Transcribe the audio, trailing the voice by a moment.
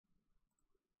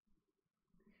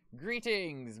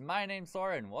Greetings! My name's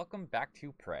Sora and welcome back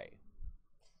to Prey.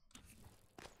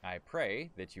 I pray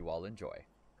that you all enjoy.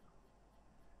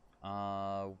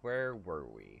 Where were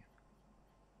we?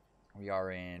 We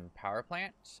are in power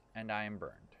plant and I am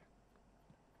burned.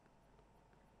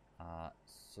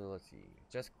 So let's see.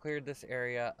 Just cleared this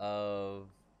area of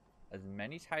as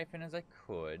many Typhon as I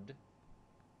could.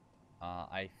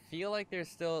 I feel like there's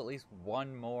still at least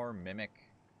one more Mimic,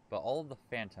 but all of the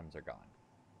Phantoms are gone.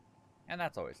 And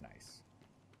that's always nice.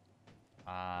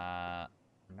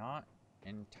 Not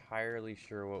entirely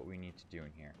sure what we need to do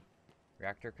in here.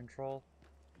 Reactor control.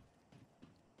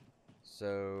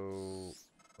 So...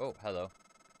 Oh, hello.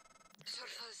 Sure,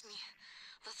 that was me.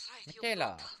 That's right,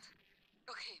 Michaela.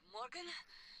 Okay, Morgan,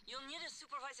 you'll need a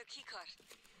supervisor keycard.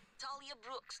 Talia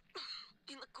Brooks,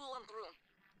 in the coolant room.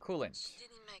 Coolant. She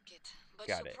didn't make it, but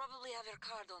Got she'll it. probably have her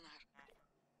card on her.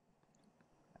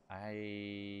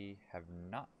 I have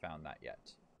not found that yet.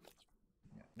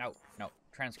 No, no.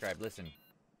 Transcribe, listen.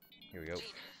 Here we go.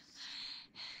 Jean,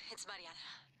 it's Mariana.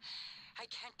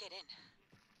 I can't get in.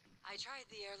 I tried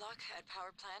the airlock at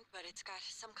power plant, but it's got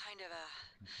some kind of a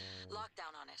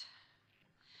lockdown on it.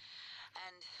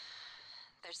 And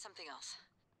there's something else.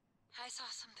 I saw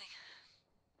something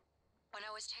when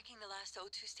I was checking the last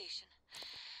O2 station.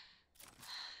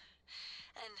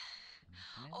 An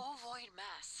ovoid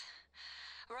mass.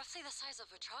 Roughly the size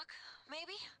of a truck,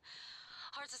 maybe?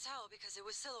 Hard to tell because it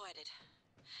was silhouetted.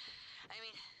 I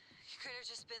mean, it could have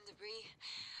just been debris,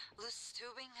 loose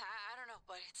tubing, I don't know,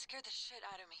 but it scared the shit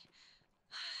out of me.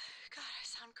 God, I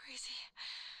sound crazy.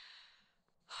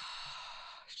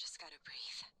 Just gotta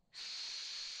breathe.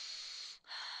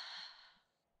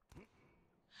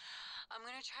 I'm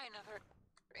gonna try another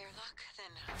airlock,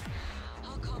 then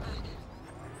I'll call back.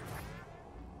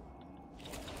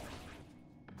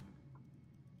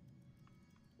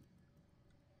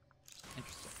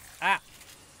 Interesting. Ah!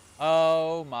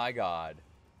 Oh my god.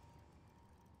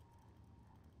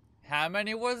 How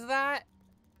many was that?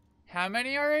 How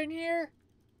many are in here?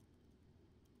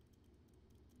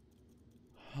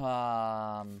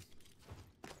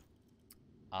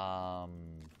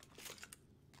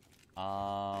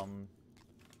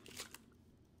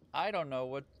 I don't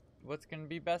know what's gonna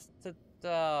be best to,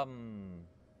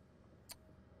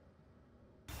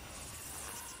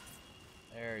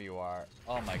 There you are.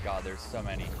 Oh my god, there's so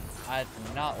many. That's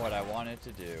not what I wanted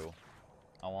to do.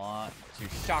 I want to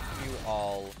shock you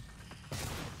all.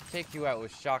 Take you out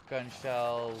with shotgun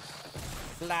shells.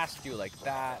 Blast you like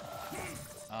that.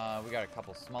 We got a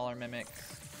couple smaller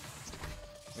mimics.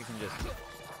 We can just...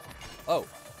 Oh,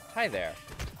 hi there.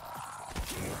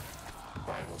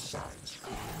 Vital signs.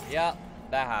 Yeah,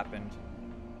 that happened.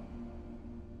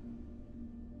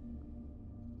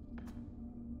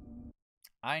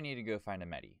 I need to go find a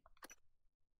medi.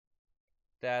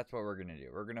 That's what we're gonna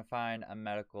do. We're gonna find a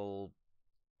medical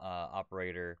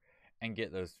operator and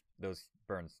get those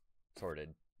burns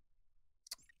sorted.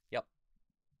 Yep.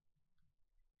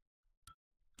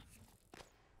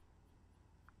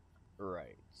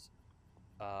 Right.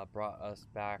 Brought us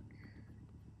back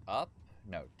up?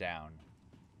 No, down.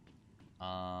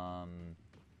 Oh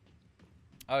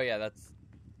yeah, that's...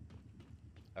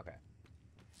 Okay.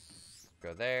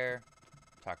 Go there.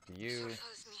 Talk to you. Sure, that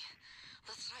was me.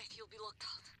 That's right, you'll be locked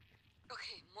out.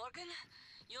 Okay, Morgan,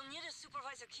 you'll need a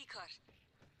supervisor keycard.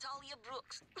 Talia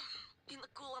Brooks, in the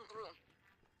coolant room.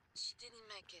 She didn't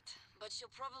make it, but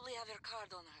she'll probably have her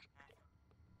card on her.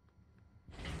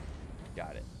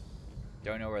 Got it.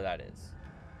 Don't know where that is.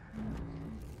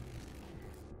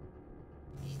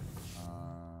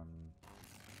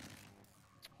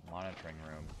 Monitoring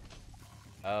room.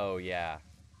 Oh, yeah.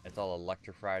 It's all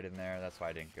electrified in there. That's why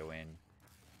I didn't go in.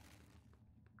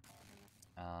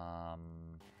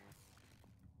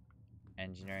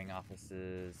 Engineering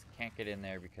offices. Can't get in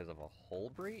there because of a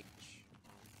hull breach.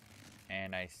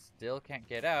 And I still can't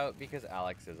get out because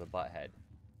Alex is a butthead.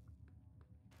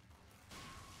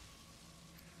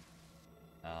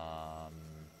 I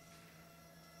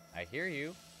hear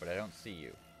you, but I don't see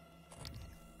you.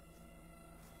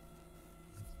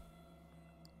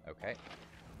 Okay.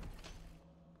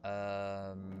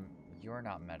 You're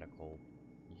not medical.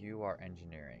 You are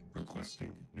engineering.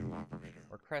 Requesting new operator.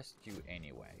 Request you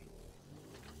anyway.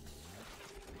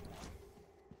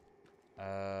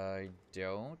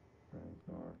 Don't.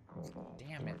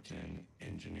 Damn it. 10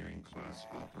 engineering class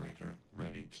operator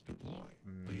ready to deploy.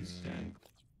 Please stand.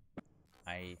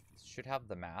 I should have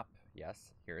the map.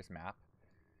 Yes, here's map.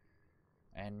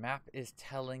 And map is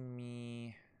telling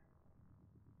me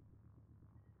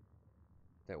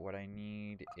that what I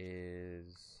need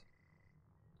is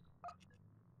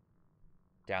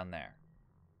down there.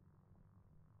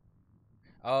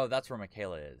 Oh, that's where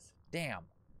Michaela is. Damn.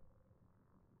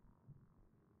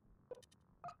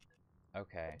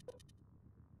 Okay.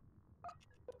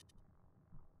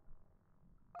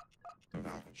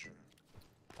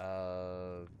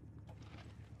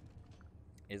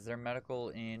 Is there medical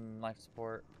in life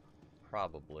support?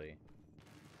 Probably.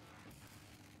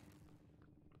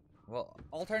 Well,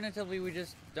 alternatively, we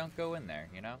just don't go in there,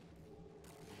 you know?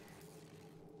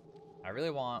 I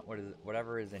really want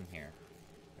whatever is in here.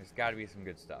 There's got to be some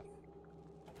good stuff.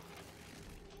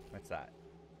 What's that?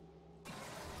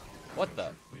 What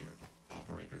the? Cleared.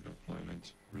 Operator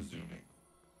deployment resuming.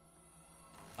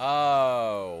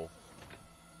 Oh.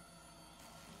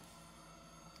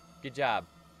 Good job.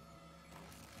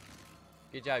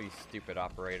 Good job, you stupid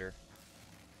operator.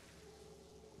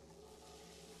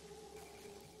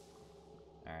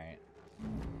 Alright.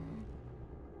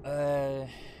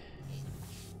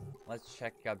 Let's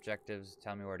check objectives.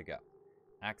 Tell me where to go.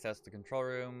 Access the control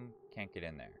room. Can't get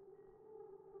in there.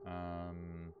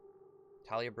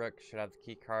 Talia Brook should have the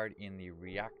key card in the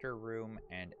reactor room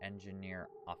and engineer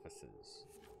offices.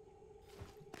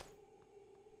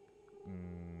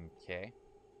 Okay.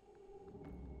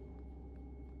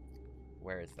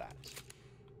 Where is that?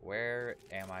 Where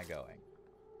am I going?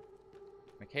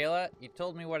 Michaela, you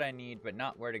told me what I need, but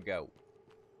not where to go.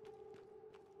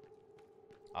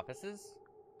 Offices?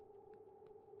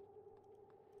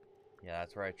 Yeah,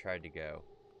 that's where I tried to go.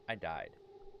 I died.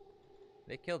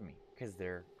 They killed me because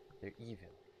they're evil.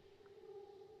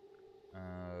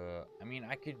 I mean,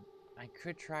 I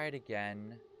could try it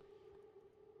again.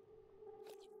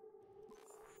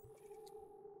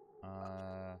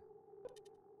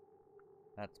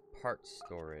 That's part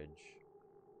storage.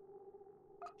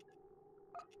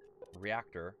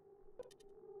 Reactor.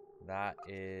 That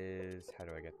is, how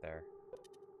do I get there?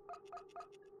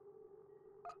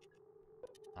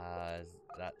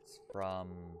 That's from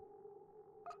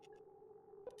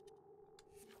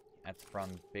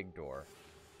big door.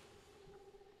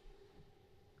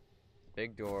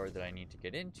 Big door that I need to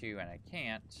get into, and I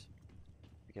can't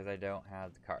because I don't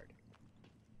have the card.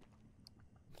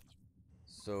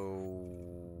 So,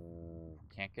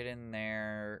 can't get in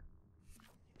there.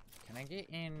 Can I get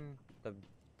in the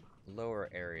lower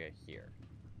area here?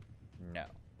 No.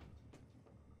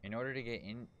 In order to get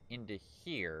into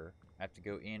here, I have to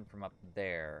go in from up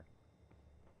there.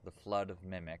 The flood of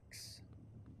mimics.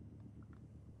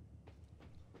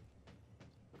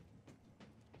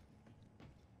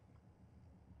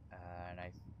 And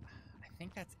I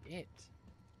think that's it.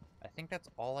 I think that's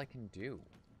all I can do.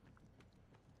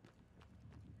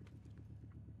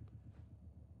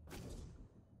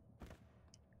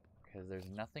 Because there's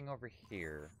nothing over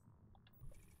here.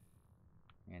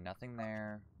 Yeah, nothing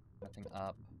there. Nothing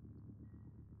up.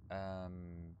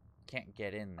 Can't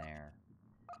get in there.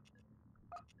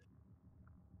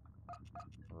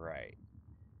 Right.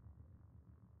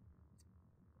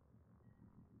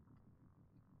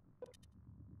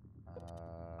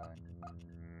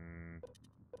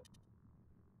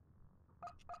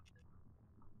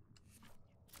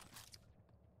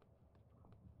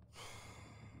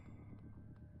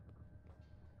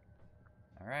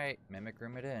 Alright, mimic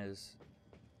room it is.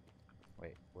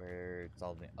 Wait, where's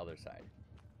all the other side?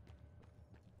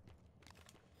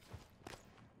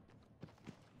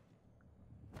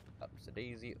 Up's a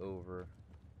daisy over.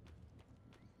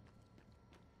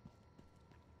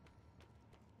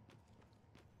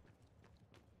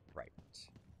 Right.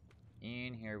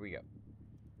 In here we go.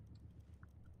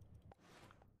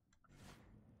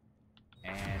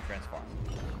 And transform.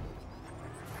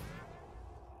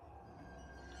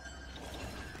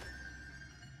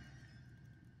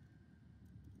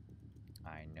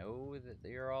 I know that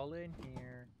they're all in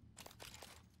here.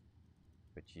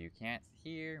 But you can't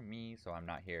hear me, so I'm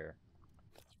not here.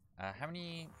 How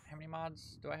many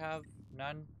mods do I have?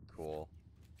 None? Cool.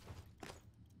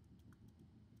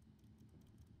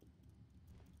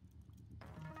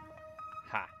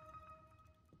 Ha!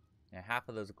 Now half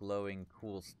of those glowing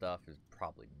cool stuff is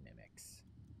probably mimics.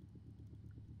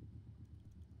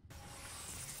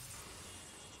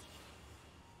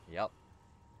 Yep.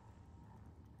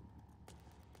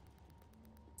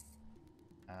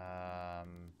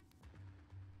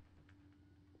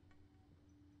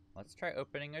 Let's try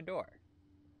opening a door.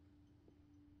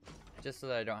 Just so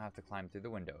that I don't have to climb through the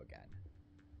window again.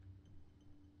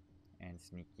 And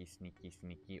sneaky, sneaky,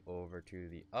 sneaky over to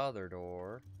the other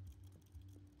door.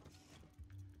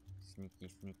 Sneaky,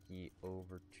 sneaky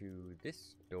over to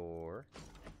this door.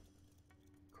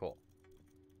 Cool.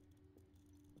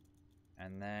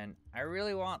 And then I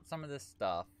really want some of this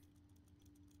stuff.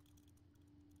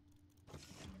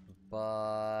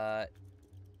 But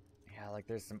yeah, like like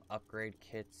there's some upgrade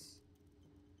kits.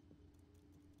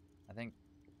 I think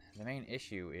the main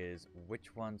issue is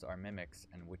which ones are mimics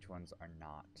and which ones are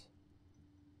not.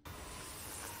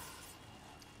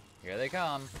 Here they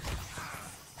come.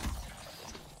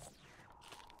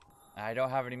 I don't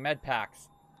have any med packs.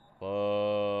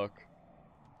 Fuck.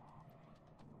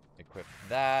 Equip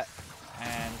that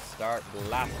and start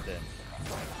blasting.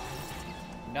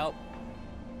 Nope.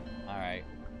 Alright.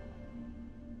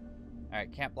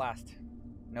 Alright, can't blast.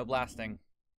 No blasting.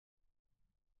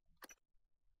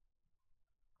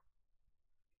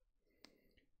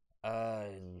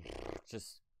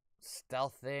 Just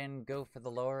stealth in, go for the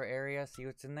lower area, see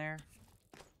what's in there.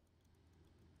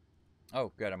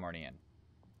 Oh, good, I'm already in.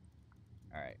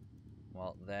 Alright.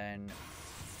 Well, then...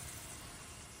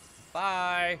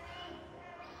 Bye!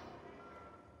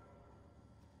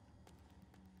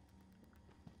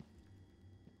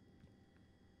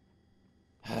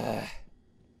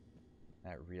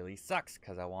 That really sucks,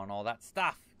 because I want all that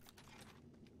stuff.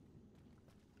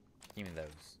 Give me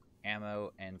those.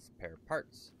 Ammo and spare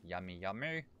parts. Yummy,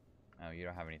 yummy. Oh, you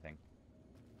don't have anything.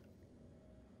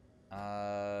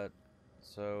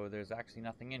 So there's actually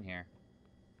nothing in here.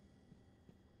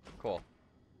 Cool.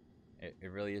 It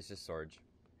really is just storage.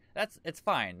 It's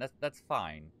fine. That's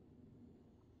fine.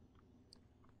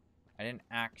 I didn't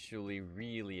actually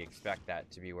really expect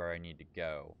that to be where I need to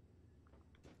go.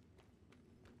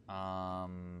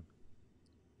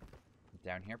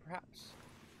 Down here perhaps?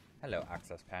 Hello,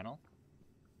 access panel.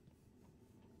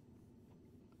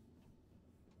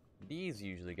 These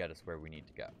usually get us where we need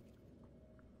to go.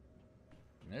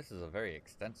 And this is a very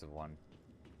extensive one.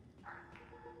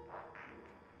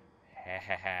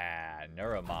 Hahaha,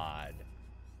 Neuromod.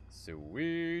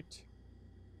 Sweet.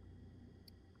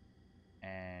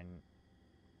 And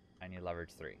I need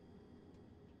leverage 3.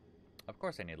 Of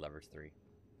course I need leverage 3.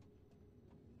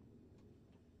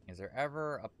 Is there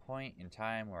ever a point in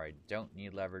time where I don't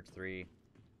need leverage 3?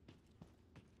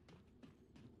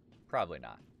 Probably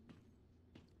not.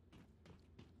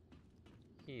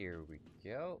 Here we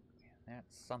go.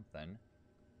 That's something.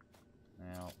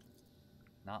 Well,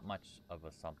 not much of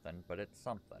a something, but it's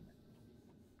something.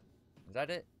 Is that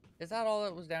it? Is that all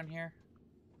that was down here?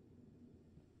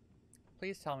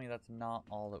 Please tell me that's not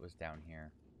all that was down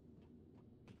here.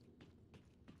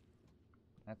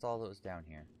 That's all that was down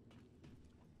here.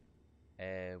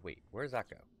 Wait, where does that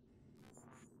go?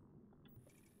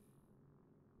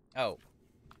 Oh.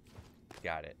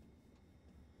 Got it.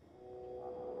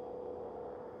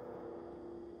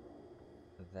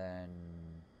 Then...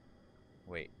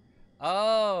 Wait.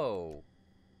 Oh!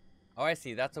 Oh, I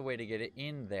see. That's a way to get it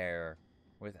in there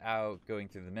without going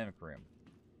through the mimic room.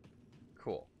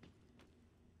 Cool.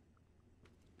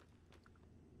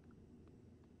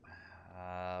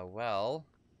 Well...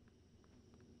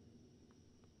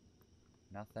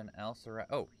 Nothing else around.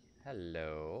 Oh,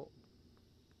 hello.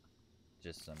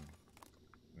 Just some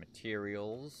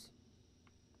materials.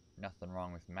 Nothing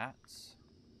wrong with mats.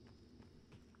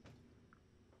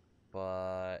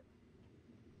 But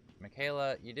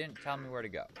Michaela, you didn't tell me where to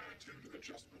go.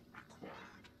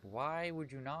 Why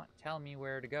would you not tell me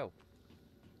where to go?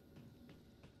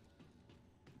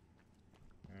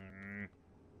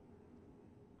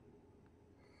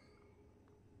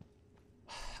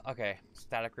 Okay,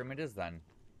 static room it is then.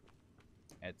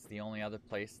 It's the only other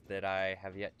place that I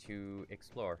have yet to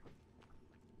explore.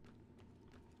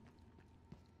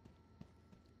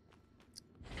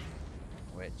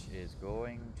 Which is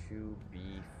going to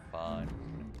be fun.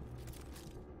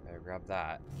 Better grab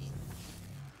that.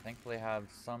 Thankfully I have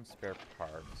some spare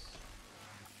parts.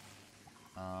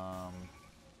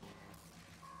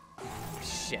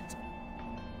 Shit.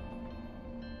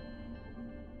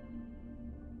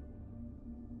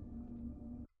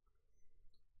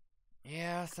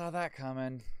 Yeah, I saw that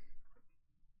coming.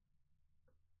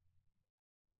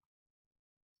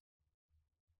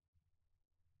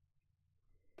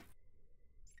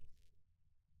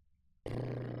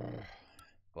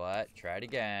 But, try it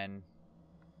again.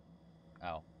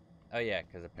 Oh. Oh yeah,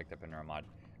 because I picked up a neuromod.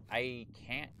 I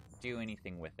can't do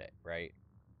anything with it, right?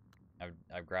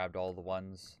 I've grabbed all the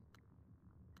ones.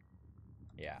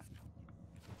 Yeah.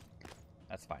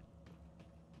 That's fine.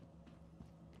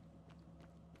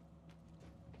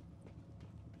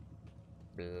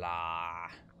 Blah.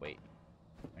 Wait.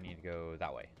 I need to go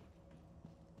that way.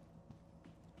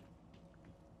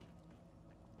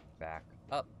 Back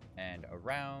up and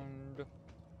around.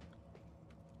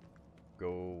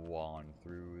 Go on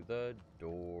through the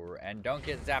door. And don't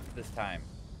get zapped this time.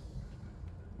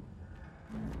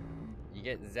 You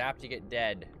get zapped, you get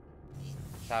dead.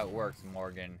 That's how it works,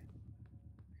 Morgan.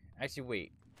 Actually,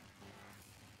 wait.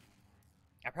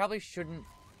 probably shouldn't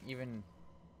even...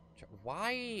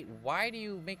 Why do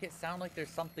you make it sound like there's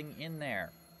something in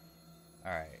there?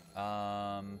 Alright,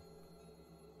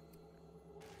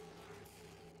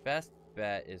 best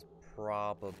bet is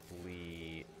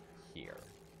probably here.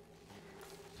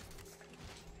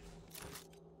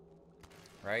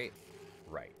 Right?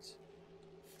 Right.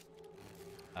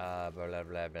 Blah, blah,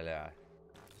 blah, blah.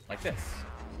 Like this.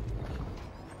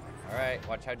 Alright,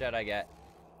 watch how dead I get.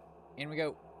 In we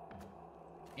go.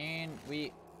 In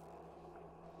we...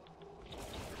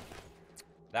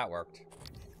 That worked.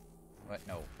 What?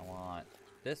 No, I want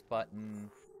this button.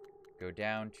 Go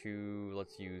down to...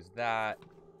 Let's use that.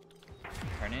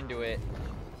 Turn into it.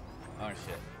 Oh,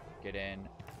 shit. Get in.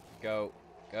 Go.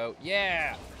 Go.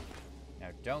 Yeah! Now,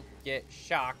 don't get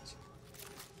shocked.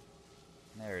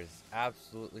 There's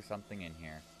absolutely something in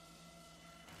here.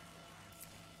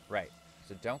 Right.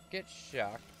 So don't get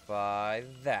shocked by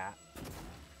that.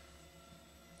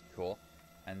 Cool.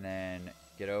 And then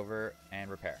get over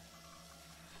and repair.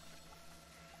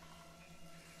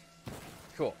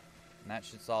 Cool. And that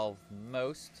should solve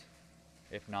most,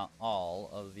 if not all,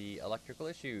 of the electrical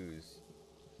issues.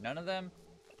 None of them?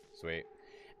 Sweet.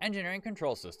 Engineering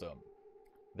control system.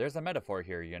 There's a metaphor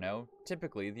here, you know.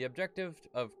 Typically, the objective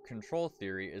of control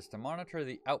theory is to monitor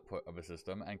the output of a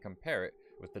system and compare it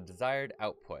with the desired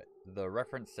output, the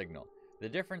reference signal. The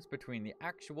difference between the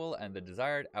actual and the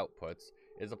desired outputs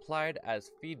is applied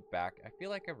as feedback. I feel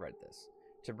like I've read this.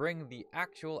 To bring the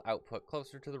actual output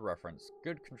closer to the reference,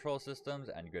 good control systems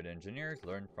and good engineers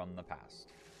learn from the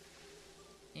past.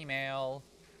 Email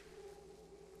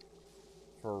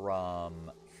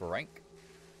from Frank.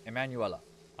 Emanuela.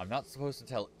 I'm not supposed to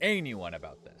tell anyone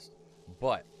about this,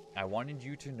 but I wanted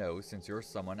you to know, since you're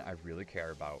someone I really care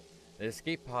about, that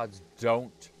escape pods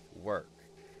don't work.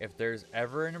 If there's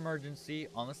ever an emergency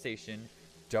on the station,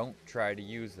 don't try to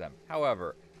use them.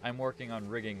 However, I'm working on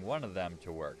rigging one of them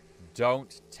to work.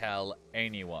 Don't tell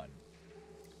anyone.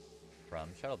 From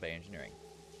Shuttle Bay Engineering.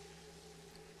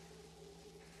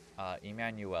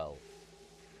 Emmanuel.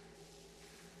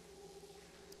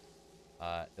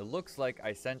 It looks like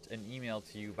I sent an email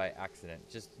to you by accident.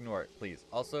 Just ignore it, please.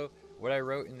 Also, what I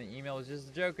wrote in the email was just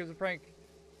a joke. It was a prank.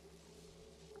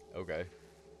 Okay.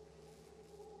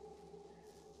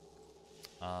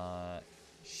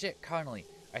 Shit, Connolly.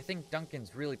 I think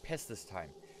Duncan's really pissed this time.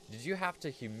 Did you have to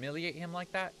humiliate him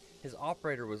like that? His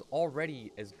operator was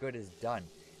already as good as done.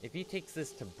 If he takes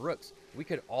this to Brooks, we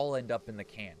could all end up in the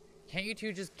can. Can't you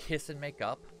two just kiss and make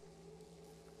up?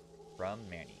 From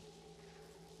Manny.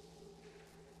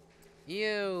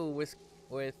 Ew,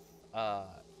 with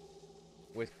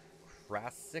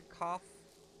Krasikov?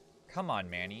 Come on,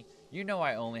 Manny. You know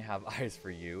I only have eyes for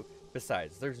you.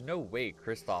 Besides, there's no way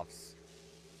Krasikov's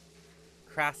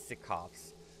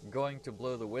going to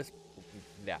blow the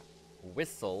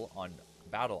whistle on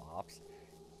battle ops.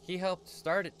 He helped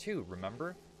start it too,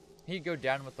 remember? He'd go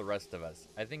down with the rest of us.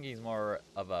 I think he's more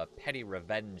of a petty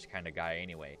revenge kind of guy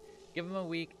anyway. Give him a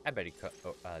week, I bet he could,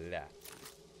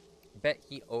 bet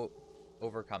he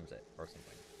overcomes it or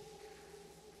something.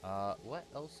 What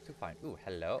else to find? Ooh,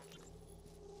 hello.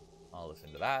 I'll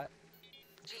listen to that.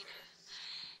 Jean,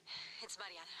 it's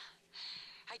Mariana.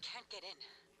 I can't get in.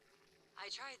 I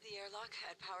tried the airlock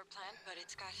at power plant, but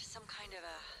it's got some kind of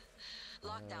a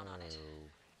lockdown on it.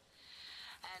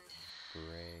 And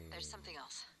Great. there's something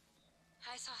else.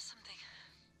 I saw something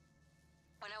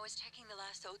when I was checking the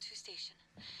last O2 station.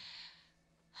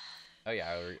 Oh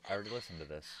yeah, I already listened to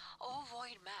this.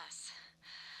 Ovoid mass.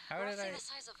 How did Roughly I? the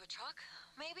size of a truck,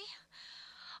 maybe?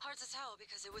 Hard to tell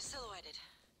because it was silhouetted.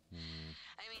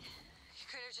 I mean, it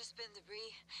could have just been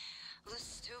debris,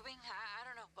 loose tubing, I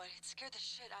don't know, but it scared the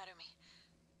shit out of me.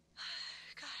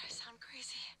 God, I sound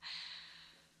crazy.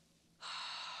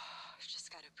 Just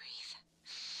gotta breathe.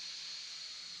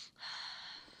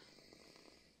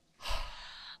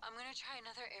 I'm gonna try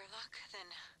another airlock, then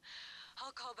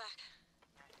I'll call back.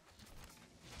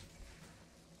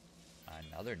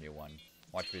 Another new one.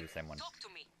 Watch me the same one. Talk to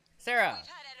me. Sarah!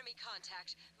 We've had enemy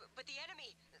contact, but the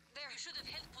enemy, there should have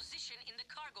held position in the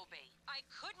cargo bay. I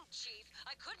couldn't, Chief.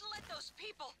 I couldn't let those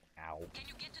people. Ow. Can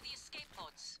you get to the escape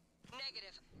pods?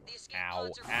 Negative. The escape Ow.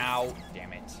 pods are... Ow.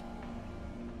 Damn it.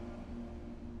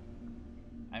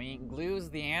 I mean, glue's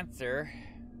the answer.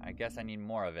 I guess I need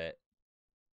more of it.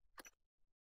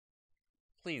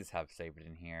 Please have saved it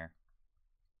in here.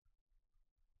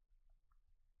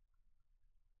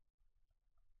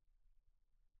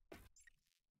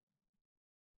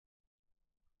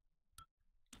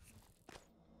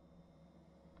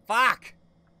 Fuck!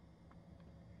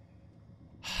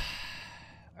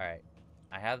 Alright.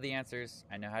 I have the answers.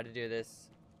 I know how to do this.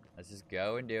 Let's just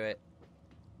go and do it.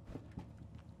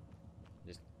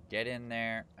 get in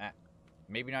there.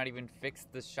 Maybe not even fix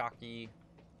the shocky.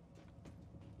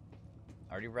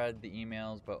 I already read the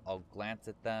emails, but I'll glance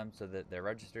at them so that they're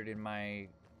registered in my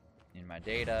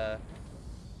data.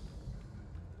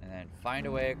 And then find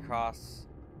a way across.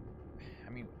 I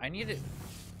mean, I need to...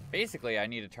 Basically, I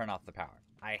need to turn off the power.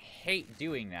 I hate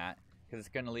doing that because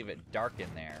it's going to leave it dark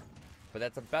in there. But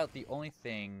that's about the only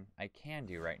thing I can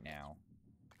do right now.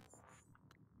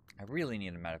 I really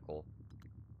need a medical.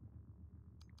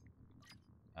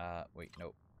 Wait,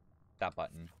 nope. That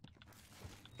button.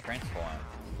 Transform.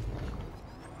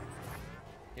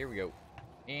 Here we go.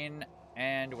 In,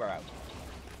 and we're out.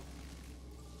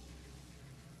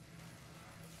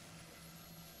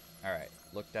 Alright,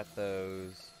 looked at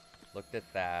those. Looked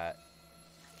at that.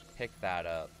 Picked that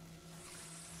up.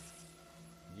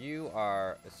 You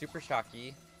are a super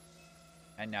shocky,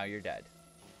 and now you're dead.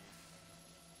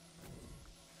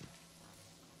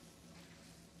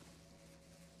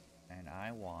 And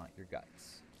I want your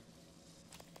guts.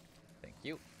 Thank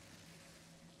you.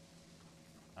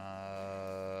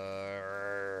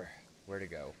 Where to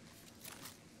go?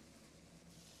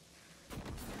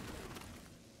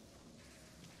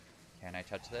 Can I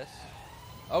touch this?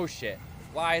 Oh shit.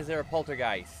 Why is there a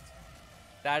poltergeist?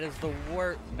 That is the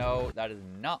worst. No, that is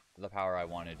not the power I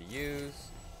wanted to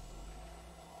use.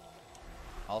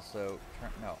 Also,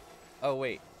 no. Oh,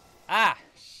 wait. Ah!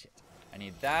 Shit. I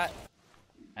need that.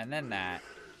 And then that.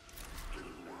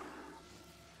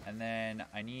 And then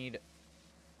I need...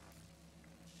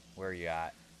 Where are you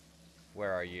at?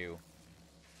 Where are you?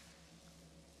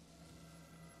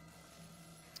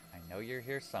 I know you're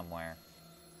here somewhere.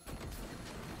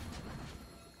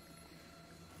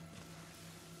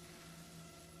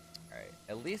 Alright.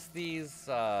 At least these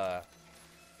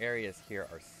areas here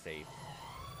are safe.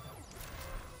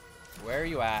 Where are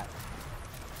you at?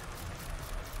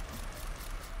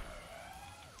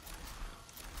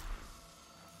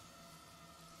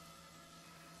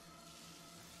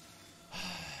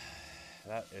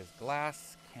 That is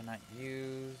glass. Cannot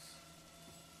use.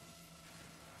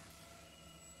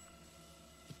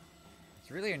 It's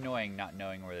really annoying not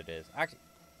knowing where it is. Actually,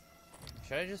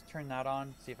 should I just turn that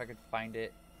on? See if I could find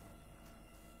it?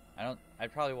 I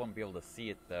probably won't be able to see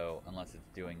it though, unless it's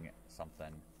doing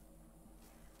something.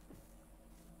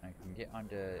 I can get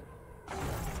onto...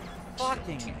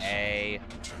 Fucking A.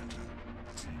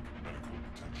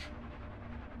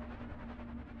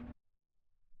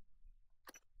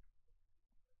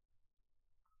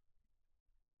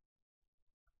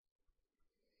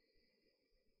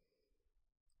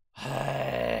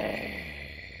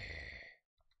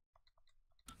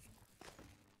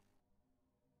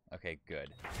 Okay, good.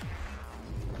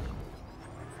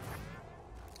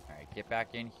 Alright, get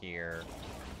back in here.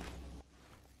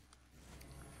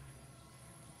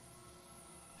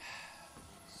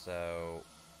 So...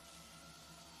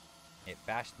 It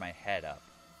bashed my head up.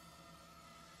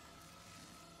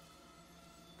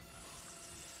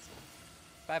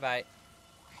 Bye-bye.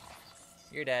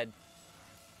 You're dead.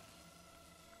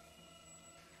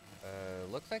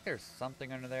 Looks like there's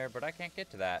something under there, but I can't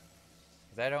get to that.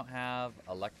 Because I don't have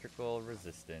electrical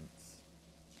resistance.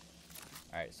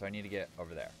 Alright, so I need to get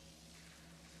over there.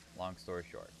 Long story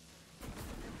short.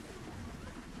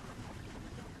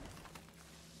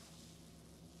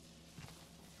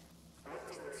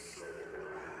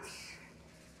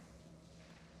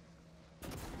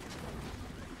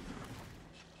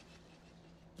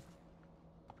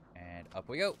 And up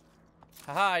we go.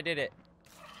 Haha, I did it.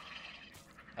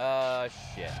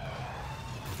 Shit.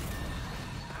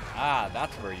 Ah,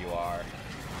 that's where you are.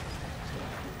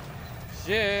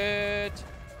 Shit!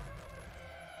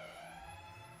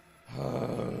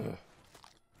 I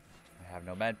have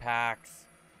no med packs.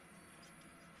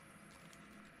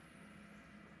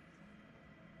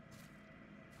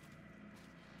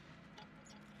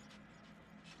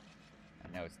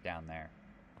 I know it's down there.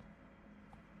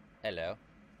 Hello.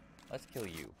 Let's kill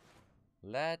you.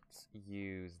 Let's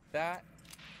use that.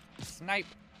 Snipe!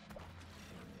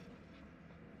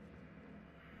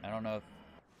 I don't know if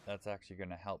that's actually going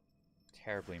to help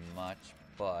terribly much,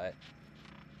 but...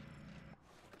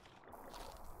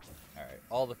 Alright,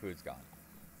 all the food's gone.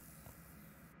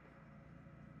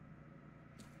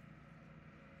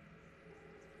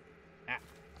 Ah!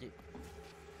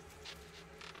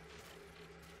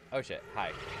 Oh shit,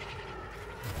 hi.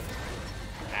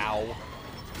 Ow.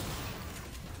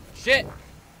 Shit!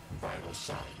 Vital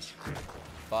signs critical.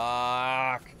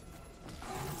 Fuck!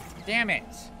 Damn it!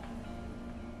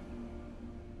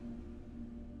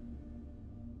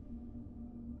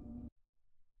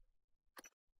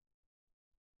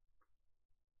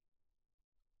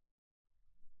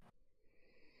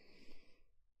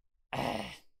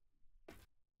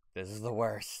 This is the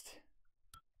worst.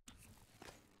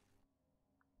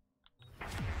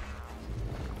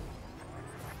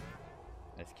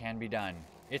 This can be done.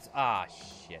 It's... Ah,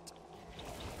 shit.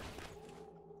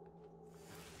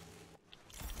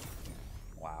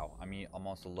 Wow, I'm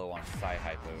almost low on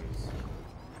Psi-Hypos.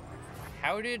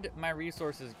 How did my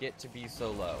resources get to be so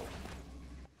low?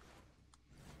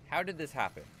 How did this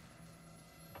happen?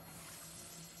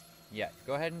 Yeah,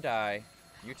 go ahead and die.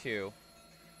 You too.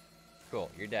 Cool,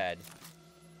 you're dead.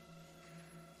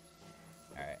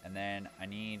 Alright, and then I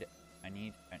need,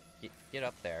 get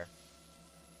up there.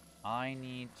 I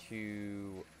need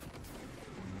to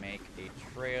make a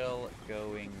trail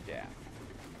going down.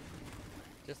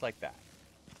 Just like that.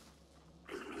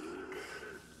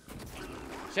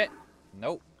 Shit!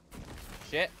 Nope.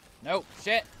 Shit! Nope!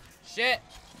 Shit! Shit!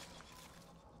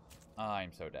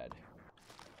 I'm so dead.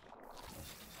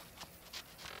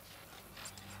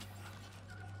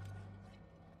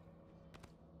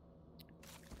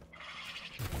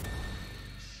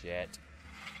 Shit.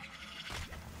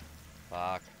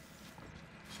 Fuck.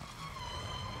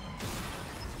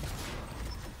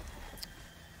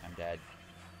 I'm dead.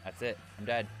 That's it. I'm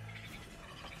dead.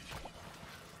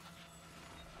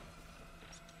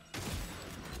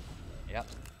 Yep.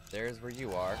 There's where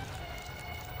you are.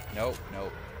 Nope,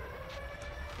 nope.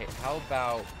 Okay, how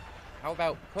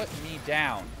about put me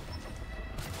down?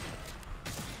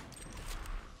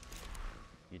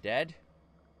 You dead?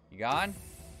 You gone?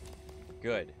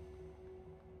 Good.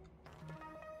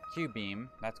 Q-beam.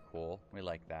 That's cool. We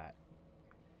like that.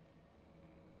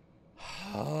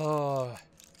 Oh,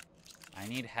 I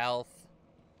need health.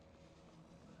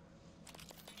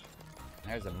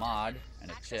 There's a mod and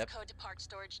a chip. Access code to park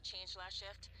storage changed last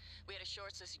shift. We had a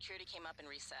short, so security came up and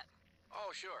reset.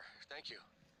 Oh, sure. Thank you.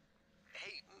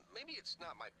 Hey, maybe it's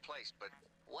not my place, but...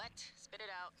 What? Spit it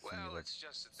out. Well, it's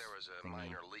just that there was a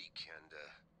minor leak, and,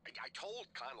 I told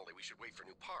Connolly we should wait for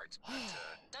new parts, but,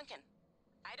 Duncan,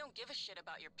 I don't give a shit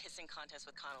about your pissing contest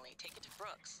with Connolly. Take it to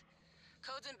Brooks.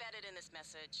 Code's embedded in this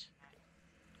message.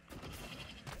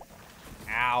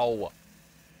 Ow.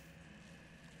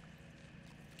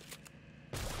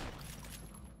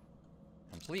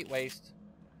 Complete waste,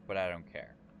 but I don't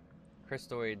care.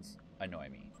 Crystoids annoy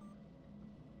me.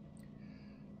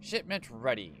 Shipment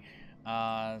ready.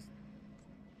 Let's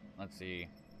see.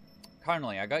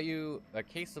 Connolly, I got you a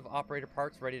case of operator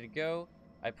parts ready to go.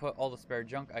 I put all the spare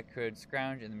junk I could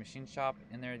scrounge in the machine shop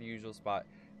in there, the usual spot.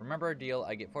 Remember our deal,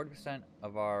 I get 40%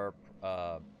 of our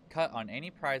cut on any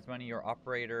prize money your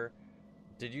operator,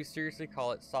 did you seriously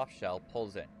call it soft shell,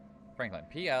 pulls in. Franklin,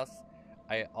 P.S.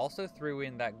 I also threw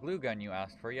in that glue gun you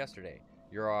asked for yesterday.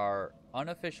 You're our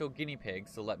unofficial guinea pig,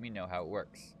 so let me know how it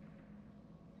works.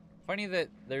 Funny that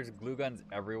there's glue guns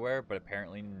everywhere, but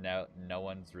apparently no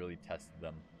one's really tested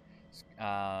them.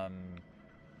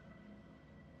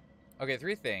 Okay,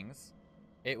 3 things.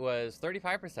 It was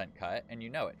 35% cut, and you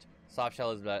know it.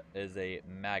 Softshell is a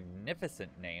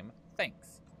magnificent name.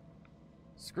 Thanks.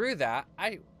 Screw that.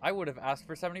 I would have asked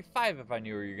for 75 if I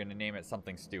knew you were going to name it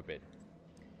something stupid.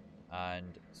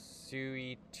 And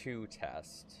Sui 2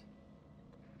 test.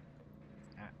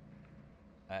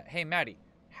 Hey, Maddie.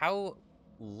 How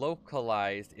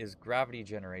localized is gravity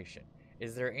generation?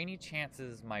 Is there any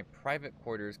chances my private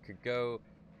quarters could go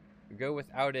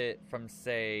without it from,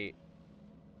 say,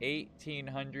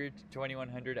 1800 to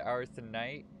 2100 hours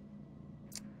tonight?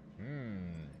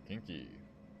 Kinky.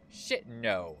 Shit,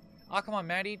 no. Oh, come on,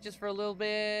 Maddie, just for a little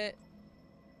bit.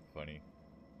 Funny.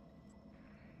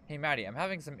 Hey, Maddie, I'm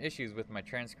having some issues with my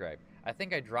transcribe. I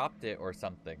think I dropped it or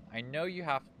something. I know you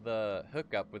have the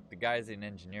hookup with the guys in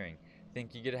engineering.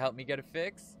 Think you could help me get a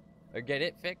fix? Or get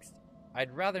it fixed?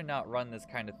 I'd rather not run this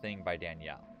kind of thing by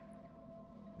Danielle.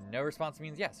 No response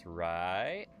means yes,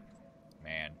 right?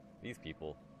 Man, these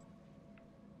people.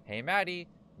 Hey, Maddie.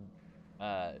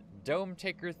 Dome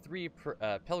Taker 3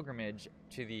 pilgrimage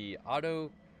to the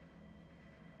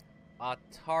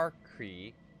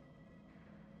Autarky.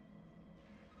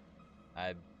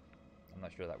 I'm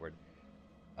not sure that word.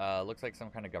 Looks like some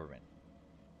kind of government.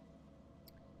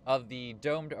 Of the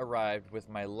domed arrived with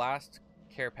my last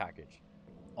care package.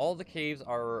 All the caves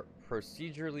are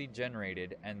procedurally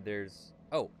generated, and there's...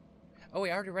 Oh,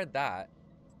 wait, I already read that.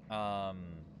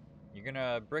 You're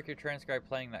gonna break your transcribe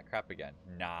playing that crap again.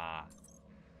 Nah.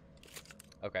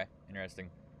 Okay, interesting.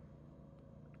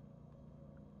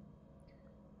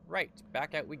 Right,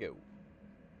 back out we go.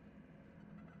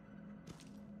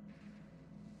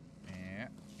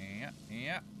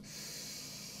 Yeah.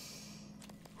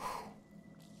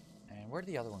 And where'd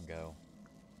the other one go?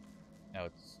 No,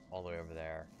 it's all the way over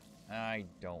there. I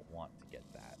don't want to get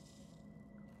that.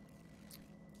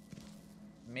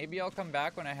 maybe I'll come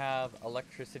back when I have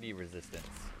electricity resistance.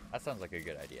 That sounds like a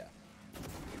good idea.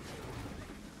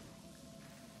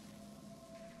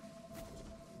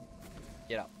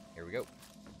 Get up. Here we go.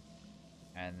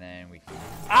 And then we can...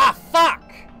 Ah,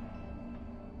 fuck!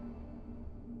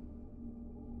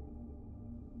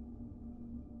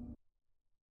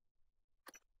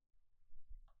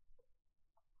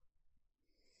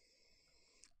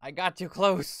 I got too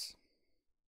close.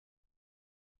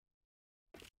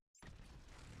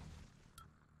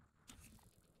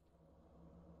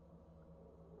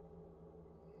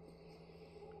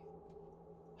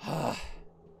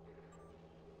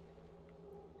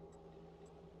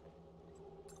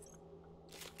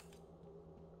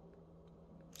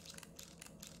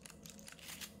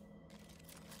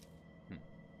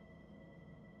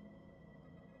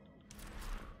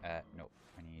 Nope.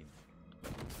 I need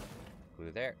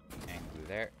glue there, and glue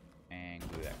there, and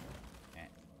glue there. And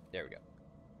there we go.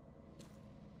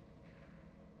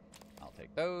 I'll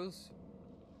take those.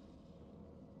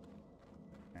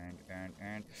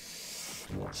 And...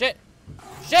 Shit!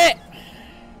 Shit!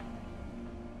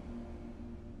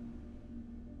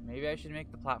 Maybe I should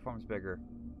make the platforms bigger.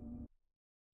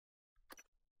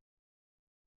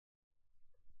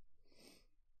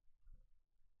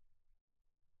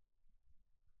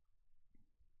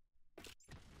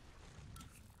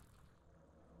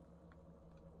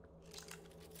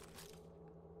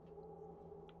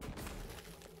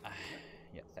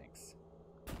 Yeah, thanks.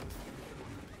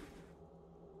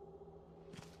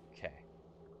 Okay.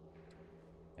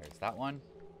 There's that one.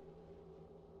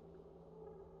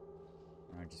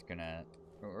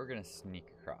 We're gonna sneak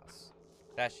across.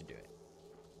 That should do it.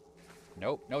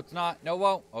 Nope, no it's not. No,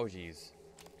 won't. Oh, jeez.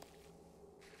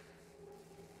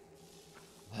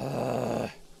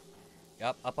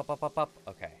 Up.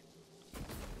 Okay.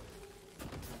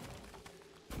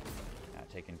 Not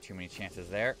taking too many chances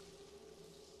there.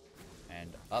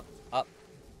 And up.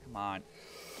 Come on.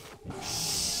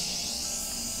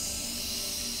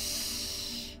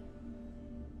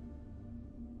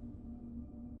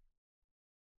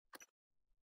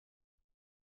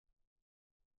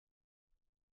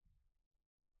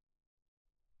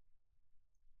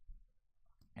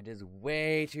 It is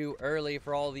way too early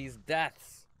for all these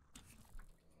deaths.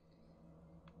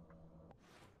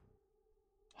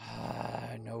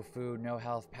 No food, no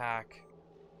health pack,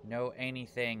 no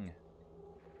anything.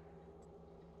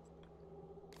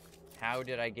 How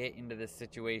did I get into this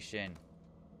situation?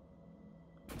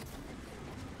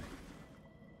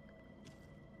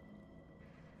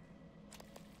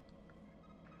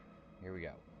 Here we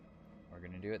go. We're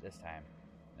gonna do it this time.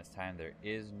 This time there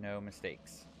is no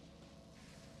mistakes.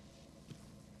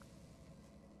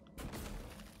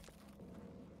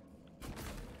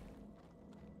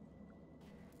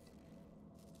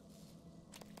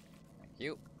 Thank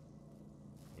you.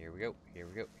 Here we go.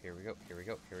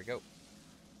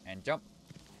 And jump.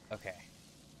 Okay.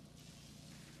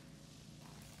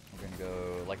 We're gonna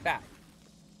go like that.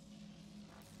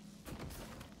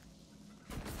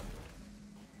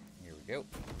 Here we go.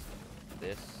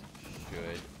 This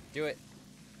should do it.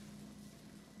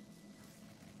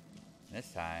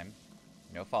 This time,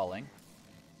 no falling.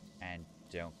 And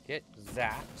don't get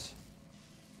zapped.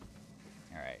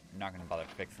 Alright, I'm not gonna bother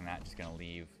fixing that, just gonna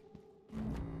leave.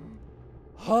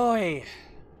 Hoy!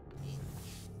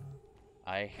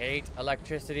 I hate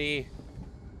electricity.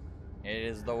 It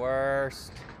is the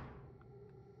worst.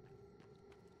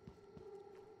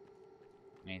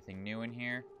 Anything new in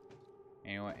here?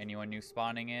 Anyone new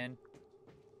spawning in?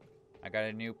 I got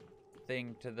a new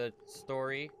thing to the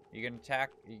story. You gonna attack?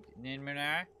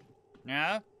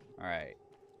 No? Alright.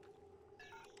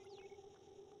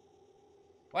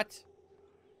 What?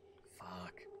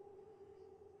 Fuck.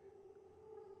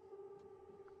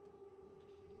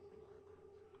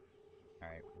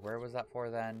 Alright, where was that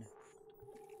for then?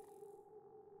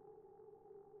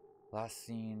 Last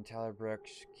scene, Tyler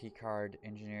Brooks, keycard,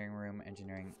 engineering room,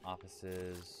 engineering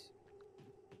offices.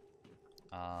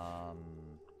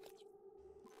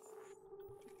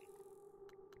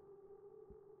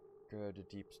 Go to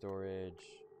deep storage.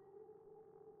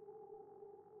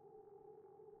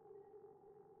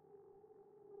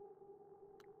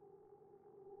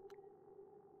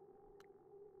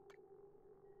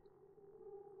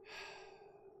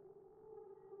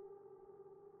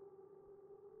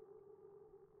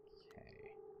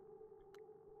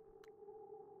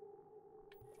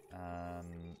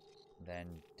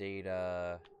 Then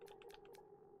data.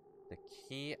 The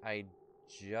key I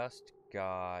just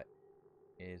got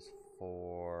is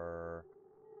for...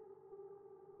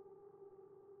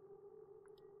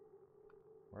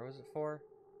 Where was it for?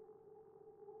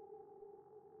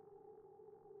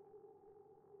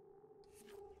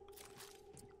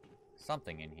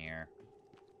 something in here.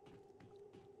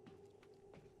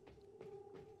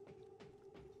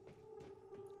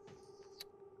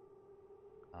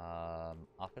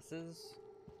 Offices?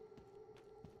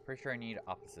 Pretty sure I need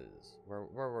offices. Where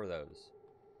were those?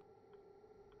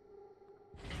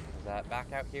 Is that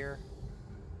back out here?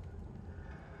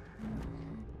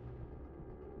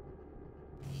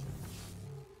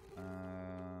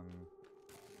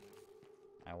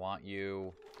 I want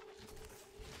you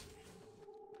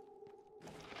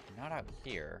not out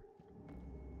here.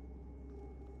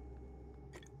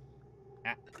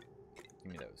 Ah,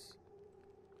 give me those.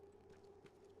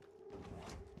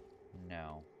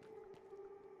 No.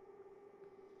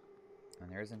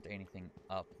 And there isn't anything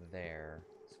up there,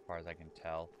 as far as I can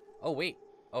tell. Oh, wait.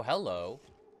 Oh, hello.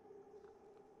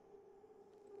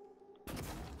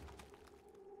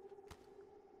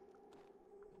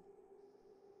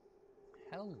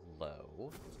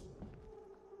 Hello.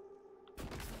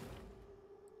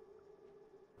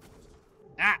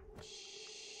 Ah!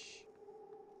 Shh.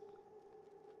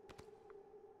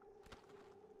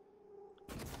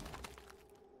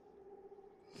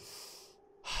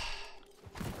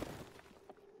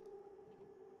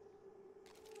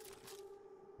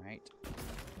 Right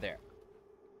there.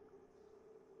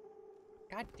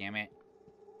 God damn it.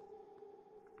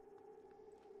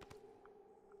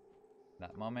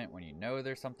 That moment when you know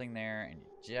there's something there and you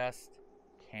just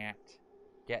can't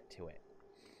get to it.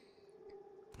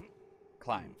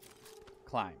 Climb.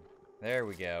 Climb. There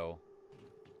we go.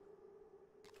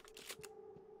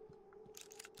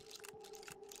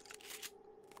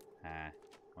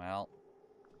 Well.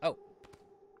 Oh.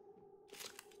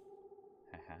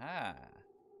 Ha ha ha.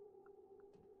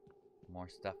 More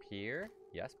stuff here.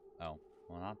 Yes. Oh.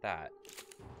 Well, not that.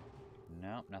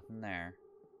 Nope, nothing there.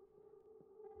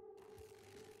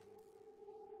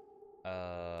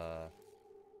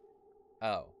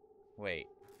 Oh. Wait.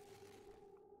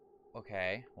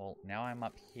 Okay. Well, now I'm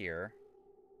up here.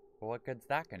 But what good's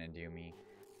that gonna do me?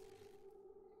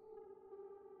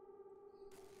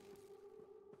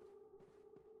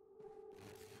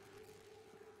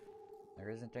 There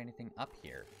isn't anything up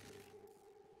here.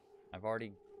 I've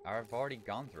already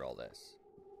gone through all this.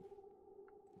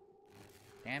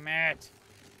 Damn it!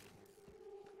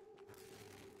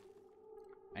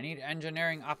 I need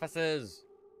engineering offices!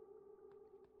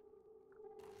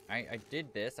 I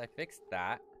did this. I fixed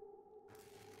that.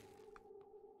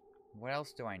 What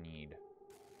else do I need?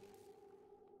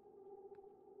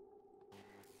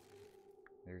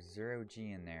 There's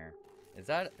 0G in there. Is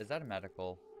that a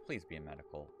medical? Please be a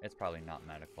medical. It's probably not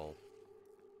medical.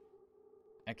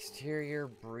 Exterior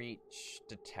breach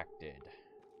detected.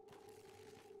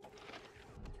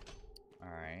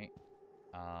 Alright.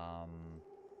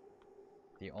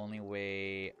 The only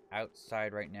way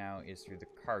outside right now is through the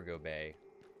cargo bay.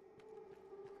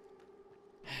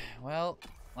 Well,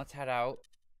 let's head out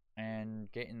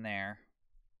and get in there.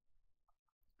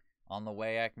 On the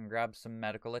way, I can grab some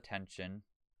medical attention.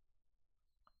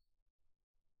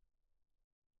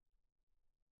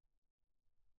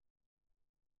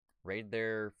 Raid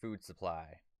their food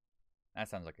supply. That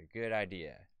sounds like a good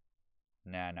idea.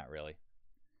 Nah, not really.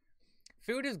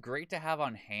 Food is great to have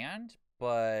on hand,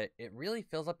 but it really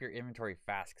fills up your inventory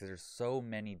fast because there's so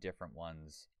many different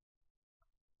ones.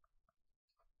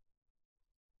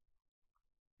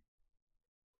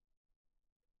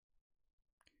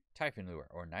 Typhon lure,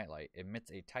 or nightlight,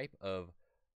 emits a type of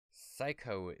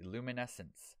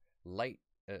psycholuminescence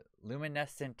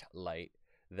luminescent light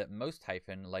that most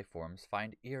Typhon life forms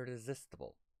find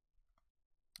irresistible.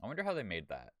 I wonder how they made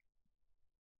that.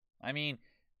 I mean,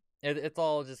 it's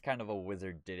all just kind of a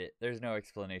wizard did it. There's no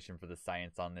explanation for the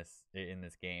science on this in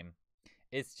this game.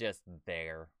 It's just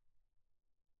there.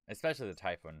 Especially the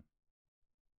Typhon.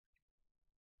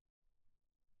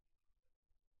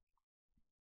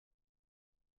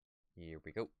 Here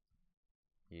we go.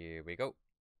 Here we go.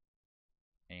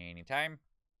 Anytime.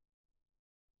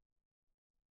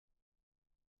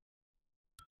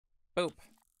 Boop.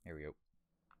 Here we go.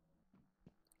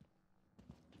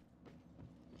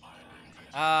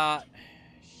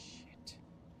 Shit.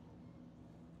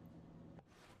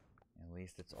 At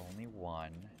least it's only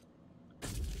one.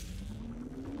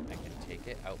 I can take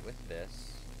it out with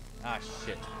this. Ah,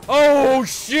 shit. Oh,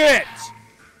 shit!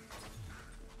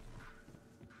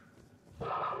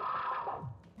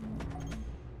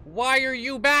 Why are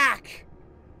you back?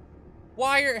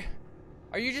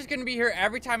 Are you just gonna be here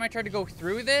every time I try to go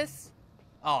through this?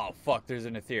 Oh, fuck, there's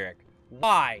an etheric.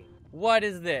 Why? What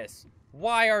is this?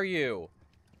 Why are you?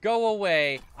 Go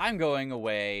away. I'm going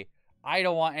away. I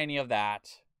don't want any of that.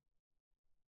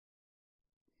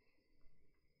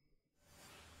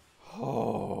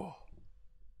 Oh.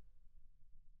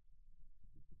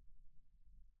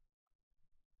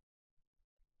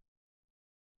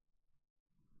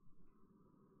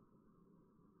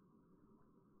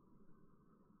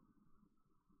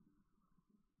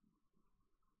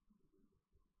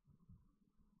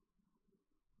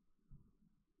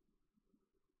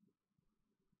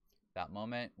 That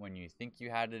moment when you think you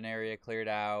had an area cleared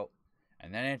out,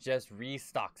 and then it just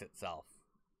restocks itself.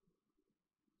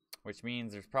 Which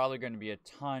means there's probably going to be a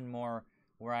ton more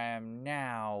where I am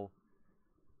now.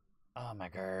 Oh my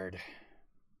god.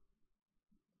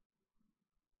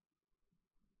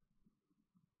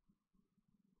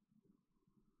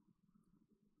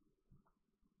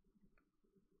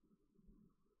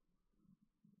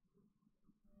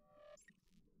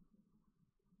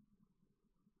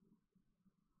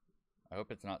 I hope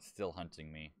it's not still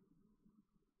hunting me.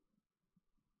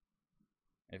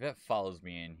 If it follows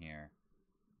me in here,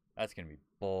 that's gonna be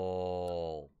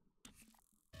bull.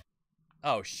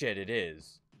 Oh shit, it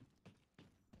is.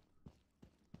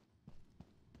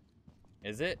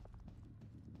 Is it?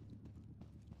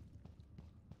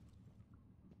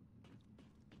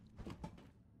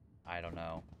 I don't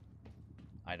know.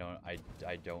 I don't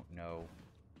know.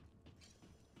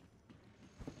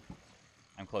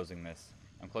 I'm closing this.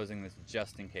 I'm closing this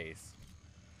just in case.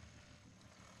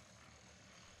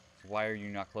 Why are you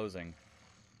not closing?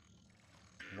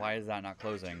 Why is that not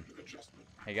closing?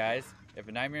 Hey guys, if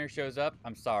a nightmare shows up,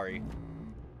 I'm sorry.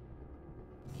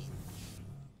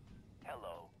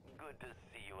 Hello. Good to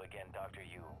see you again, Dr.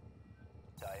 Yu.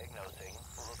 Diagnosing.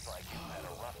 Looks like you've had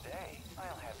a rough day.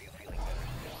 I'll have you feeling better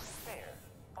soon. There.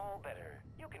 All better.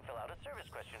 You can fill out a service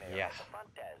questionnaire at the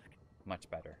front desk. Much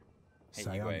better. Hey,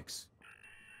 Psionics.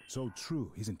 So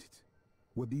true, isn't it?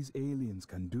 What these aliens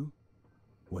can do,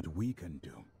 what we can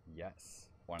do. Yes.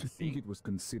 Want To to see? think it was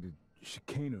considered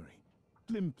chicanery,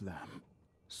 flim-flam,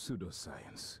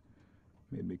 pseudoscience,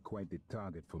 made me quite the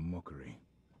target for mockery.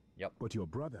 Yep. But your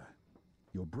brother,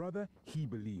 he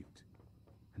believed.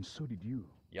 And so did you.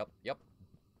 Yep, yep.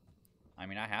 I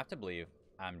mean, I have to believe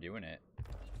I'm doing it.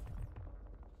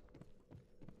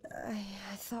 I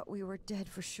thought we were dead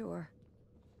for sure.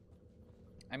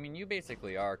 I mean, you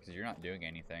basically are, because you're not doing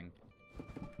anything.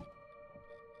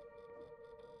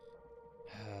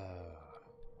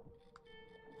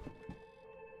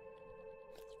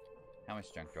 How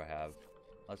much junk do I have?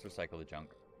 Let's recycle the junk.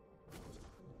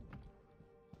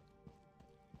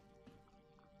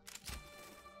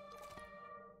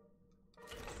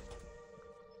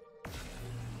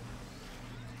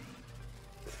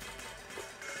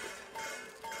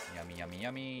 Yummy, yummy,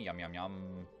 yummy, yum, yum,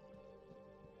 yum.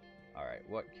 Alright,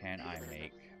 what can I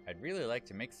make? I'd really like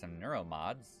to make some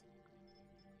neuromods.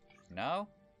 No?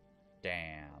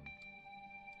 Damn.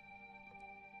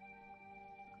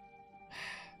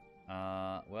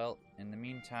 Well, in the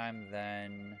meantime,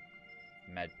 then,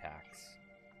 med packs.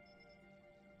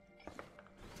 We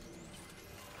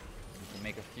can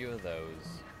make a few of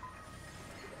those.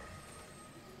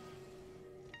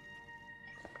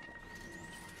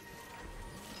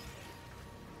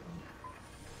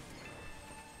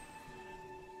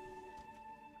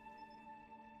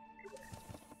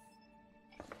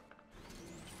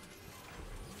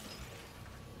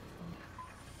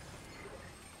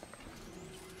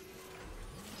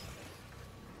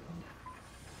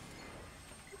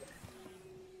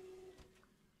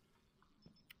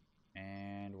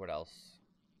 What else?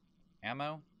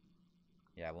 Ammo?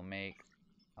 Yeah, we'll make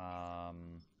a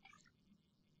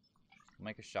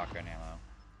shotgun ammo.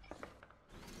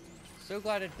 So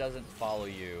glad it doesn't follow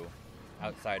you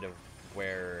outside of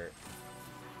where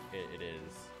it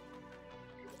is.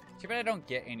 Too bad I don't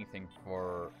get anything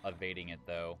for evading it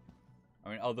though. I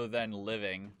mean, other than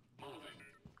living.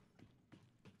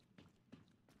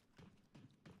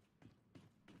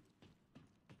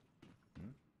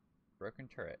 Broken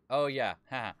turret. Oh yeah,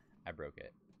 haha, I broke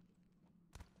it.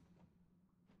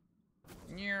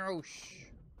 Nyoosh.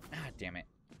 Ah, damn it.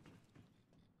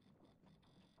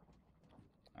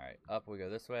 Alright, up we go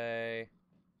this way.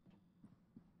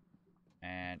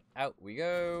 And out we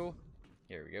go.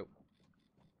 Here we go.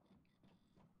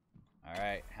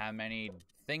 Alright, how many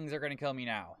things are gonna kill me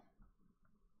now?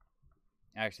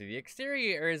 Actually, the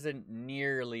exterior isn't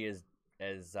nearly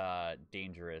as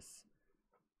dangerous.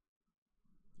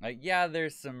 Yeah,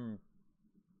 there's some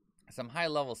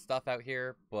high-level stuff out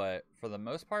here, but for the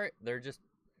most part, they're just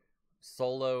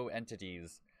solo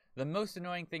entities. The most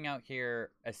annoying thing out here,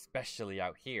 especially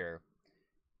out here,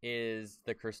 is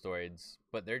the crystoids,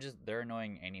 but they're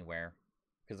annoying anywhere.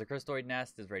 Because the crystoid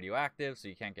nest is radioactive, so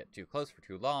you can't get too close for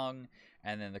too long,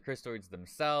 and then the crystoids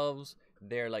themselves,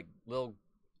 they're like little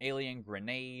alien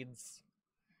grenades.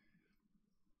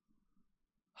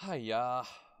 Hiya.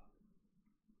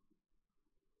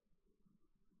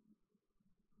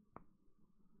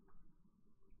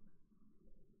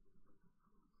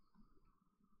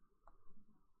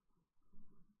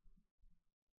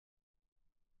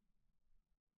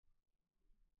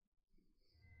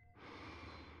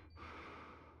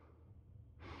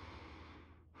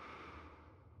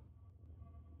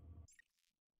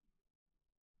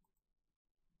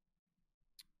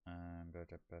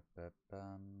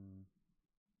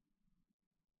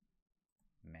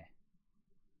 Meh.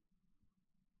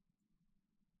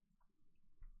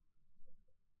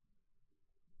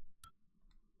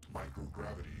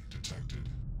 Microgravity detected.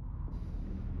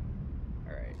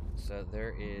 Alright, so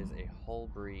there is a hull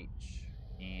breach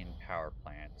in power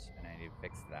plant, and I need to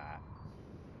fix that.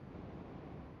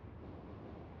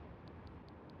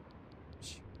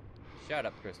 Shut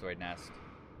up, Crystoid Nest.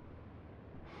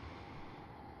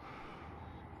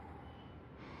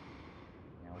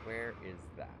 Now, where is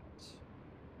that?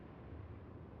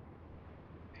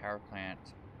 Power plant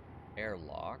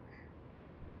airlock.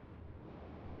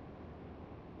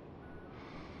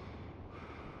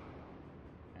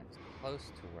 And it's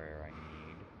close to where I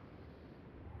need.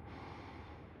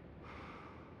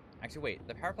 Actually, wait,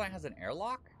 the power plant has an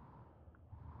airlock?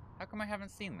 How come I haven't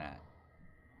seen that?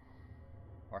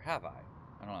 Or have I?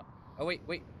 I don't know. Oh,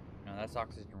 wait. No, that's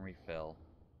oxygen refill.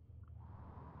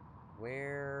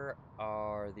 Where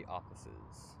are the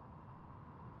offices?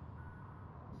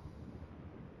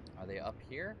 Are they up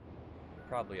here?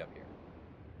 Probably up here.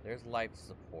 There's life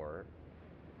support.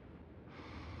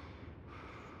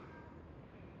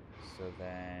 So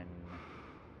then...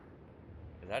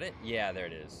 Is that it? Yeah, there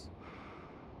it is.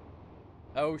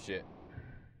 Oh, shit.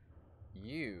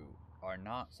 You are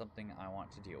not something I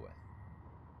want to deal with.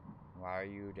 Why are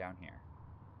you down here?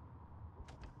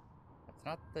 It's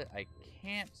not that I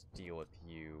can't deal with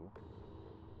you.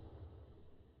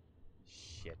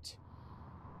 Shit.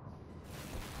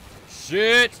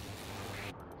 Shit!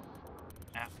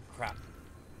 Ah, crap.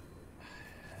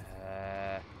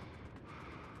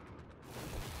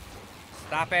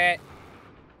 Stop it!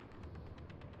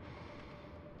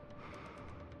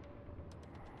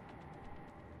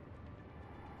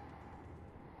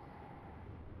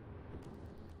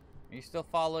 Are you still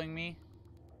following me?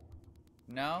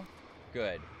 No?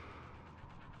 Good.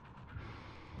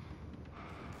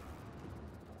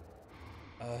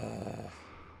 Alright.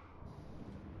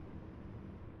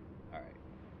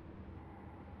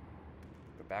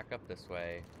 Go back up this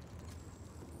way.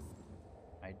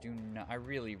 I do not... I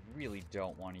really, really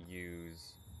don't want to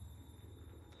use...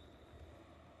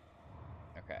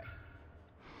 Okay.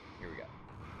 Here we go.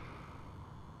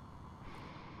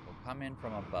 We'll come in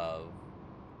from above.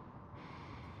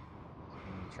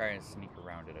 And try and sneak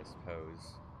around it, I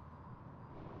suppose.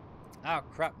 Oh,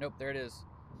 crap. Nope, there it is.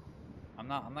 I'm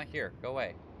not here. Go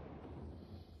away.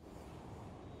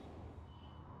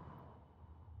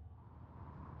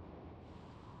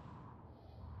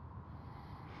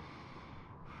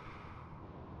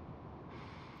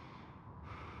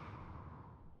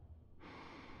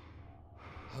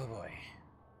 Oh boy.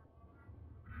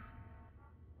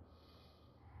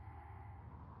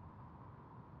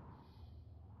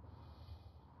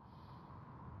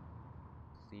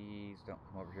 Please don't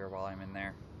come over here while I'm in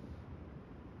there.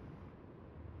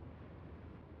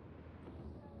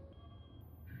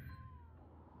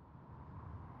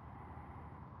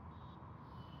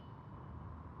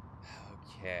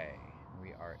 Okay,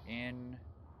 we are in...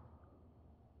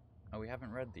 Oh, we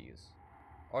haven't read these.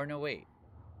 Or no, wait.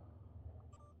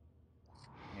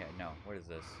 Yeah, no, what is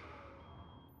this?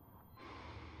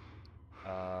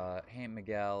 Hey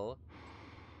Miguel,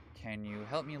 can you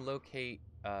help me locate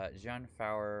Jeanne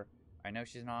Fauer? I know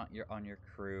she's not on your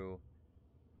crew.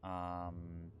 Not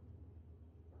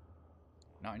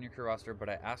on your crew roster, but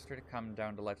I asked her to come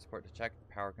down to life support to check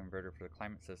the power converter for the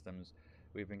climate systems.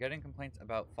 We've been getting complaints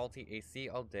about faulty AC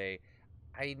all day.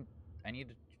 I need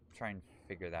to try and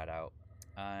figure that out.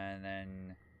 And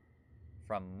then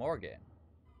from Morgan.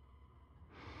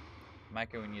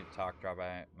 Micah, we need to talk. Drop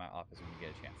by my office when you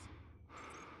get a chance.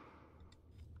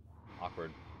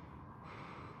 Awkward.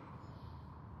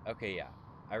 Okay, yeah.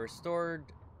 I restored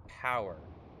power.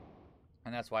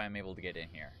 And that's why I'm able to get in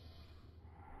here.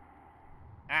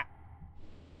 Ah!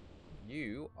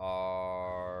 You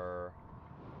are...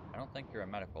 I don't think you're a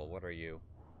medical. What are you?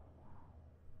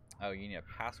 Oh, you need a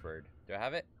password. Do I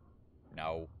have it?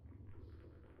 No.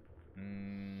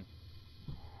 I'm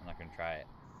not gonna try it.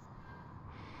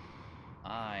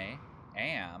 I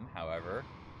am, however,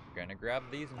 gonna grab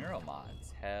these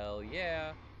neuromods. Hell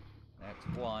yeah. That's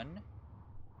one.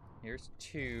 Here's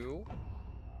two.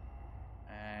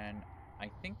 And I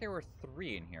think there were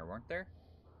three in here, weren't there?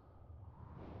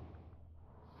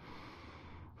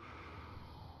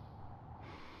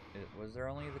 Was there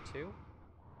only the two?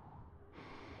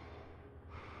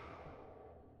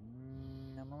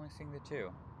 I'm only seeing the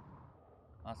two.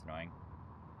 That's annoying.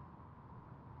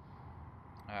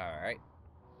 Alright.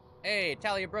 Hey,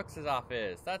 Talia Brooks'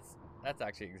 office! That's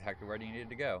actually exactly where you needed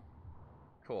to go.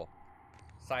 Cool.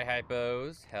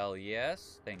 Psy-hypos, hell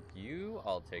yes. Thank you.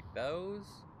 I'll take those.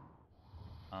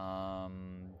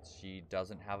 She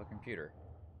doesn't have a computer.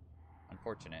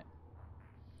 Unfortunate.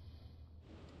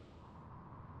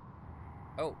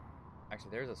 Oh,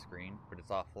 actually there's a screen, but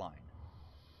it's offline.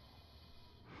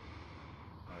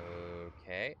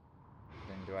 Okay.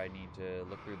 Then do I need to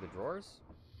look through the drawers?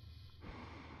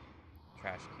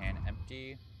 Trash can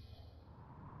empty.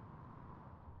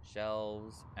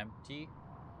 Shelves empty.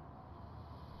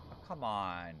 Oh, come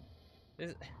on.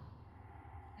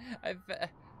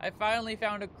 I finally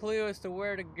found a clue as to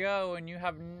where to go, and you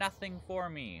have nothing for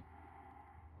me.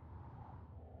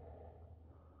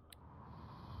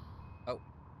 Oh,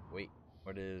 wait.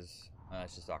 What is...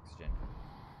 it's just oxygen.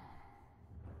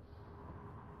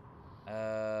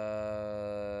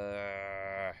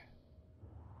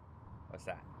 What's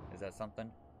that? Is that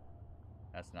something?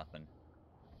 That's nothing.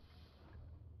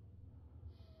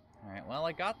 Alright, well,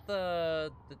 I got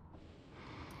the...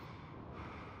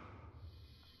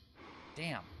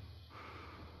 Damn.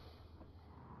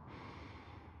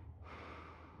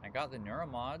 I got the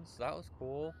neuromods. That was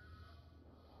cool.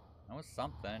 That was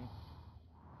something.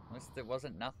 At least it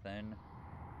wasn't nothing.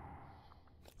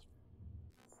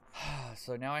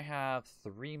 So now I have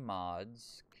 3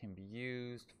 mods. Can be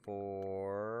used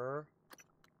for...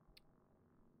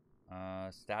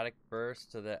 static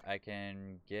burst so that I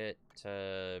can get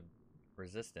to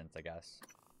resistance, I guess.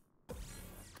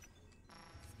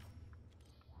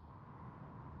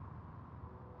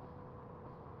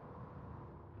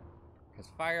 Because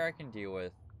fire I can deal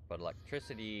with, but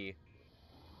electricity,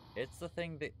 it's the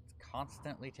thing that's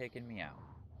constantly taking me out.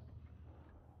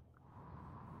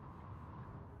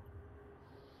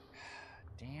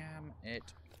 Damn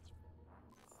it.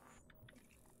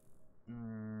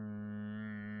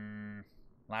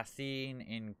 Last seen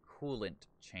in coolant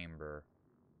chamber.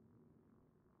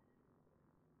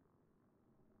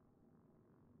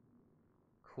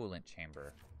 Coolant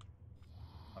chamber.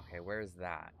 Okay, where's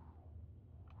that?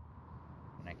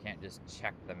 And I can't just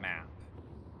check the map.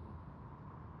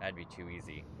 That'd be too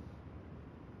easy.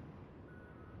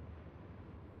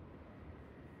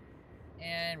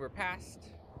 And we're past.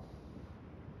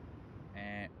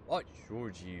 And oh, sure,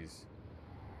 jeez.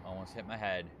 Almost hit my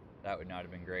head. That would not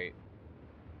have been great.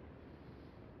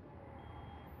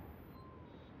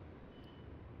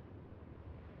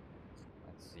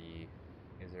 Let's see.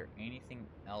 Is there anything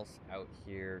else out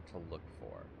here to look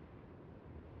for?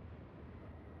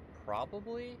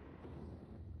 Probably.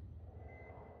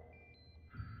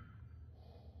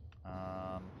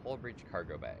 Hull breach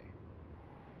cargo bay.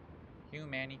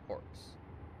 Humani corpse.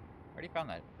 Already found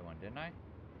that one, didn't I?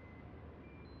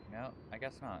 No, I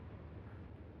guess not.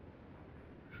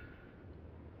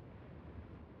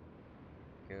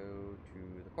 Go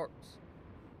to the corpse.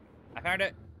 I found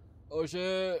it! Oh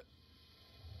shit!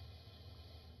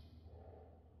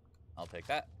 I'll take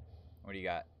that. What do you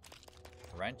got?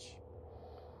 A wrench?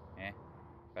 Eh.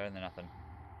 Better than nothing.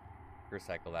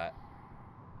 Recycle that.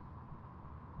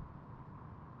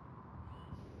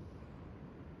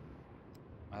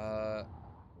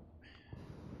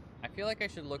 I feel like I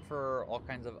should look for all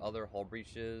kinds of other hull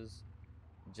breaches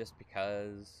just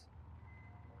because.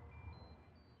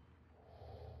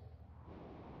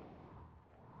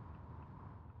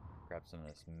 Grab some of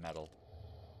this metal.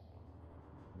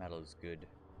 Metal is good.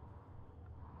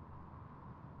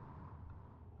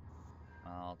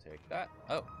 I'll take that.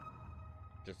 Oh.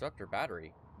 Disruptor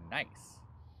battery. Nice.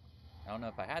 I don't know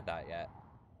if I had that yet.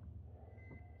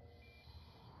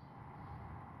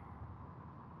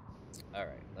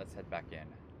 Alright, let's head back in.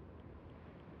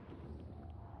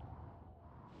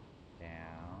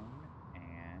 Down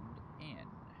and in.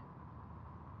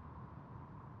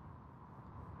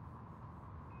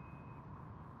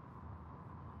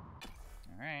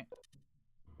 Alright.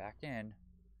 Back in.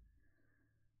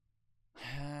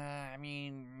 I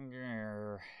mean...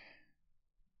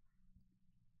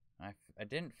 I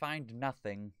didn't find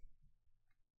nothing.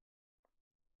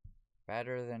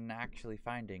 Better than actually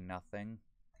finding nothing.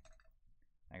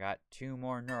 I got 2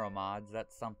 more neuromods,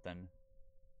 that's something.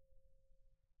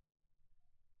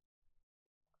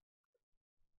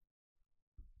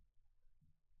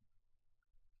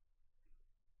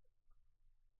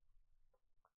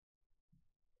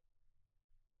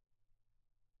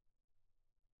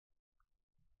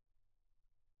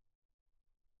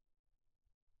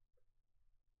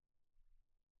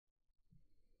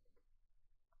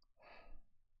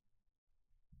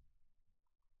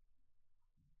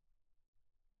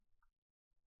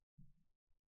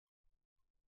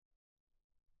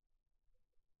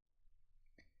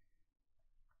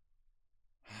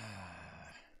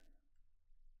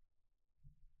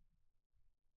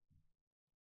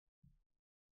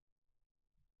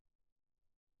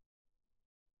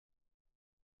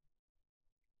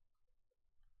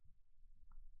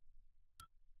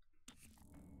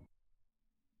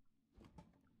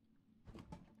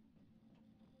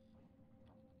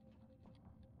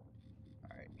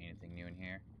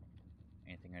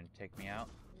 take me out?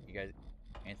 You guys,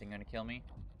 anything gonna kill me?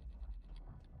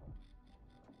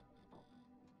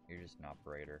 You're just an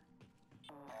operator.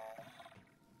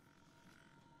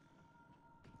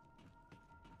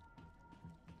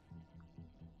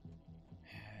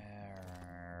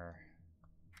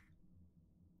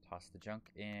 Toss the junk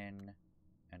in,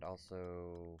 and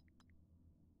also...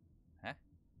 Huh?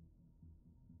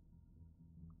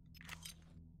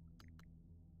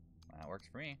 That works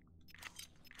for me.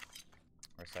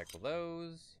 Recycle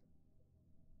those.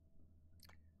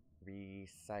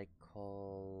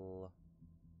 Recycle...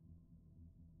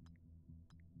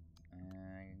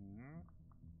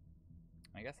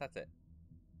 I guess that's it.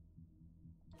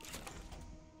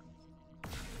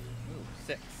 Ooh,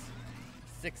 6.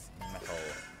 6 metal.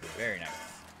 Very nice.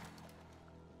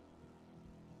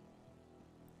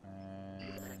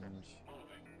 And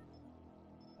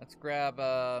let's grab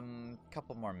a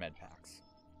couple more med packs.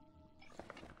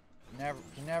 Can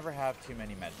never have too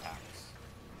many med packs.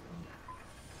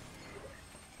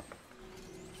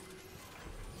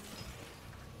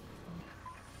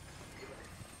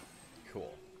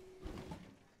 Cool.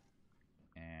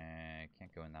 And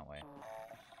can't go in that way.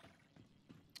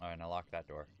 Oh, and I locked that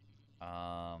door.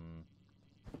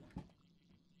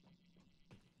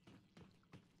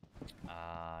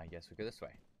 I guess we go this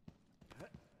way.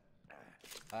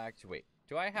 Actually, wait.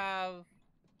 Do I have...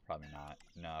 Probably not.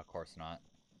 No, of course not.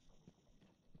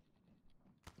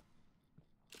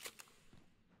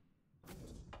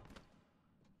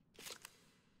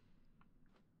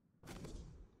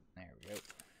 There we go.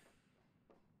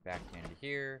 Back into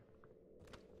here.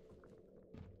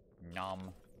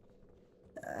 Nom.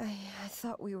 I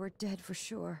thought we were dead for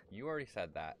sure. You already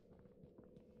said that.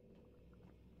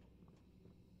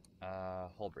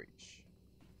 Hull breach.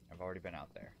 I've already been out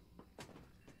there.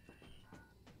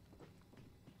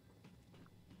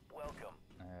 Welcome.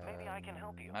 Maybe I can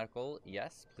help you. Medical,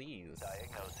 yes, please.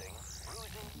 Diagnosing,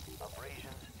 bruising,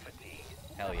 abrasions, fatigue.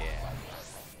 Hell yeah.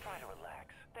 Try to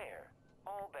relax. There.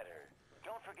 All better.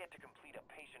 Don't forget to complete a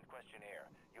patient questionnaire.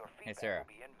 Your feedback Sarah. will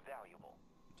be invaluable.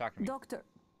 Talk to me. Doctor.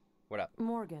 What up?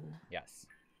 Morgan. Yes.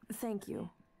 Thank you.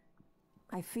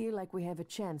 I feel like we have a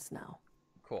chance now.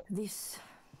 Cool. This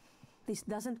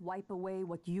doesn't wipe away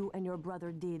what you and your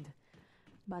brother did,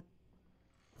 but...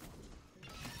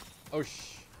 Oh,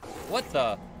 what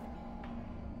the?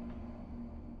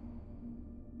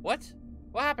 What?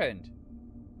 What happened?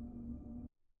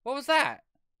 What was that?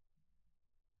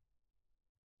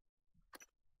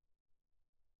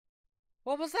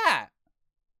 What was that?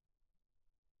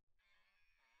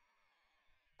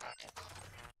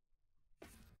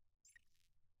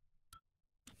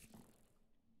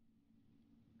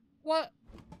 What?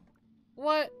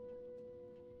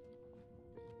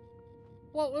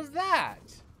 What was that?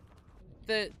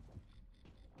 Did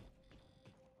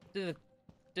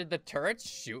the turrets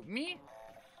shoot me?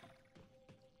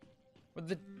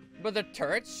 Were the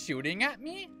turrets shooting at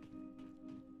me?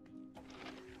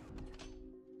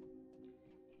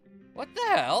 What the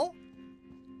hell?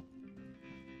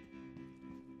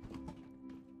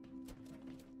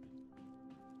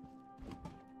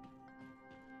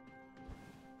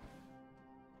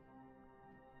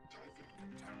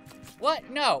 What?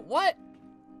 No, what?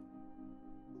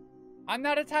 I'm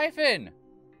not a Typhon.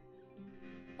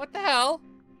 What the hell?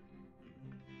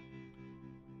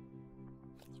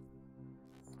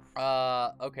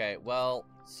 Okay, well,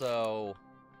 so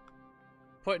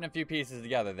putting a few pieces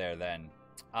together there then.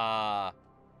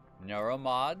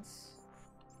 Neuromods.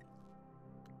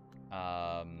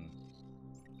 Where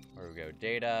we go?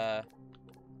 Data,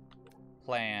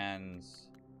 plans,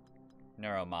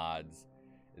 neuromods.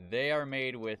 They are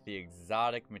made with the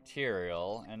exotic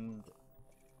material, and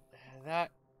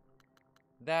that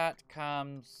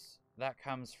comes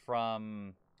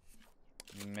from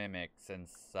mimics and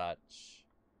such.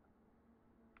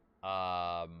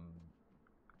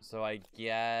 So I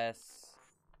guess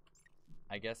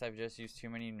I've just used too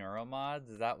many neuromods.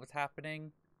 Is that what's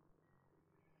happening?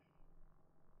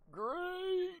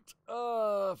 Great!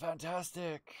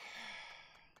 Fantastic.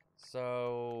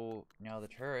 So now the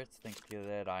turrets think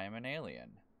that I am an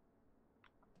alien.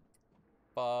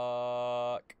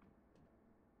 Fuck.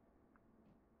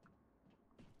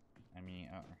 I mean,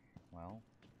 well,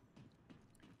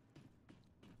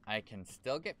 I can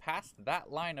still get past that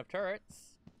line of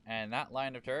turrets, and that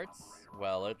line of turrets,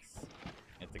 well, it's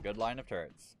a good line of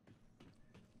turrets.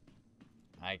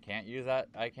 I can't use that.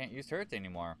 I can't use turrets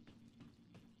anymore.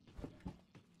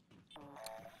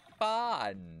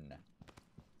 Fun.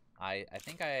 I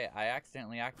think I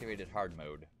accidentally activated hard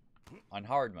mode on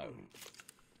hard mode.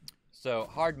 So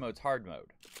hard mode's hard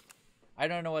mode. I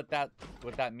don't know what that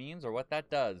means or what that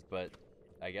does, but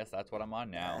I guess that's what I'm on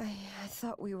now. I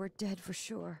thought we were dead for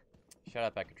sure. Shut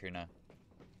up, Ekaterina.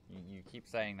 You keep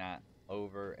saying that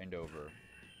over and over.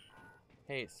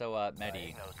 Hey, so,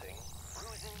 Medi. Diagnosing,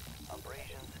 bruising,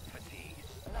 abrasions, fatigue.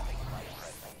 Nothing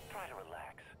life-threatening. Try to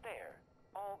relax. There.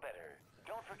 All better.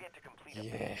 Don't forget to complete a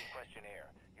basic questionnaire.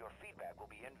 Your feedback will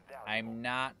be invaluable. I'm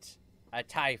not a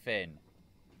Typhon.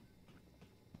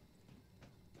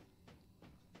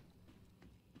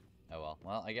 Oh well.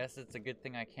 Well, I guess it's a good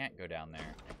thing I can't go down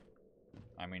there.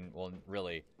 I mean, well,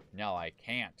 really, no, I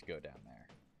can't go down there.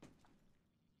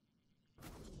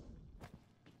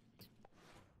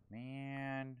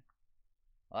 Man.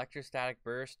 Electrostatic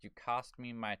burst, you cost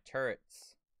me my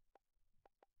turrets.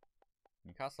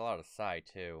 You cost a lot of psi,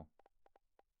 too.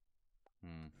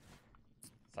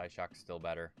 Psi shock's still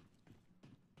better.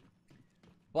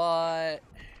 But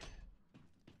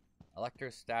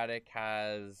electrostatic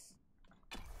has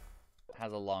a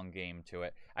long game to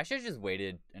it. I should have just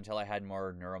waited until I had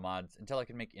more neuromods, until I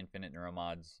could make infinite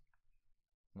neuromods.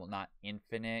 Well, not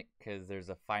infinite, because there's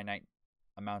a finite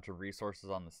amount of resources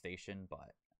on the station,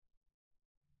 but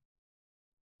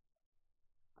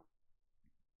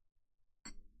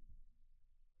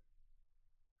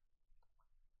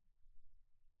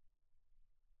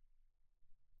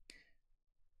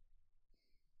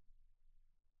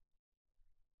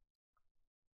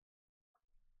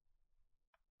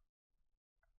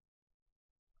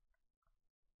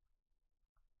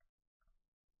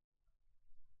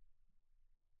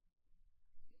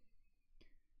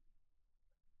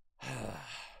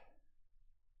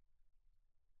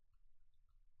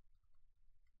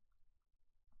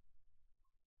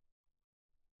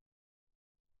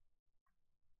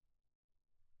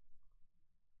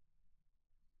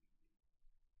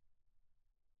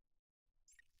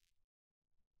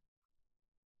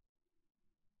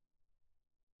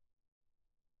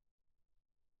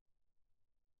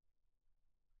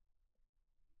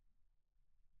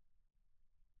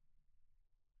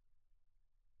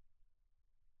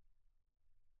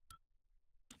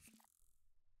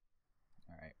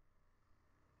alright.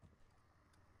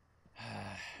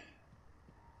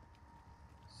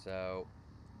 So,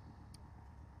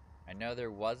 I know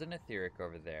there was an etheric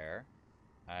over there.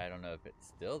 I don't know if it's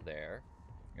still there,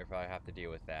 or if I have to deal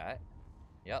with that.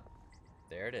 Yep,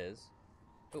 there it is.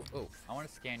 Oh, I want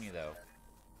to scan you, though.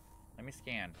 Let me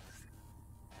scan.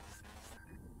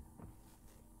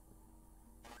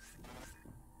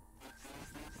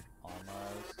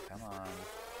 Almost, come on.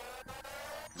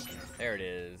 There it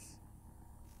is.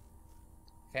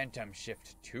 Phantom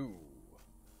Shift 2.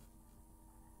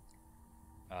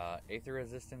 Aether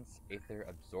resistance, aether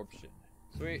absorption.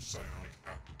 Sweet. Psionic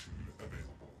aptitude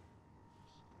available.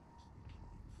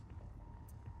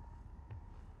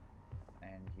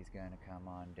 And he's gonna come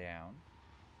on down.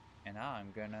 And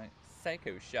I'm gonna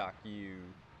Psycho Shock you.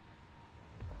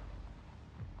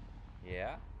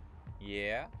 Yeah?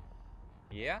 Yeah?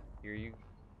 Yeah? Here you...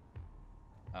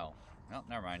 Oh. Well,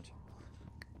 never mind.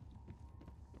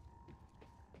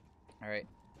 Alright.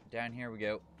 Down here we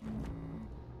go.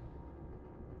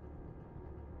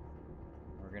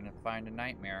 We're gonna find a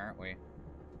nightmare, aren't we?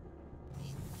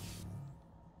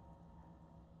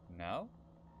 No?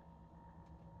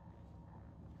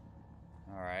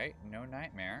 Alright, no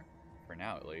nightmare. For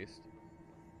now, at least.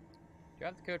 Do you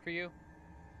have the code for you?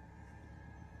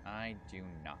 I do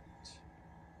not.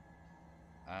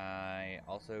 I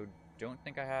also don't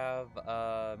think I have,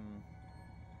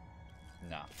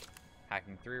 no.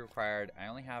 Hacking 3 required. I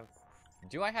only have...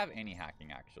 Do I have any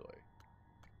hacking, actually?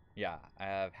 Yeah, I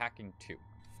have hacking 2.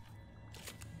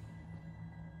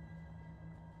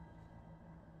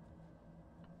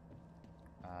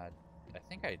 I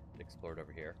think I explored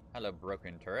over here. Hello,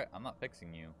 broken turret. I'm not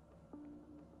fixing you.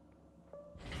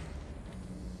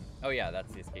 Oh yeah,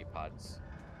 that's the escape pods.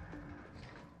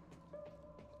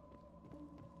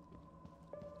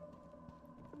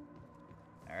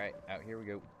 Alright, out here we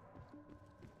go.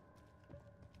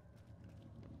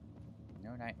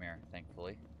 No nightmare,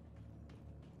 thankfully.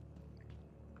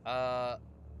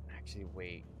 Actually,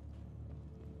 wait.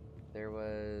 There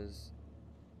was...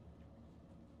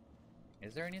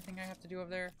 Is there anything I have to do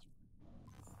over there?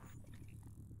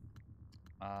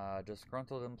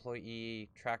 Disgruntled employee,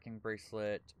 tracking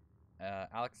bracelet,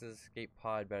 Alex's escape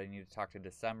pod, but I need to talk to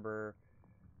December.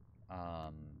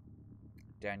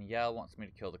 Danielle wants me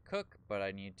to kill the cook, but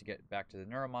I need to get back to the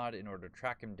neuromod in order to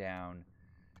track him down.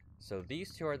 So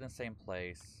these two are in the same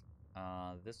place.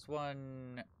 This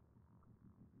one...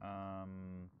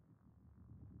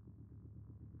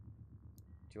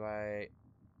 do I...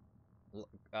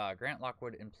 Grant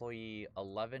Lockwood, employee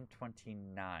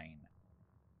 1129.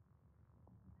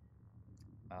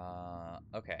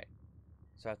 Okay.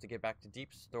 So I have to get back to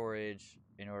deep storage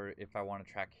in order if I want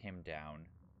to track him down.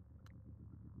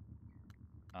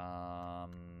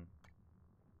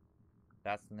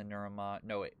 That's in the neuromod.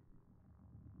 No, wait.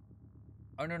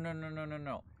 Oh,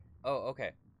 no. Oh,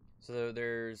 okay. So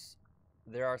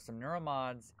there are some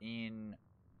neuromods in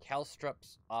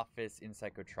Calstrup's office in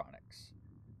Psychotronics.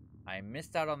 I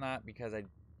missed out on that because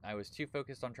I was too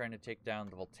focused on trying to take down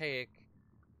the Voltaic,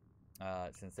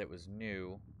 since it was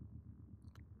new.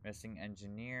 Missing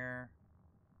engineer.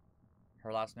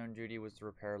 Her last known duty was to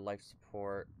repair life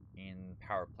support in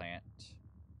power plant.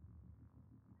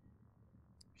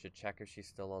 Should check if she's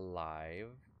still alive.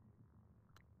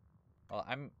 Well,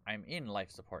 I'm in life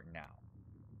support now.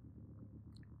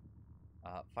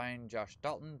 Find Josh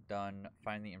Dalton. Done.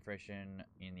 Find the information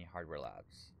in the hardware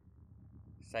labs.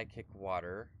 Sidekick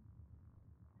water.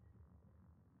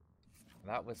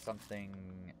 That was something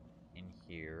in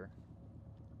here.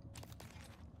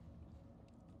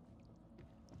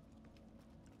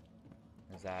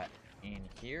 Is that in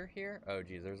here? Oh,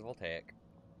 geez, there's a Voltaic.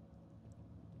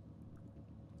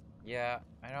 Yeah,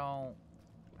 I don't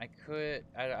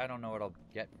know what I'll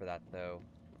get for that, though.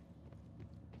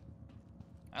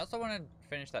 I also want to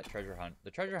finish that treasure hunt.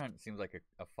 The treasure hunt seems like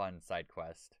a fun side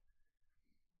quest.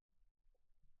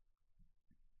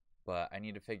 But I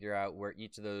need to figure out where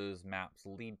each of those maps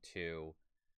lead to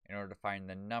in order to find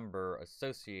the number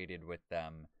associated with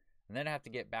them. And then I have to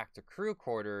get back to crew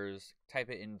quarters, type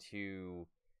it into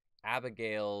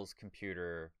Abigail's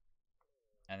computer,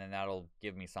 and then that'll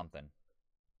give me something.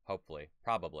 Hopefully.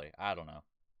 Probably. I don't know.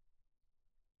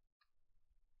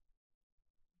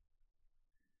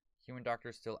 Human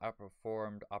doctors still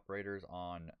outperformed operators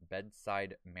on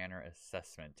bedside manner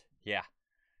assessment. Yeah.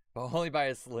 But only by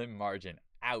a slim margin.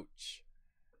 Ouch.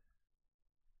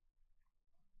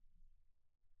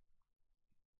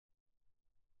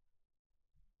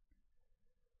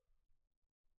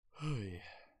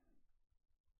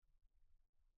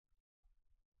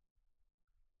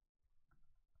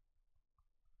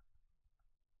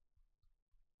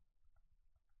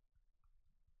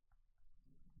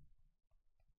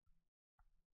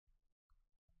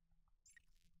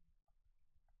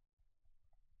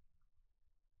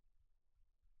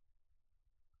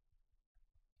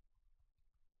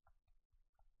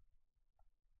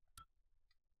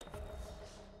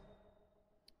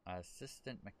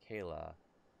 Assistant Michaela.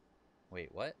 Wait,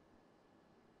 what?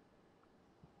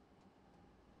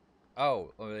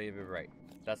 Oh, you're right.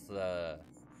 That's the...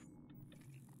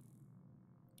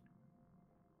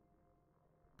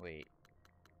 Wait.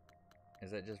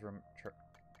 Is it just...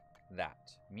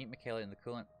 that. Meet Michaela in the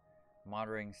coolant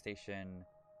monitoring station.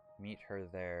 Meet her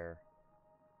there.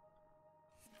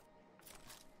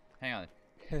 Hang on.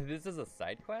 This is a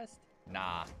side quest?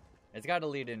 Nah. It's got to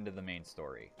lead into the main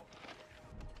story.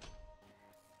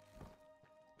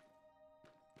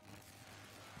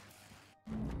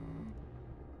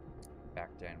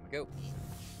 Back down we go.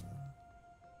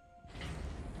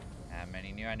 How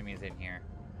many new enemies in here?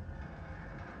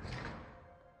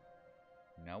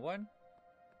 No one?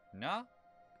 No?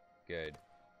 Good.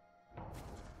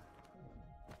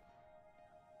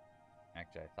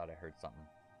 Actually, I thought I heard something.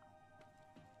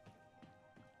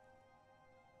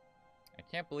 I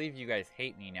can't believe you guys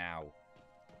hate me now.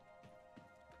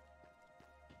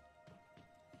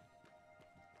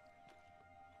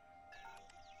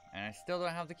 And I still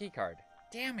don't have the key card.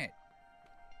 Damn it!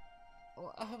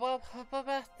 What?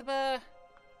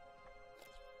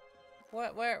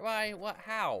 Where? Why? What?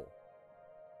 How?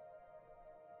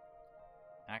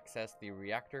 Access the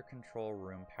reactor control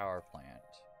room power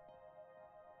plant.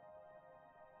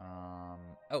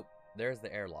 Oh, there's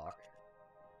the airlock.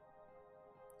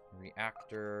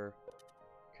 Reactor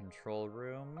control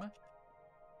room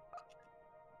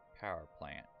power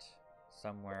plant.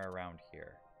 Somewhere around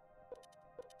here.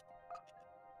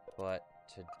 But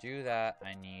to do that,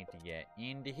 I need to get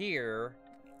into here.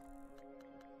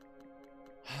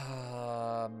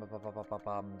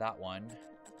 That one.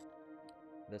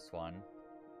 This one.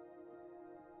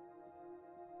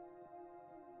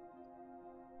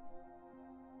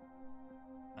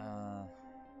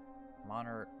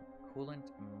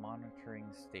 Coolant monitoring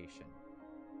station.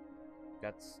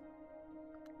 That's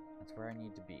where I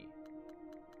need to be.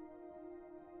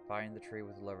 Find the tree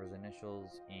with the lover's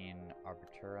initials in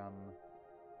Arbitrum.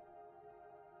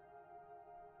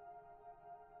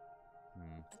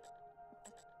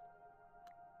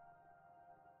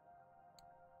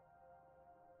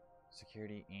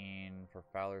 Security in for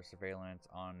Fowler surveillance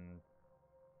on...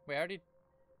 Wait, I already...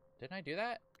 Didn't I do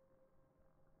that?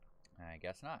 I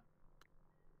guess not.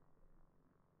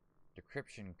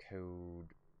 Decryption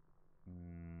code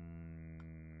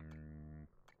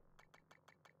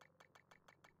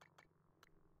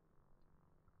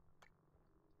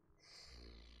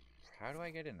How do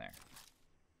I get in there?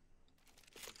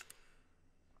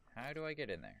 How do I get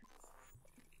in there?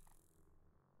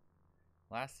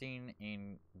 Last seen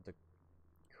in the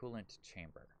coolant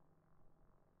chamber.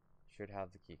 Should have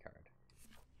the key card.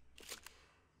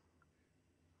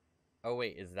 Oh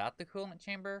wait, is that the coolant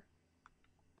chamber?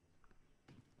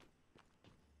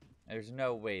 There's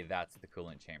no way that's the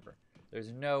coolant chamber.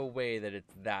 There's no way that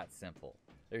it's that simple.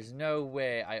 There's no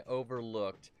way I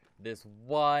overlooked this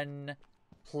one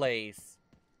place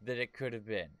that it could have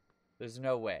been. There's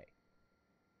no way.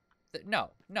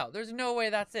 No, there's no way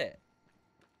that's it.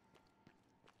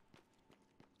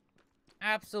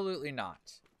 Absolutely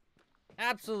not.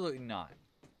 Absolutely not.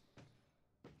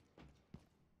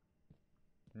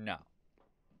 No.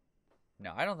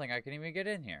 No, I don't think I can even get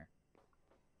in here.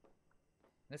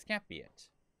 This can't be it.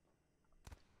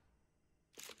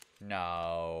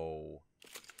 No.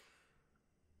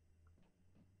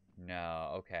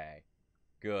 No, okay.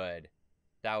 Good.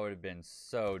 That would have been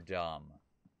so dumb.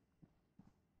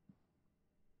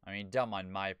 I mean, dumb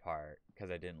on my part,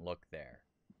 because I didn't look there.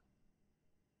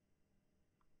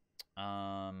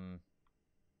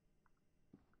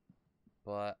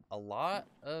 But a lot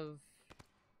of...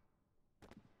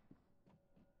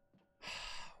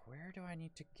 Where do I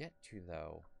need to get to,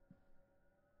 though?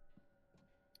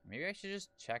 Maybe I should just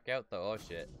check out the... Oh,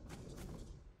 shit.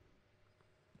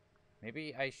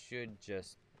 Maybe I should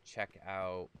just check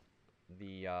out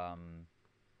the,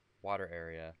 water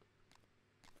area.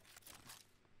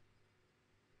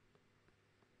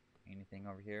 Anything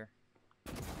over here?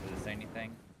 Does it say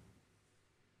anything?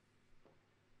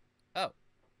 Oh. Well,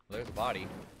 there's a body.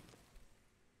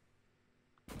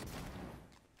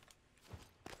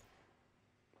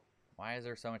 Why is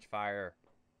there so much fire?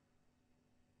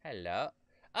 Hello.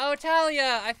 Oh,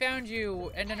 Talia! I found you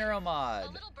in a neuromod.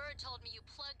 A little bird told me you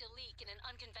plugged a leak in an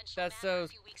unconventional That's manner so...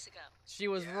 a few weeks ago. She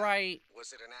was right.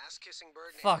 Was it an ass-kissing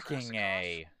bird named Fucking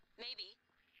Krasikov? A. Maybe.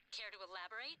 Care to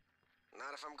elaborate?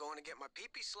 Not if I'm going to get my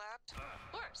pee-pee slapped.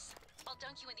 Worse. I'll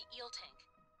dunk you in the eel tank.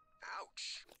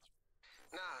 Ouch.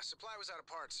 Nah, supply was out of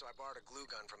parts, so I borrowed a glue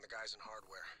gun from the guys in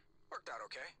hardware. Worked out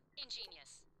okay.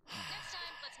 Ingenious. Next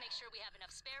time, let's make sure we have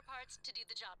enough spare parts to do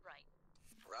the job right.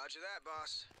 Roger that,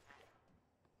 boss.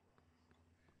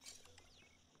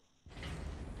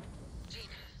 Jean.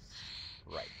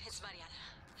 Right. It's Mariana.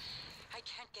 I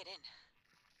can't get in.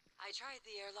 I tried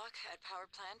the airlock at power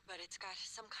plant, but it's got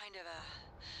some kind of a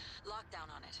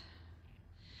lockdown on it.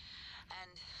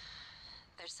 And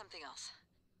there's something else.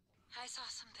 I saw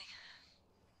something.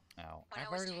 Oh, When I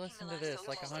I've was already taking listened the to this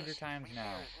last like 100 times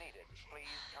now. Repairs needed.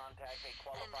 Please contact a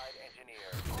qualified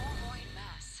engineer. All white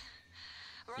mass.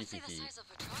 Roughly the Hee. size of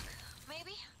a truck,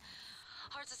 maybe?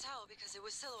 Hard to tell because it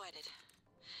was silhouetted.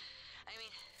 I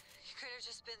mean, it could have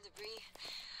just been debris.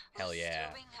 Hell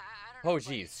yeah. Tubing. I don't Oh, know,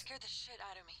 but it jeez. scared the shit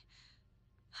out of me.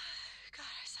 God,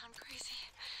 I sound crazy.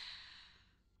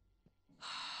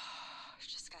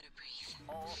 Just gotta breathe.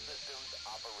 All systems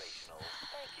operational.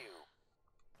 Thank you.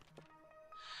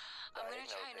 I'm gonna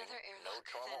try Diagnosing. another No airlock,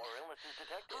 trauma then or illnesses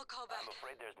detected. I'll call back. I'm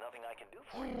afraid there's nothing I can do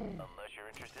for you, unless you're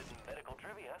interested in medical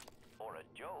trivia or a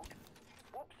joke.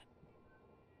 Whoops.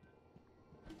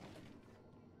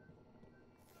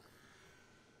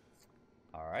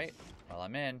 Alright, well,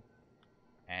 I'm in.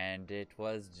 And it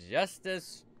was just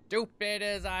as stupid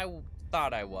as I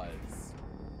thought I was.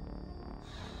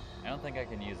 I don't think I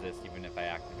can use this even if I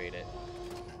activate it.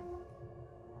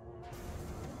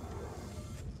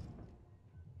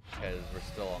 Because we're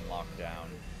still on lockdown.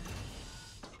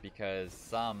 Because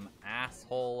some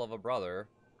asshole of a brother...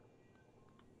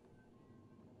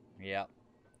 Yep.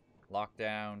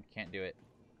 Lockdown, can't do it.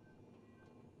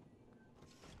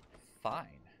 Fine.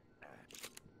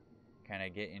 Can I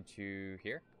get into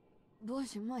here?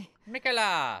 Боже мой,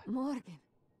 Mikola! Morgan.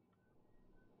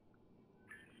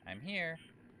 I'm here.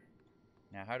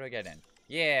 Now, how do I get in?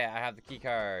 Yeah, I have the key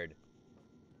card.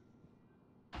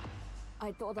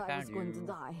 I thought I I was found going to you.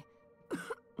 die.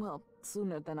 Well,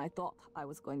 sooner than I thought I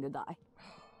was going to die.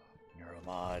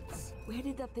 Neuromods. Where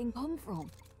did that thing come from?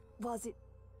 Was it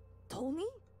Tony?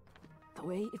 The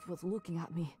way it was looking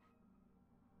at me,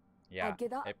 Yeah,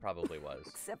 get up. it probably was.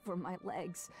 except for my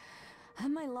legs,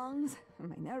 and my lungs, and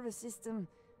my nervous system.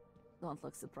 Don't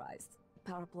look surprised.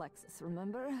 Paraplexus,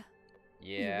 remember?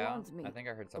 Yeah, warned me. I think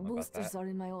I heard The something about boosters that. are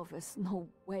in my office. No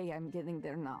way I'm getting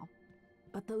there now.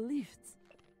 But the lifts.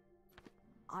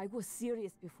 I was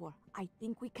serious before. I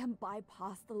think we can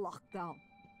bypass the lockdown.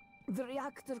 The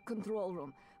reactor control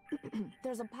room.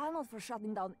 There's a panel for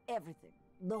shutting down everything.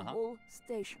 The whole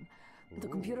station. The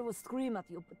computer will scream at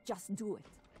you, but just do it.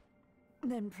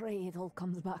 Then pray it all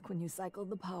comes back when you cycle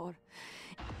the power.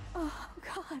 Oh,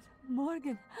 God,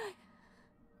 Morgan.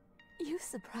 You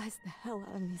surprise the hell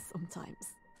out of me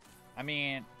sometimes. I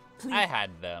mean, Please, I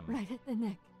had them. right at the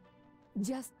neck.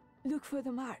 Just look for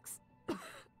the marks.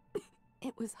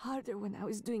 It was harder when I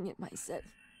was doing it myself.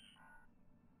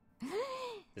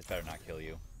 This better not kill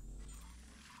you.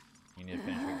 You need to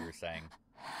finish what you were saying.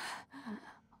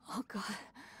 Oh, God.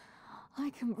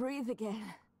 I can breathe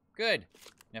again. Good.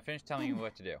 Now finish telling me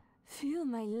what to do. Feel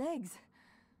my legs.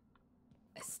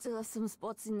 I still have some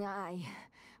spots in the eye,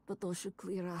 but those should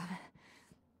clear up.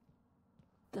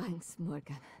 Thanks,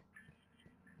 Morgan.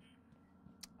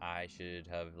 I should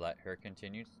have let her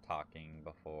continue talking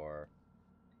before.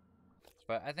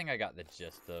 But I think I got the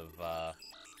gist of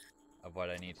what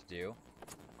I need to do.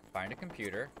 Find a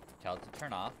computer, tell it to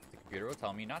turn off. The computer will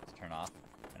tell me not to turn off,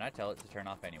 and I tell it to turn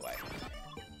off anyway.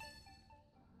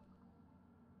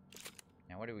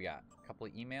 Now what do we got? A couple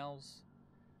of emails.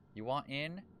 You want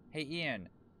in? Hey Ian,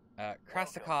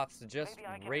 Krasakov's just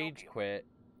rage quit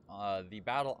the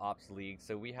Battle Ops League,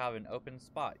 so we have an open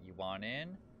spot. You want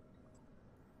in?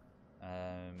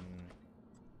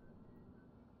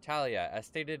 Talia, as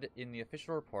stated in the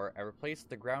official report, I replaced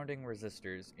the grounding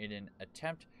resistors in an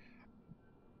attempt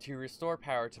to restore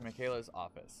power to Michaela's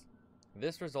office.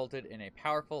 This resulted in a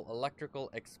powerful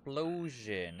electrical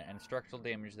explosion and structural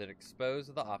damage that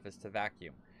exposed the office to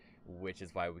vacuum, which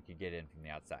is why we could get in from the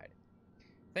outside.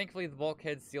 Thankfully, the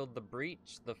bulkhead sealed the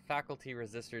breach. The faculty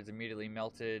resistors immediately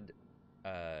melted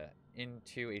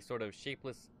into a sort of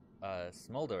shapeless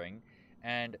smoldering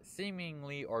and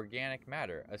seemingly organic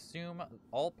matter. Assume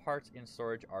all parts in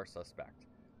storage are suspect.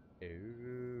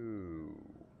 Ooh.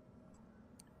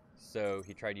 So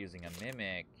he tried using a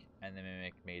mimic, and the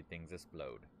mimic made things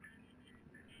explode.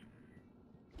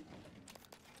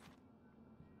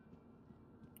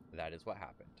 That is what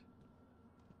happened.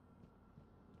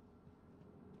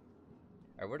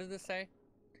 Alright, what does this say?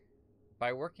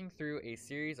 By working through a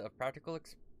series of practical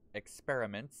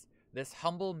experiments, this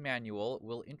humble manual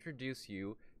will introduce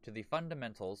you to the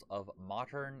fundamentals of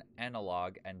modern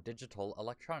analog and digital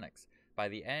electronics. By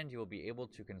the end, you will be able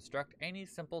to construct any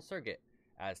simple circuit.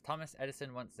 As Thomas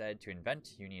Edison once said, to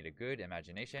invent, you need a good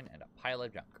imagination and a pile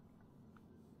of junk.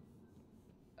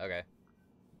 Okay.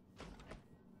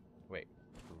 Wait.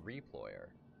 Reployer.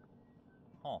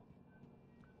 Huh.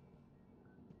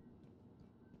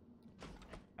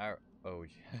 Oh,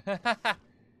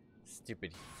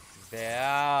 stupid.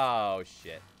 Oh,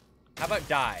 shit. How about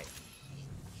die?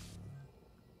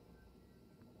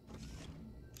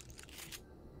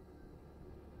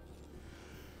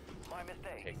 My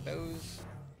mistake. Take those.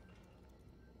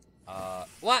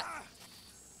 What?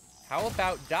 How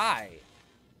about die?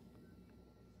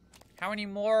 How many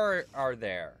more are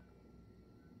there?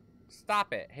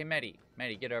 Stop it. Hey, Medi.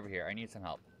 Medi, get over here. I need some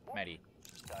help. Medi.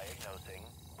 Diagnosing,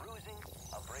 bruising,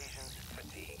 abrasions,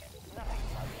 fatigue. Nothing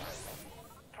much.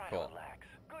 Try to relax.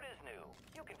 Good as new.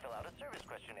 You can fill out a service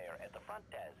questionnaire at the front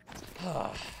desk.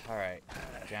 Alright.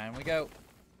 Down we go.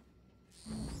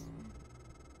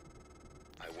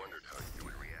 I wondered how you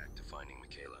would react to finding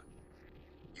Michaela.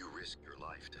 You risked your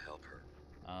life to help her.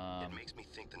 It makes me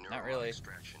think the neuron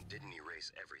extraction didn't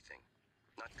erase everything.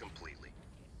 Not completely.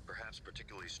 Perhaps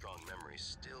particularly strong memories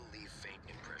still leave faint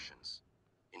impressions.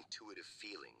 Intuitive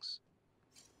feelings.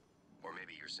 Or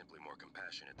maybe you're simply more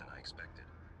compassionate than I expected.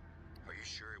 Are you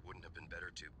sure it wouldn't have been better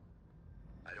to...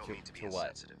 I don't mean to be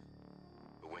insensitive.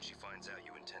 But when she finds out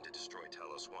you intend to destroy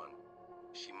Talos I,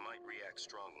 she might react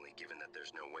strongly given that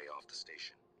there's no way off the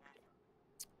station.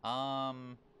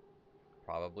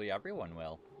 Probably everyone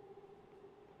will.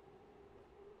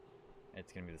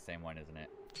 It's gonna be the same one, isn't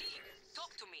it?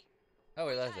 Talk to me. Oh,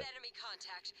 wait, that's it. Enemy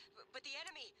contact, but the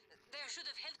enemy, they should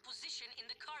have held position in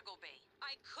the cargo bay.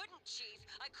 I couldn't, Chief.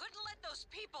 I couldn't let those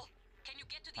people. Can you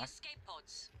get to the escape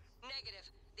pods? Negative.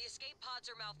 The escape pods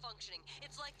are malfunctioning.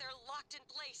 It's like they're locked in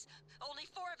place. Only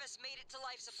 4 of us made it to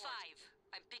life support.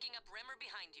 5. I'm picking up Remmer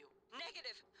behind you.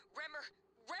 Negative. Remmer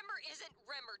isn't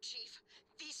Remmer, Chief.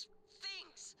 These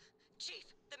things. Chief,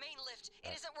 the main lift, it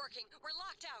isn't working. We're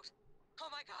locked out. Oh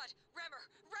my God,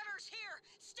 Remmer's here.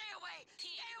 Stay away. Stay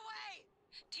away.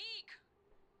 Teague!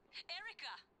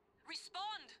 Erica!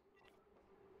 Respond!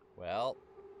 Well,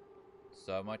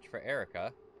 so much for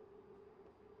Erica.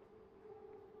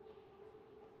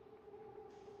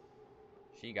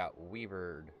 She got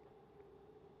weavered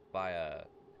by a...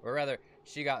 Or rather,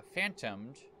 she got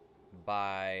phantomed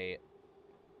by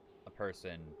a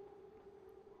person.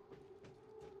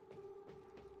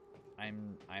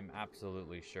 I'm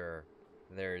absolutely sure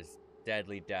there's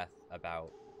deadly death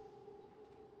about.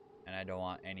 And I don't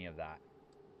want any of that.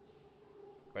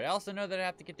 But I also know that I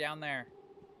have to get down there.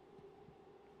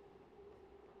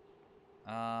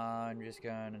 I'm just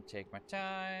gonna take my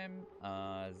time.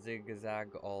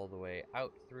 Zigzag all the way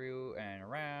out through and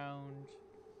around.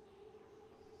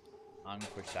 I'm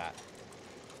gonna push that.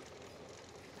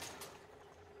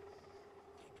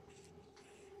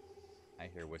 I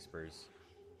hear whispers.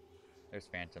 There's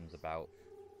phantoms about.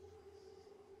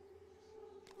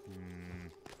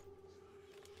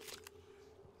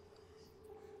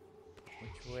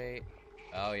 Which way?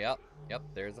 Oh, yep. Yep,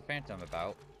 there's a phantom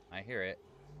about. I hear it.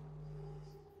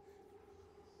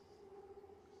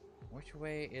 Which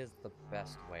way is the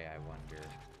best way, I wonder?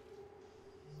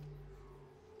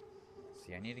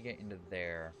 See, I need to get into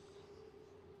there.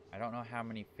 I don't know how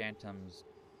many phantoms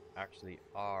actually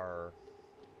are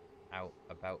out,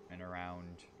 about, and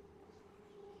around.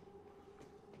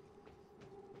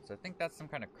 So I think that's some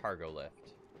kind of cargo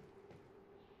lift.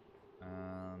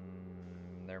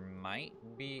 There might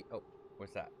be... Oh,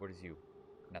 what's that? What is you?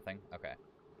 Nothing? Okay.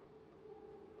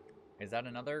 Is that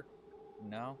another?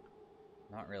 No?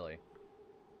 Not really.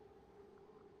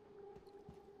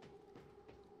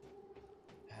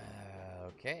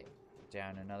 Okay.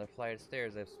 Down another flight of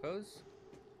stairs, I suppose.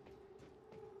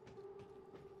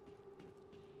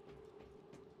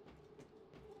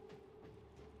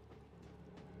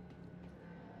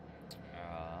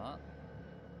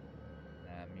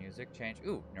 Music change.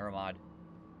 Ooh, Neuromod.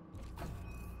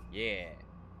 Yeah.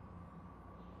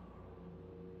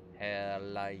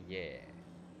 Hella yeah.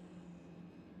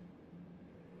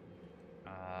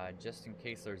 Just in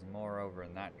case there's more over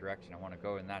in that direction, I want to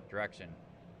go in that direction.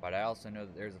 But I also know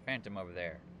that there's a phantom over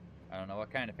there. I don't know what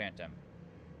kind of phantom.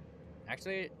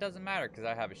 Actually, it doesn't matter because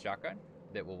I have a shotgun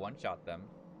that will one-shot them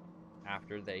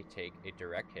after they take a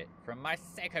direct hit from my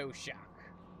Psycho Shock.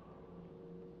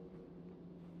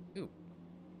 Ooh.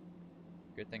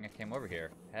 Good thing I came over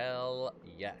here. Hell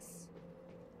yes.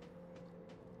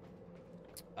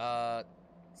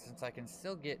 Since I can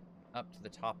still get up to the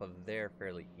top of there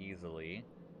fairly easily,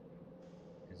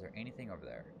 is there anything over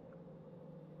there?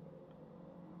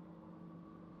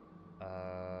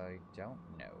 I don't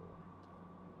know.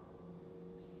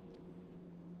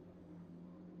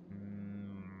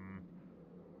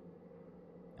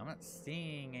 I'm not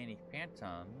seeing any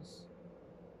phantoms,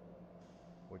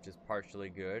 which is partially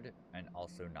good and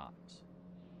also not.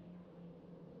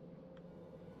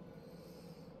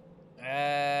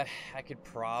 I could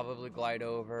probably glide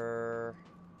over.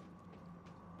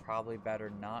 Probably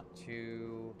better not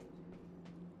to.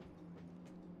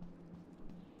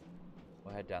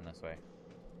 We'll head down this way.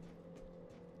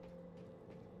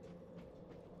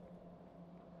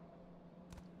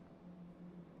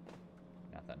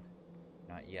 Nothing.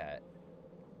 Not yet.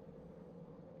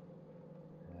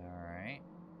 Alright.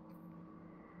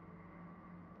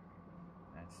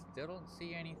 I still don't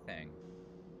see anything.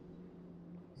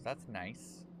 So that's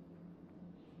nice.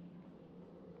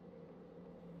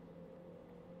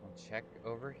 I'll check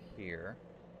over here.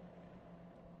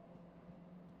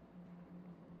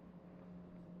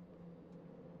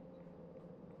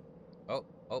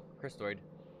 Oh, Crystoid.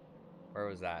 Where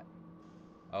was that?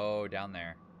 Oh, down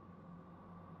there.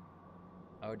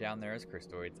 Oh, down there is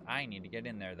Crystoids. I need to get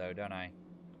in there, though, don't I?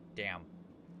 Damn.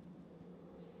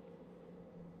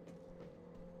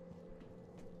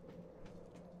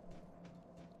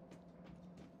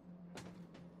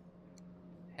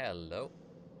 Hello.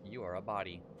 You are a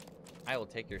body. I will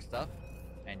take your stuff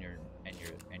and your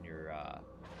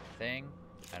thing.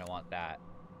 I don't want that.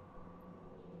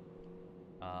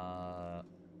 Oh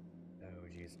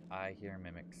jeez. I hear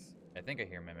mimics. I think I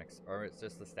hear mimics, or it's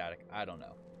just the static. I don't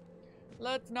know.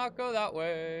 Let's not go that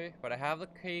way. But I have the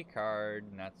key card,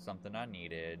 and that's something I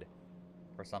needed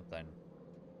for something.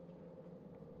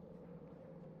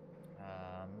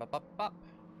 Bop.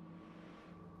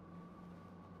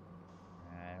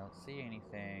 I don't see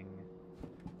anything.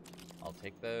 I'll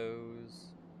take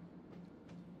those.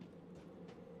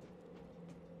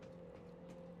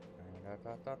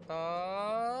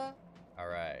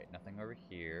 Alright, nothing over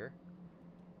here.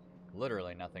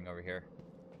 Literally nothing over here.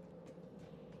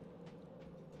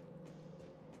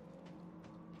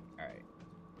 Alright.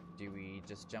 Do we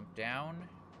just jump down?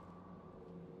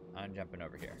 I'm jumping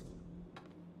over here.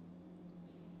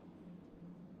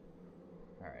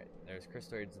 Alright, there's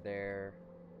Crystoids there.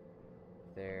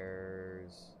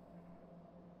 There's...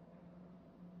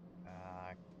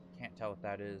 can't tell what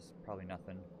that is. Probably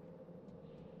nothing.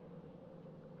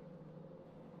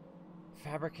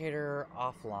 Fabricator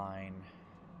offline.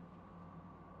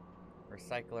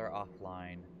 Recycler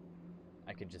offline.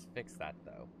 I could just fix that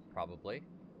though, probably.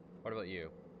 What about you?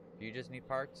 Do you just need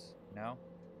parts? No?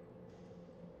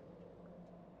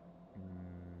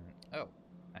 Oh,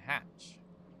 a hatch.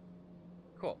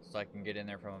 Cool, so I can get in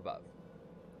there from above.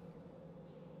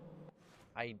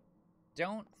 I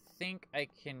don't think I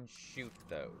can shoot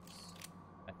those.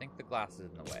 I think the glass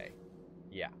is in the way.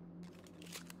 Yeah.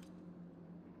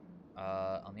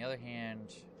 On the other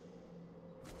hand...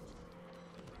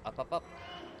 Up, up, up.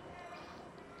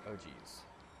 Oh, geez.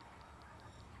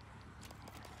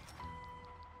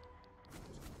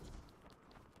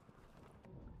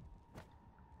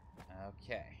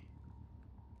 Okay.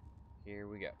 Here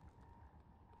we go.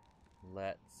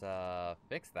 Let's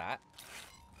fix that.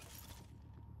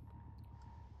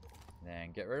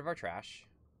 Then get rid of our trash.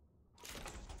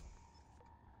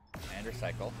 And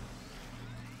recycle.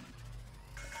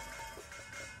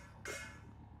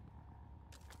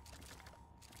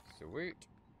 Sweet.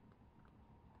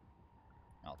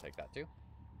 I'll take that too.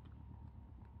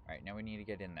 Alright, now we need to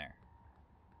get in there.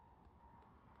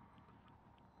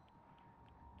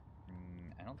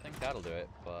 I don't think that'll do it,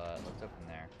 but let's open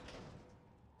there.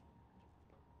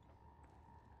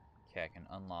 Okay, I can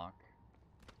unlock.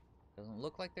 Doesn't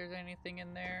look like there's anything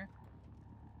in there.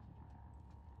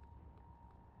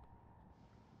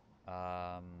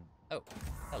 Oh,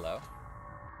 hello.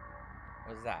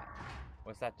 What's that?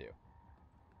 What's that do?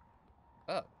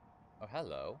 Oh,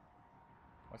 hello.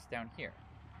 What's down here?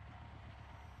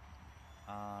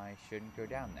 I shouldn't go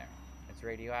down there. It's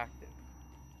radioactive.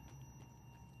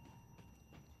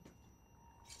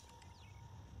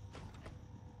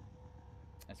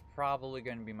 That's probably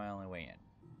going to be my only way in.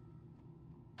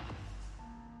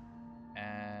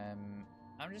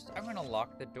 I'm going to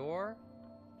lock the door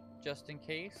just in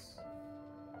case.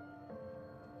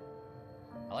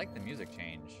 I like the music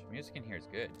change. Music in here is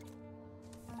good.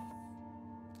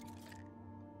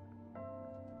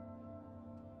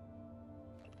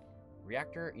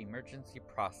 Reactor emergency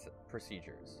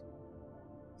procedures.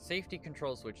 Safety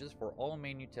control switches for all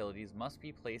main utilities must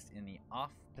be placed in the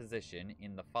off position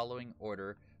in the following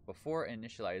order before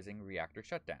initializing reactor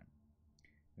shutdown.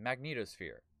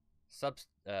 Magnetosphere.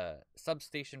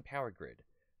 Substation power grid.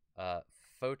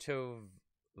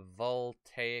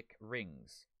 Photovoltaic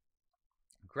rings.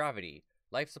 Gravity.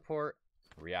 Life support.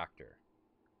 Reactor.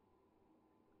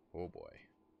 Oh boy.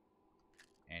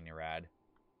 Anurad.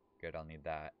 Good, I'll need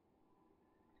that.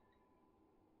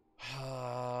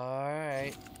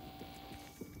 Alright.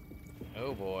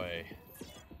 Oh boy.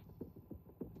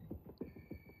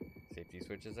 Safety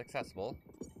switch is accessible.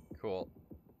 Cool.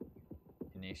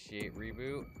 Initiate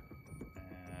reboot.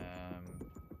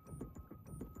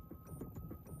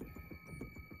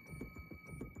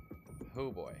 Oh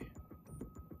boy.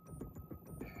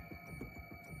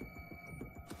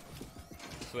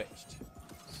 Switched.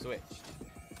 Switched.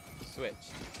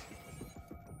 Switched.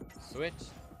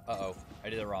 Switched. Uh-oh. I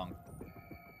did it wrong.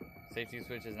 Safety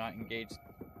switch is not engaged.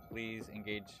 Please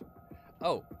engage.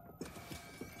 Oh.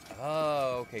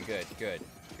 Oh, okay, good, good,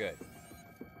 good.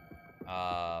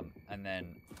 And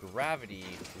then gravity,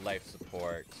 life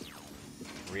support,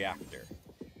 reactor.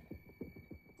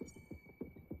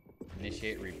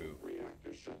 Initiate reboot.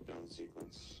 Reactor shutdown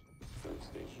sequence.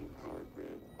 Substation power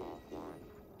grid offline.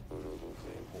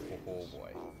 Photovoltaic Oh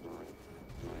boy. offline.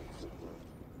 Life support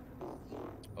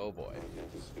offline. Oh boy.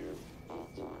 Magnetosphere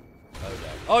offline.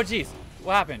 Oh jeez.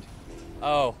 What happened?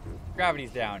 Oh,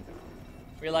 gravity's down.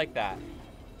 We like that.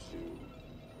 2,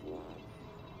 1.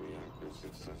 Reactor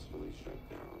successfully shut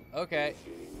down. Okay.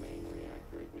 Initiating main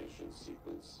reactor ignition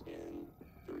sequence in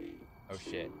 3. Oh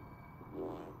shit. 1.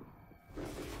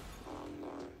 Gravity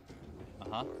online.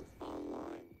 Uh-huh.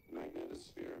 Online.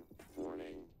 Magnetosphere.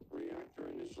 Warning. Reactor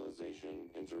initialization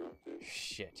interrupted.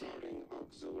 Shit. Starting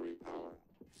auxiliary power.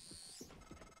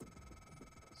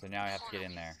 So now I have to get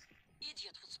in there.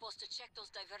 Idiot was supposed to check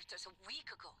those diverters a week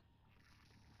ago.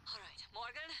 All right,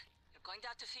 Morgan, you're going to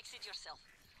have to fix it yourself.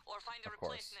 Or find a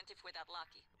replacement if we're that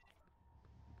lucky.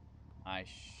 I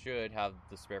should have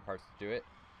the spare parts to do it.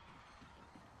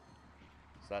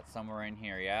 So that's somewhere in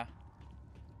here, yeah?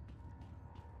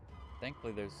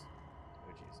 Thankfully there's...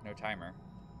 Oh jeez, no timer.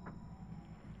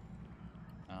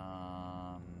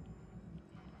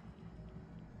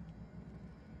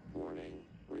 Warning.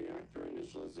 Reactor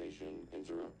initialization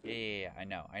interrupted. Yeah, I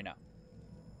know.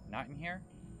 Not in here?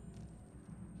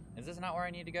 Is this not where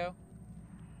I need to go?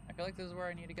 I feel like this is where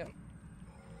I need to go.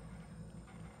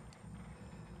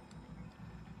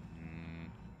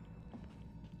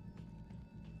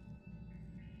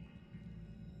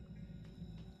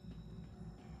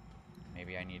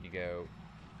 Maybe I need to go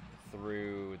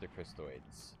through the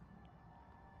crystalloids.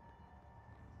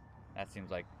 That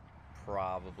seems like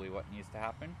probably what needs to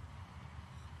happen.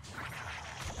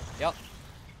 Yep.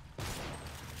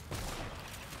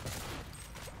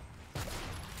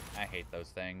 I hate those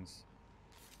things.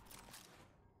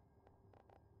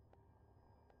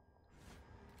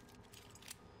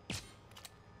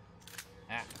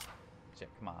 Ah. Shit,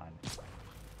 come on.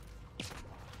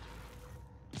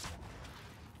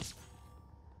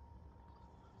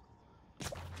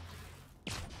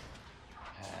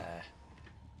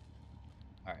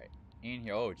 Alright. In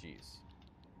here. Oh, jeez.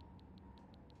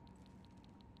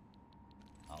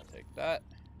 I'll take that.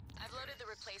 I've loaded the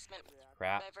replacement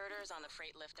Crap. diverters on the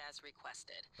freight lift as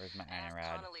requested. Where's my I asked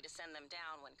antirad? Connolly to send them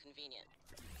down when convenient.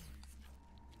 Shit.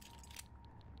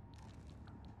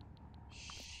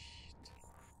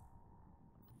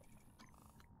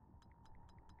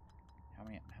 How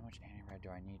much antirad do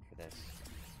I need for this?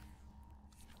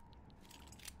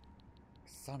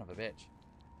 Son of a bitch.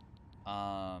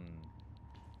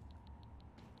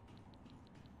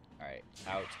 Alright,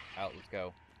 out, let's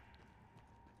go.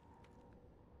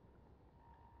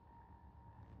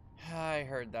 I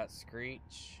heard that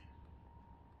screech.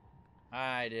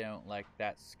 I don't like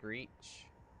that screech.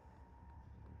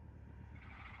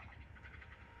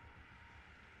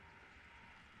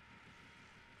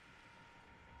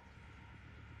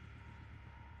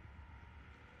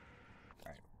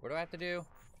 Alright, what do I have to do?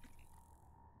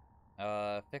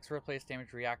 Fix or replace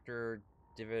damaged reactor,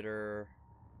 divider.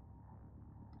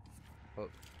 Oh,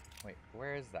 wait,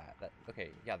 where is that? Okay,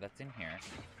 yeah, that's in here.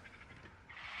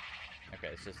 Okay,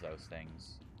 it's just those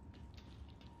things.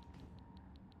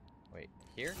 Wait,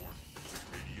 here?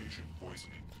 Radiation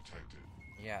poisoning detected.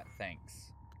 Yeah,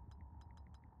 thanks.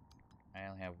 I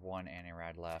only have one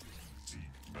antirad left. Seek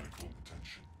medical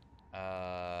attention.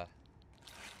 Alright,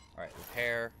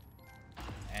 repair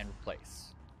and replace.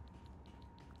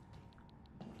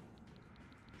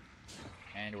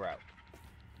 And we're out.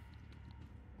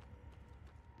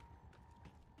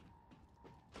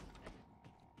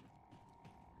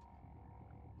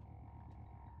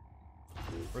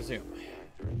 Resume.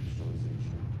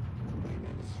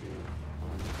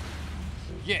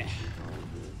 Yeah.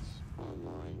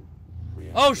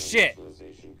 Oh shit.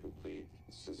 Complete.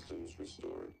 Systems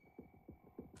restored.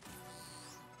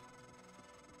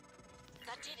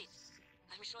 That did it.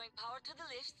 I'm showing power to the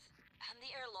lifts and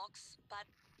the airlocks, but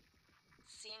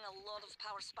seeing a lot of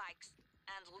power spikes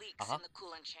and leaks in the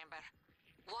coolant chamber.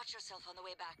 Watch yourself on the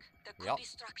way back. There could be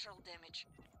structural damage.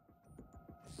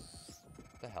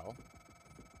 The hell?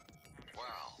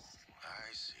 Well,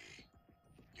 I see.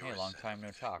 Hey, long time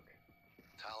no talk.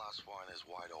 Talos I is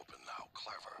wide open now.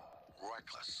 Clever.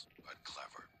 Reckless, but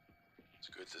clever.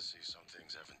 It's good to see some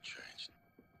things haven't changed.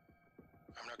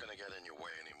 I'm not gonna get in your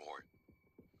way anymore.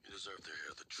 You deserve to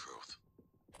hear the truth.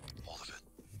 All of it.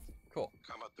 Cool.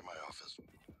 Come up to my office.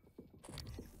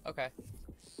 Okay.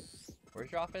 Where's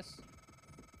your office?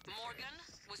 Morgan,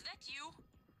 was that you?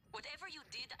 Whatever you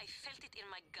did, I felt it in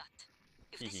my gut.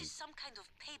 If this is some kind of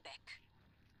payback.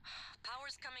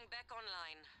 Power's coming back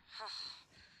online.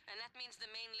 And that means the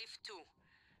main lift too.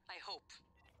 I hope.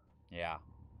 Yeah.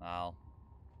 Well,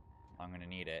 I'm gonna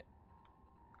need it.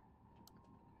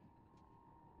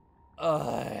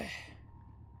 I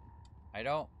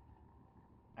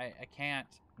can't.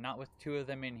 Not with two of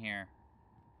them in here.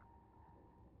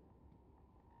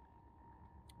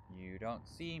 You don't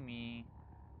see me.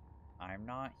 I'm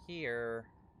not here.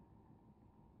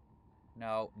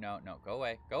 No, no, no. Go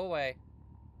away. Go away.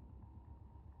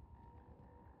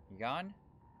 You gone?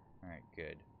 Alright,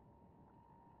 good.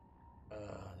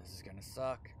 This is gonna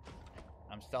suck.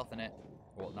 I'm stealthing it.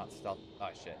 Well, not stealth. Oh,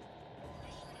 shit.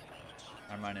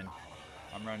 I'm running.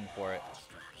 I'm running for it.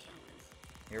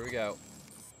 Here we go.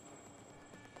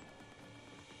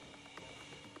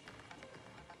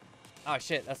 Oh,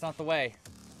 shit. That's not the way.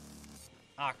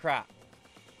 Ah, crap.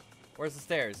 Where's the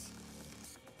stairs?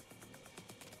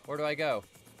 Where do I go?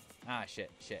 Ah, shit,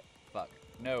 shit. Fuck.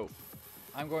 No.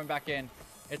 I'm going back in.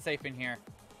 It's safe in here.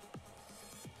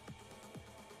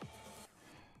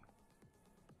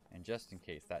 And just in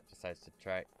case that decides to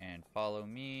try and follow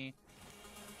me.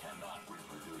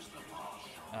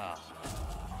 Ah.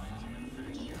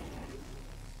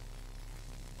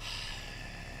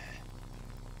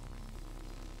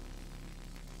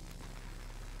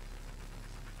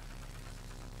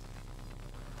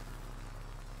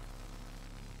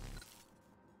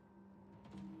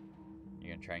 You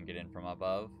gonna try and get in from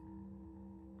above?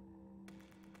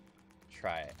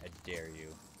 Try it. I dare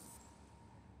you.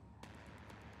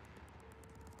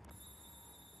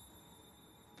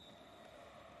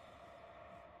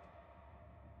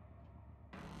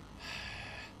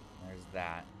 There's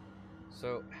that.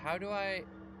 So, how do I...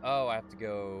 Oh, I have to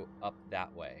go up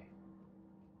that way.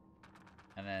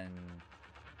 And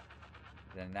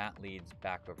then that leads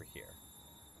back over here.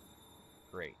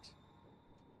 Great.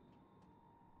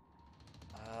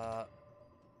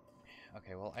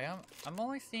 Okay, well, I'm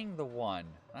only seeing the one.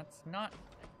 That's not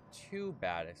too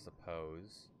bad, I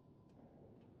suppose.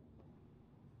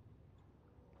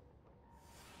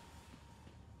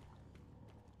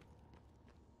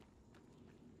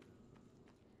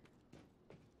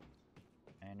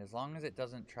 And as long as it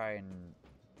doesn't try and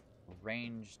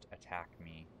ranged attack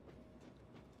me,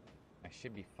 I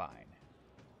should be fine.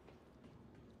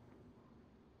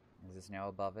 Is this now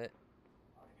above it?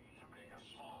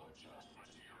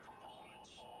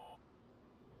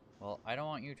 Well, I don't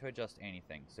want you to adjust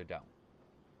anything, so don't.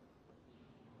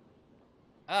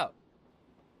 Oh!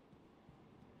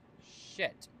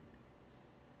 Shit.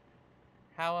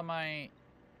 How am I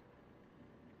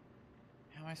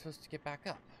supposed to get back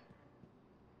up?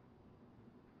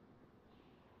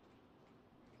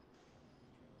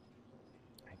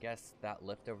 I guess that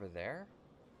lift over there?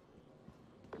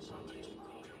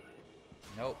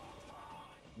 Nope.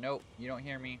 Nope, you don't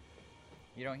hear me.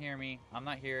 You don't hear me. I'm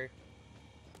not here.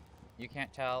 You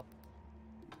can't tell.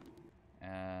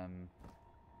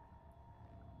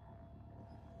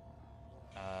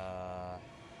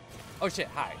 Oh shit,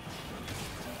 hi.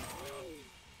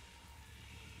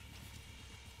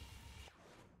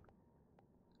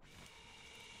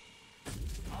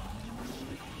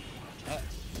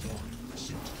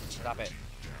 Stop it.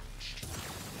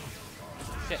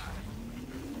 Shit.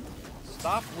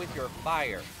 Stop with your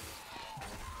fire.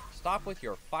 Stop with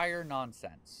your fire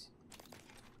nonsense.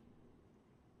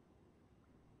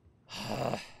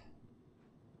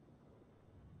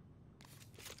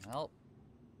 Well,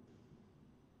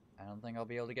 I don't think I'll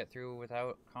be able to get through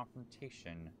without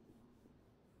confrontation.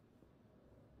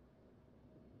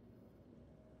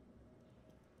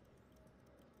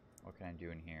 What can I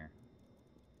do in here?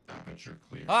 Aperture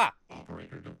clear. Ah!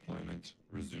 Operator deployment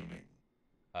resuming.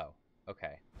 Oh,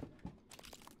 okay.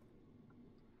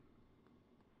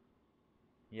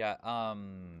 Yeah, how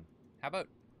about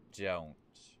don't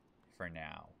for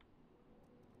now?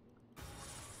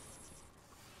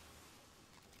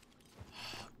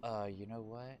 You know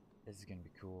what? This is gonna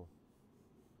be cool.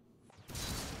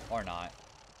 Or not.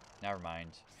 Never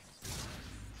mind.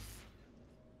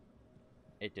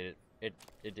 It did it.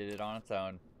 It did it on its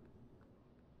own.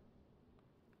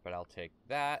 But I'll take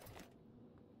that.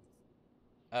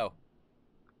 Oh.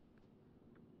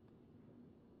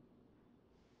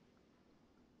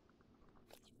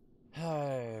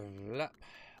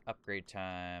 Upgrade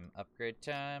time. Upgrade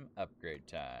time. Upgrade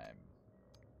time.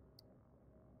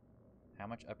 How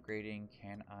much upgrading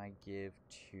can I give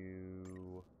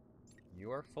to...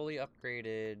 You are fully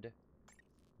upgraded.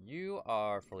 You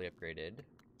are fully upgraded.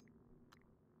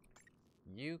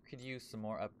 You could use some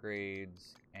more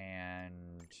upgrades,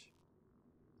 and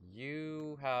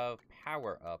you have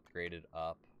power upgraded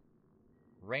up.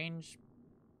 Range,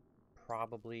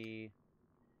 probably...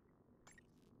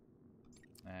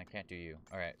 I can't do you.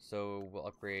 Alright, so we'll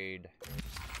upgrade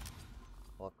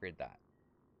that.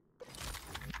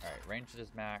 Alright, range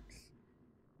is max.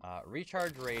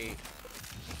 Recharge rate.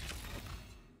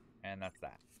 And that's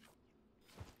that.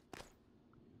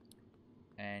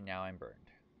 And now I'm burned.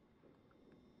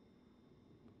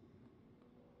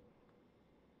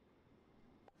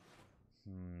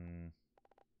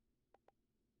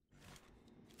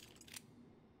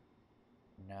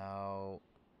 No.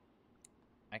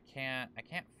 I can't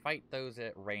fight those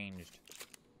at ranged.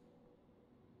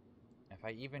 If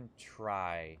I even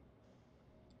try.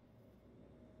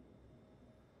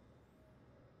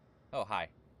 Oh, hi.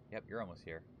 Yep, you're almost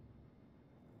here.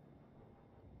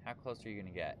 How close are you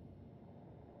gonna get?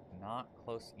 Not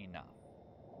close enough.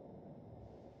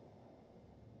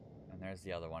 And there's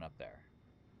the other one up there.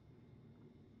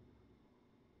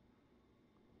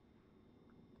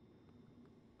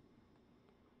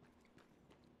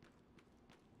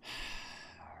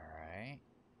 Alright.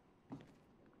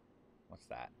 What's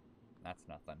that? That's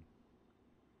nothing.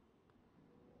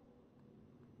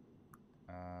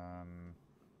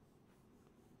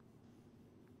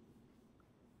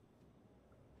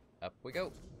 Up we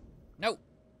go. No!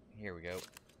 Here we go.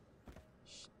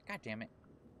 God damn it.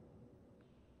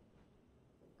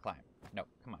 Climb. No,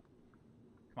 come on.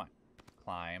 Come on.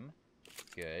 Climb.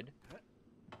 Good.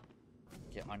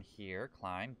 Get on here.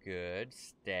 Climb. Good.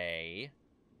 Stay.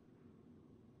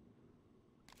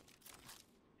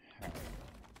 Alright.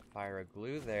 Fire a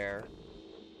glue there.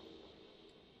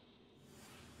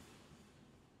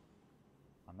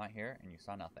 I'm not here, and you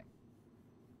saw nothing.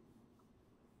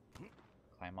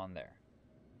 Climb on there.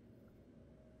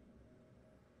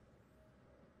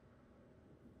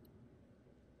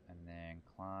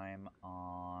 climb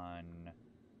on...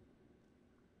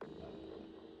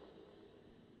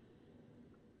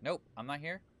 Nope, I'm not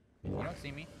here. You don't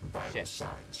see me. Shit.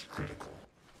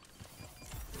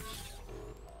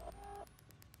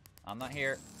 I'm not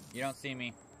here. You don't see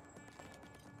me.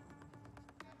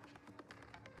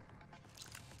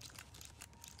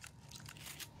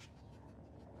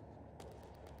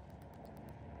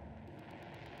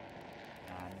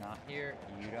 I'm not here.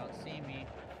 You don't see me.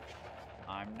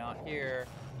 I'm not here.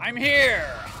 I'm here!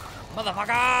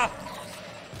 Motherfucker!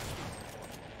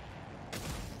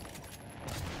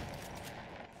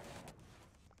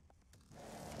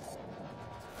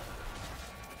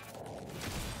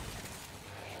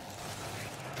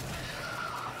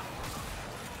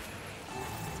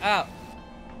 Oh.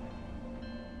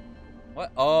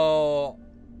 What? Oh.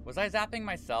 Was I zapping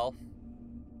myself?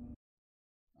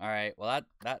 Alright, well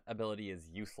that ability is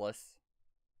useless.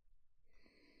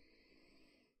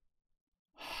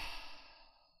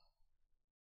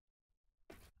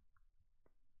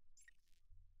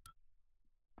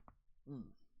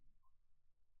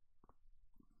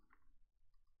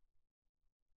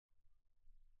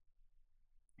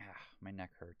 My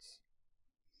neck hurts.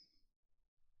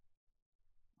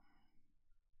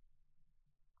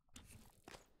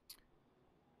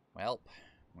 Well,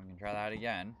 we can try that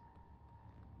again.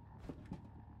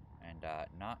 And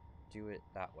not do it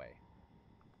that way.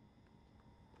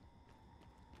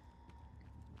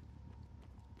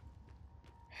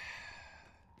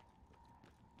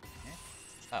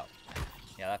 Oh.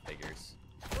 Yeah, that figures.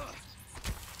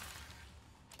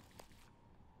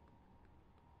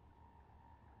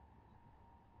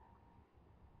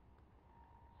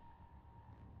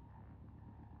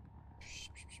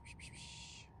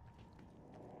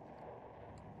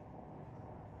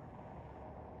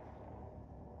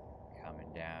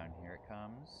 Coming down, here it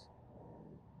comes.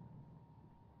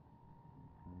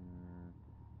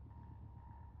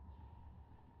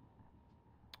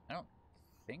 I don't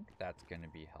think that's going to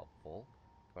be helpful,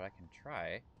 but I can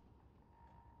try.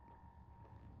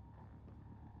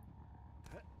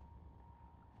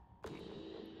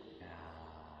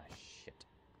 Ah, shit.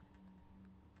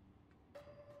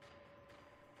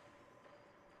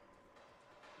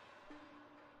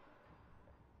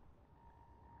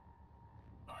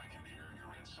 I can hear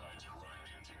your insides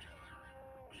grinding together.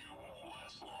 You won't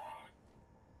last long.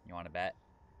 You want to bet?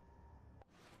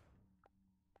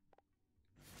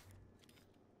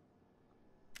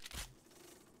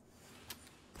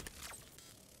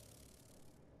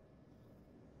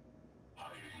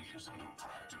 Hiding isn't a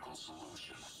practical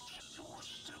solution. You're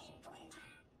still broken.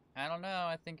 I don't know.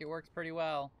 I think it works pretty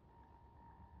well.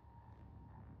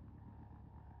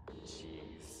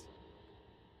 Jeez.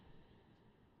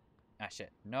 Ah,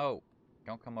 shit. No.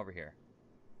 Don't come over here.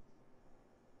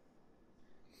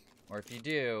 Or if you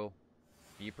do,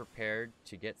 be prepared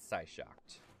to get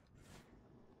psy-shocked.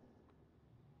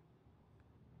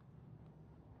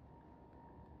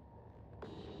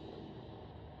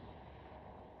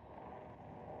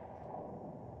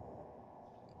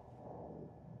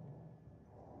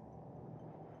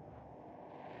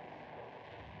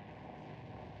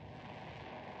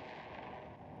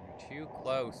 You're too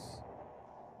close.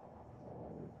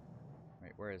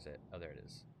 Wait, where is it? Oh, there it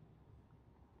is.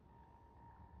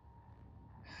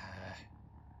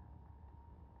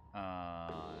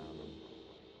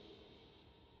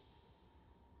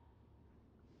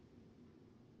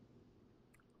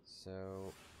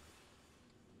 So,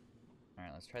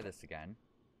 alright, let's try this again.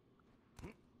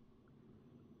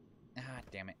 Ah,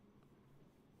 damn it.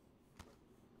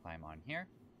 Climb on here.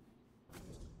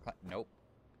 Nope.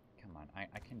 Come on,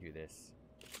 I can do this.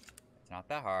 It's not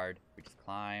that hard. We just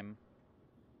climb.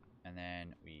 And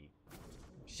then we...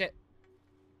 Shit!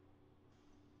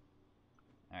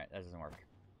 Alright, that doesn't work.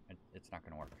 It's not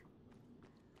gonna work.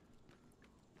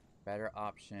 Better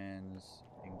options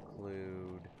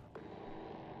include...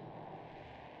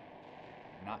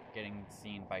 not getting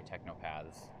seen by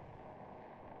technopaths.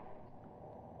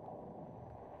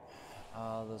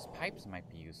 Those pipes might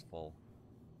be useful.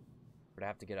 But I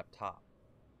have to get up top.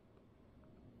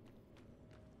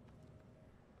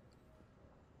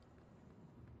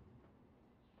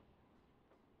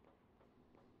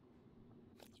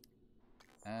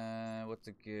 What's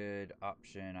a good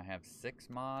option? I have 6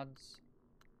 mods.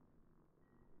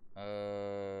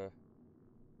 Oh.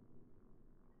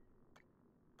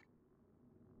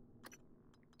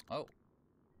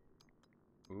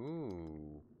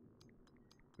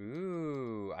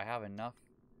 Ooh, I have enough.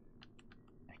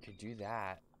 I could do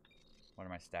that. What are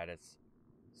my status?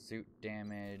 Suit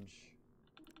damage.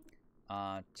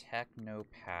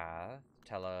 Technopath.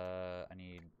 I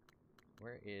need...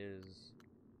 Where is...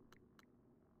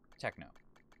 Techno.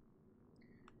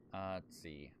 Let's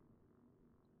see.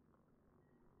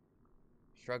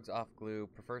 Shrugs off glue.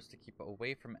 Prefers to keep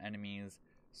away from enemies.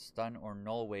 Stun or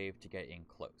null wave to get in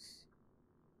close.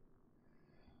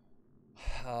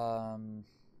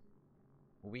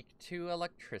 Weak to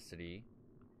electricity.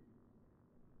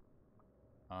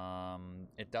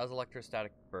 It does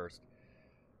electrostatic burst.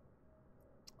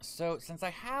 So, since I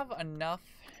have enough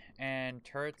and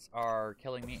turrets are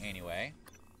killing me anyway.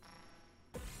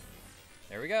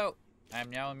 There we go. I'm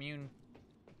now immune.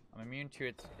 I'm immune to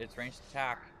its ranged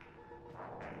attack.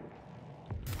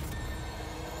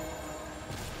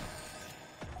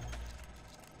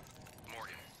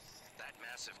 Morgan, that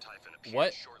massive typhon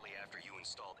appeared shortly after you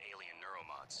installed alien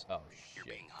neuromods. Oh, shit. You're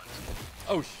being hunted.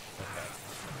 Oh, okay.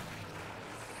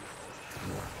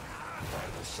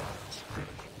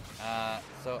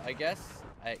 So I guess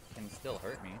it can still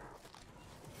hurt me.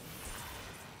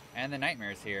 And the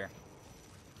nightmare's here.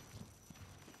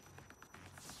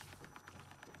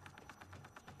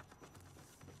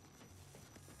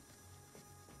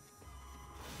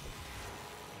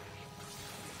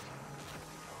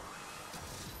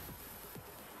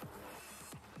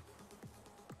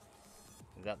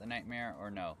 Is that the nightmare or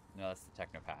no? No, that's the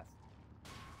technopath.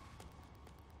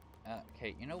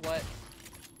 Okay, you know what?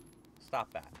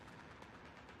 Stop that.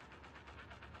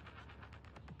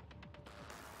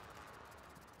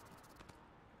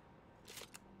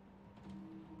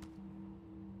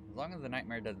 As long as the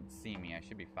nightmare doesn't see me, I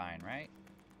should be fine, right?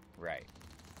 Right.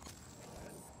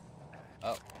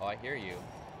 Oh, I hear you.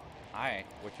 Hi,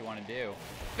 what you want to do?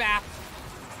 Bap!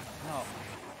 No.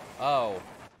 Oh,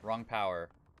 wrong power.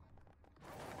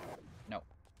 No,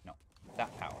 no,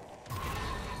 that power.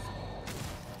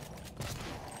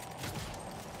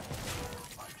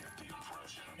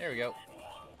 There we go.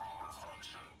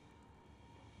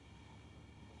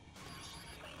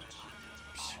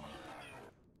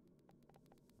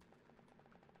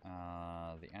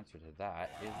 The answer to that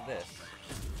is this.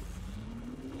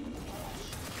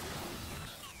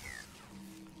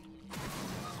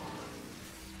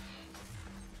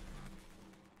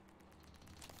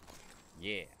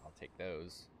 Yeah, I'll take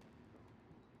those.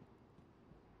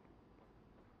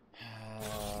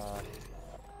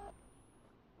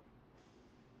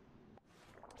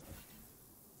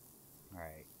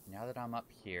 Alright, now that I'm up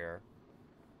here,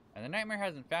 and the nightmare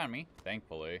hasn't found me,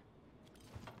 thankfully.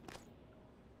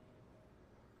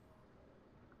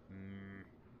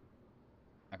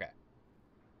 Okay.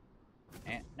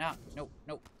 And, no,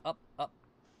 up.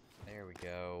 There we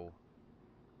go.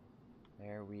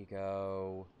 There we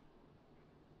go.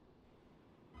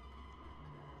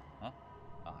 Huh?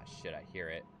 Ah, shit, I hear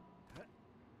it.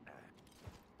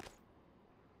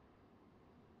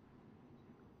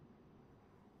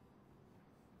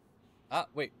 Ah,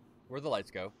 wait. Where'd the lights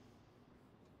go?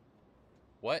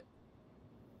 What?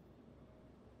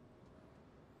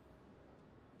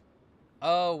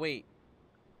 Oh, wait.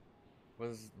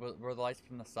 Were the lights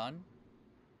from the sun?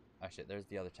 Oh, shit. There's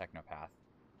the other technopath.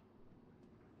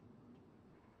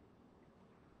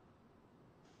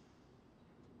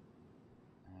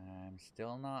 I'm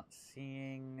still not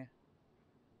seeing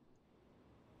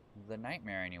the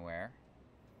nightmare anywhere.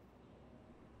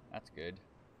 That's good.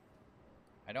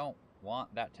 I don't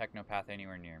want that technopath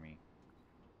anywhere near me.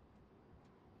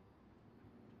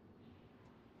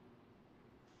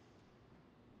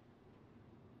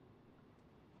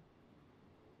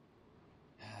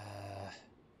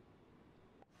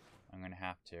 I'm gonna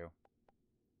have to.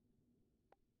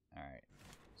 Alright.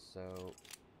 So,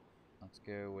 let's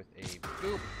go with a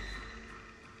boop.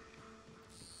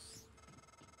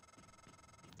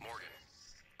 Morgan,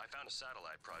 I found a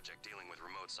satellite project dealing with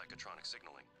remote psychotronic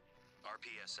signaling.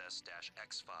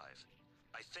 RPSS-X5.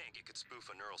 I think it could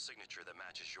spoof a neural signature that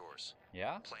matches yours.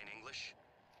 Yeah? Plain English,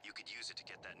 you could use it to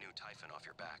get that new Typhon off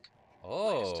your back.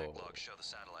 Oh. Latest tech logs show the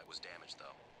satellite was damaged,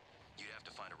 though. You'd have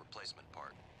to find a replacement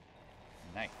part.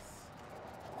 Nice.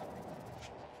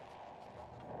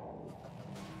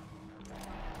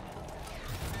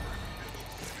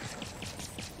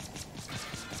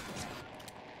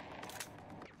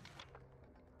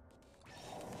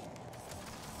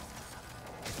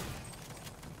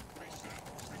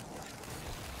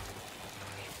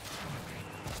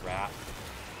 Rat.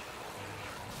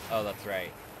 Oh, that's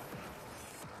right.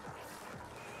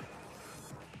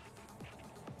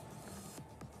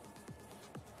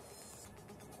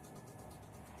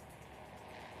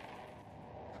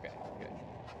 Okay, good.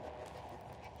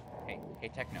 Hey,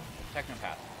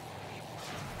 Technopath.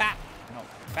 Bap! No,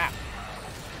 bap!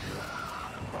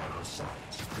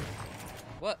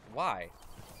 What? Why?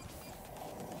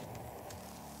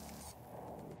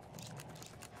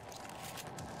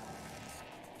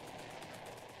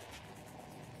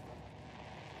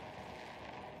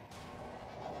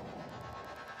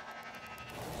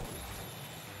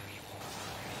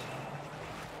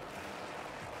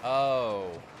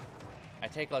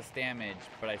 take less damage,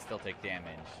 but I still take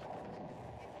damage.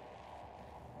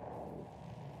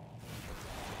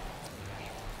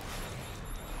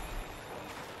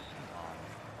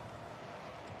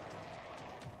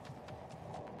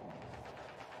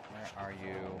 Where are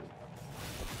you?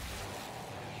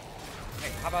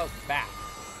 Hey, how about back?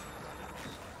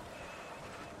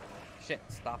 Shit,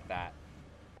 stop that.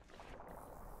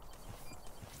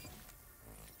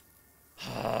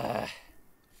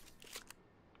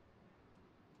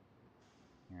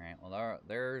 Alright, well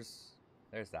there's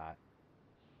that.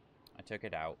 I took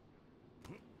it out.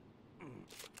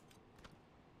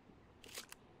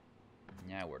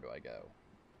 Now where do I go?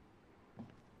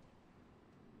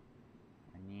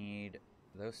 I need...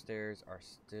 Those stairs are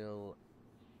still...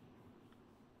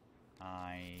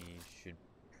 I should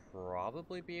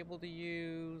probably be able to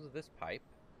use this pipe.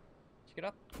 Did you get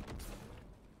up?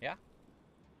 Yeah?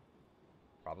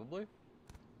 Probably?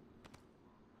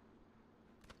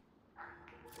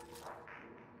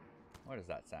 What is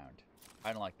that sound?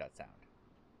 I don't like that sound.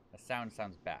 The sound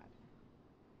sounds bad.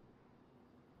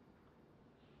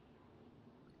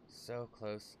 So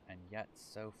close and yet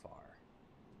so far.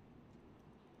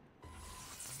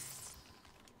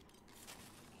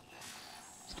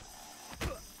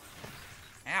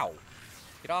 Ow!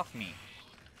 Get off me.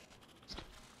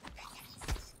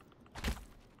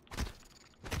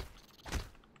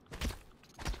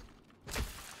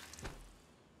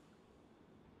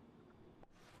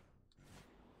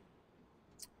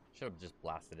 Should have just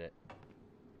blasted it.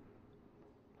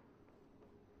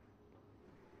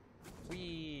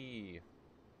 Whee!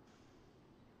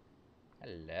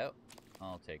 Hello.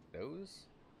 I'll take those.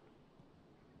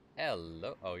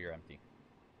 Hello. Oh, you're empty.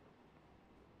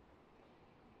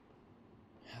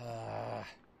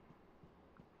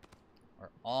 We're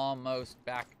almost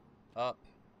back up.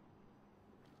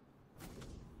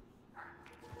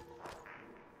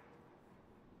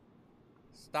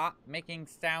 Stop making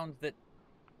sounds that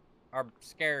are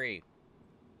scary.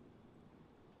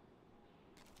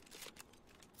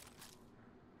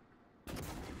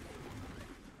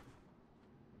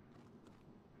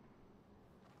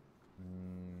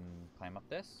 Climb up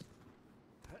this?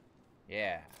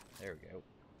 Yeah, there we go.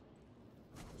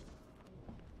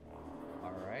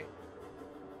 Alright.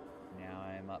 Now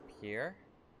I'm up here.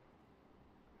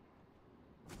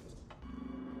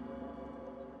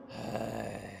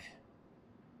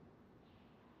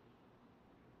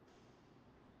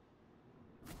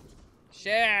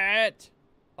 Shit!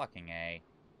 Fucking A.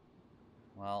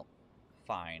 Well,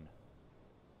 fine.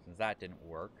 Since that didn't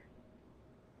work.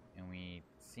 And we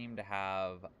seem to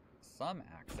have some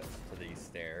access to these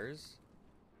stairs.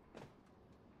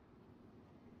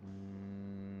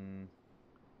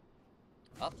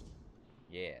 Up.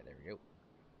 Yeah, there we go.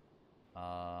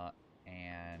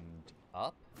 And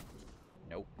up.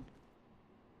 Nope.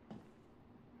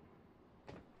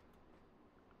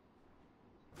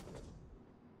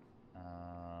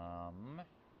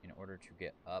 In order to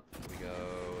get up, we go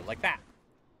like that.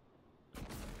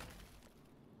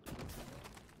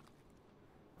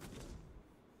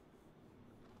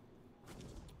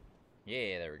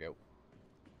 Yeah, there we go.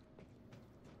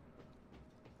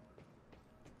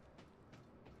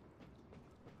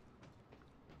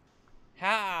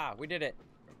 Ha! We did it.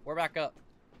 We're back up.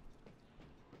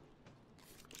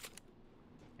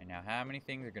 And now how many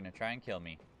things are gonna try and kill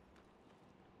me?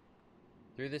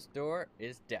 Through this door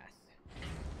is death.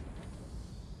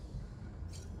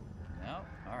 No?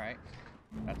 Alright.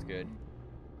 That's good.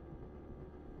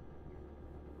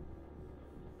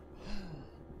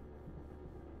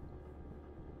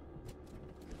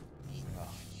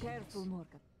 Careful,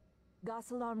 Morgan. Gas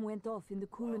alarm went off in the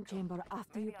coolant chamber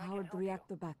after you powered the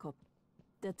reactor back up.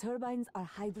 The turbines are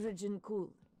hydrogen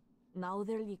cooled. Now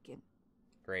they're leaking.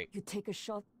 Great. You take a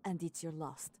shot and it's your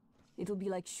last. It'll be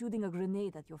like shooting a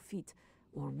grenade at your feet,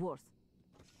 or worse.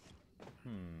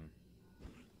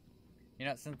 You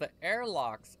know, since the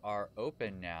airlocks are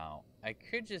open now, I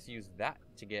could just use that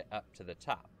to get up to the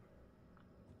top.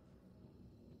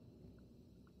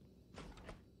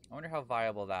 I wonder how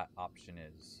viable that option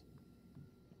is.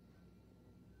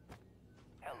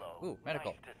 Hello. Ooh,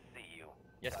 medical. Nice to see you.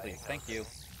 Yes, please. Thank you.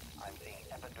 I'm seeing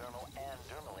epidermal and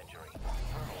dermal injury.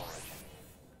 Vernal origin.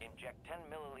 Inject 10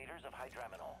 milliliters of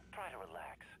hydraminol. Try to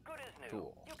relax. Good as new.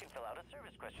 Cool. You can fill out a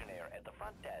service questionnaire at the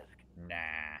front desk.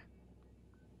 Nah.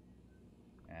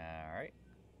 Alright.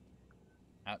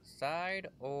 Outside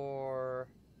or...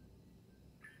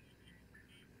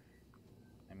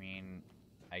 I mean,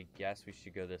 I guess we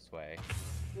should go this way.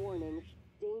 Warning.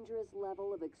 Dangerous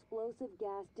level of explosive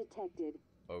gas detected.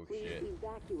 Oh, Please shit.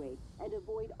 evacuate and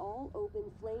avoid all open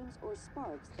flames or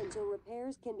sparks until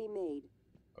repairs can be made.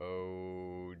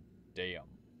 Oh, damn.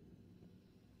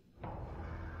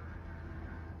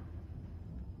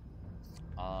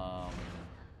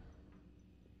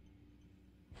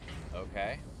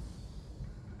 Okay.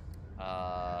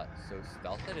 So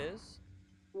stealth it is.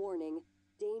 Warning,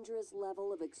 dangerous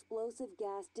level of explosive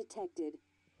gas detected.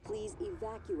 Please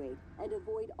evacuate and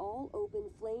avoid all open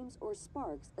flames or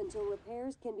sparks until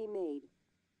repairs can be made.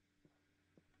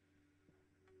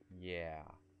 Yeah.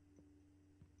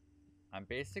 I'm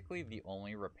basically the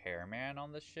only repairman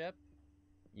on the ship,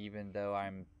 even though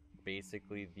I'm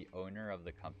basically the owner of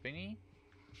the company.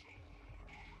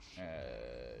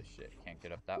 Shit, can't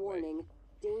get up that way. Warning,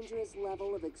 dangerous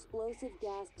level of explosive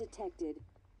gas detected.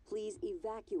 Please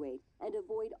evacuate and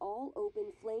avoid all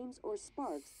open flames or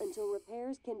sparks until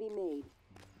repairs can be made.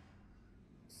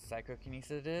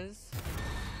 Psychokinesis it is.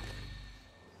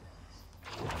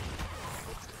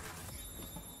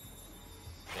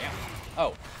 Damn.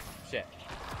 Oh, shit.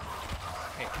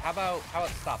 Hey, how about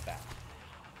stop that?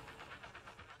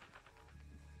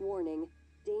 Warning,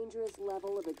 dangerous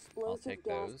level of explosive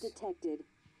gas detected.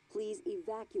 Please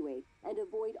evacuate and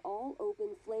avoid all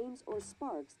open flames or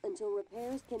sparks until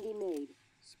repairs can be made.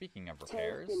 Speaking of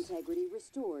repairs... Tank integrity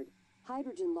restored.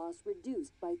 Hydrogen loss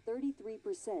reduced by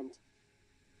 33%.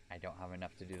 I don't have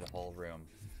enough to do the whole room.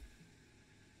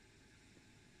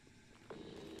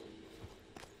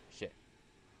 Shit.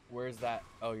 Where's that?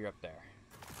 Oh, you're up there.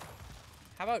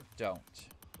 How about don't?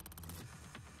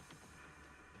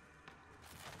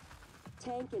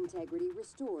 Tank integrity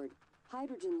restored.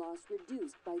 Hydrogen loss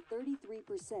reduced by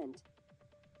 33%.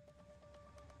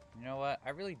 You know what? I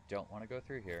really don't want to go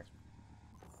through here.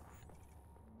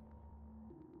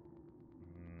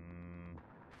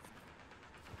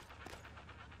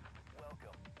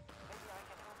 Welcome. Maybe I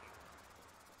can help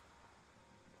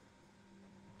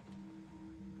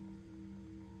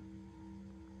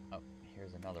you. Oh,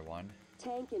 here's another one.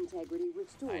 Tank integrity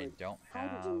restored. I don't have...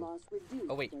 Hydrogen loss reduced.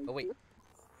 Oh wait.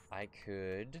 I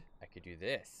could do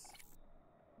this.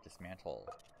 Dismantle.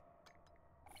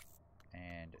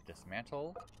 And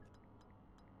dismantle.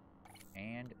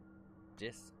 And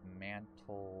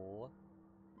dismantle.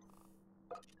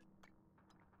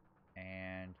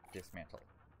 And dismantle.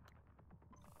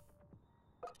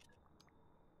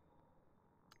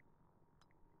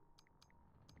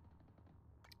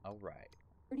 All right.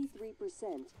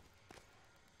 33%.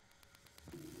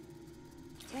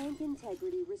 Tank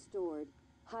integrity restored.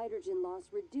 Hydrogen loss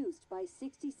reduced by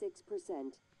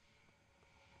 66%.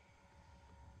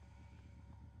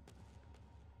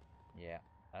 Yeah,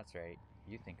 that's right.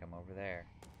 You think I'm over there.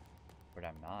 But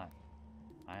I'm not.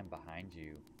 I'm behind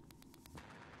you.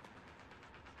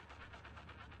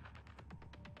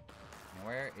 And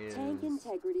where is Tank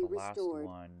integrity the last restored.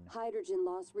 one? Hydrogen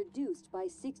loss reduced by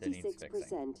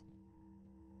 66%.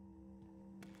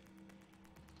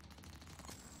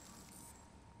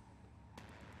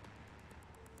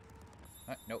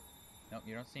 Nope. Nope,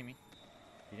 you don't see me.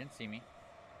 You didn't see me.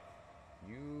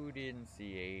 You didn't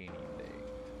see anything.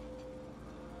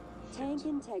 Tank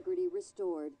integrity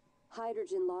restored.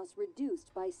 Hydrogen loss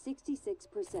reduced by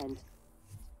 66%.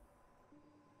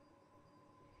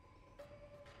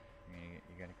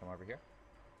 You gonna come over here?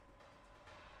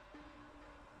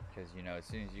 Because, you know, as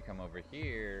soon as you come over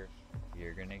here,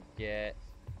 you're gonna get...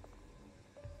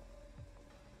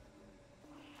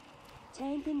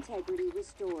 Tank integrity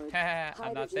restored.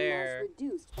 I'm not there. Hydrogen loss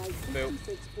reduced by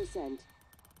 66%.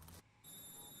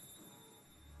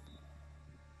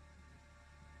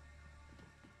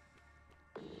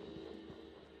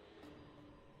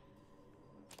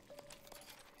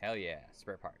 Hell yeah,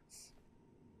 spare parts.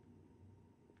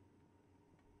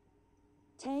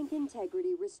 Tank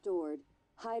integrity restored.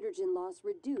 Hydrogen loss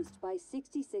reduced by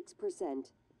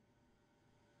 66%.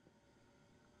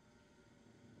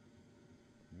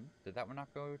 Did that one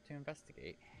not go to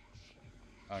investigate?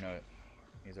 Oh no,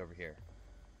 he's over here.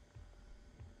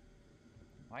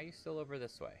 Why are you still over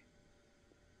this way?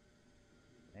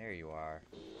 There you are.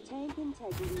 Tank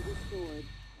integrity restored.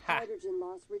 Ha! Hydrogen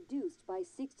loss reduced by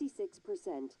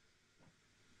 66%.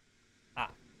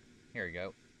 Ah, here we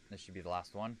go. This should be the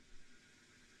last one.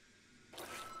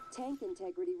 Tank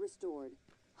integrity restored.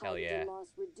 Hell yeah. Hydrogen loss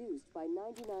reduced by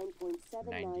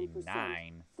 99.79%.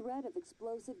 99. Threat of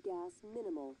explosive gas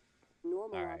minimal.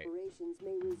 Normal operations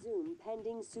may resume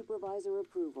pending supervisor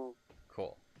approval.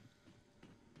 Cool.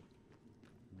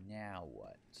 Now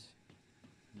what?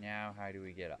 Now how do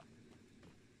we get up?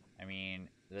 I mean,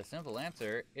 the simple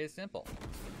answer is simple.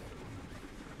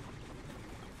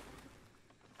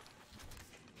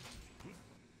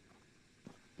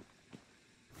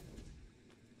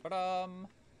 But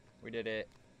we did it.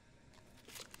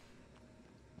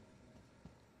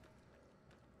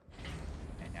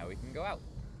 can go out.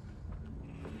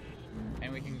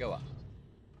 And we can go up.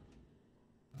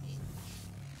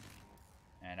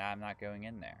 And I'm not going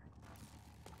in there.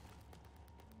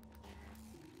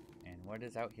 And what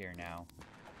is out here now?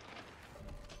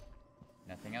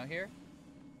 Nothing out here?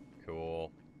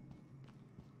 Cool.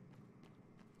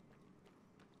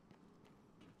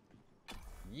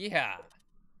 Yeah!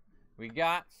 We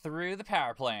got through the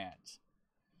power plant.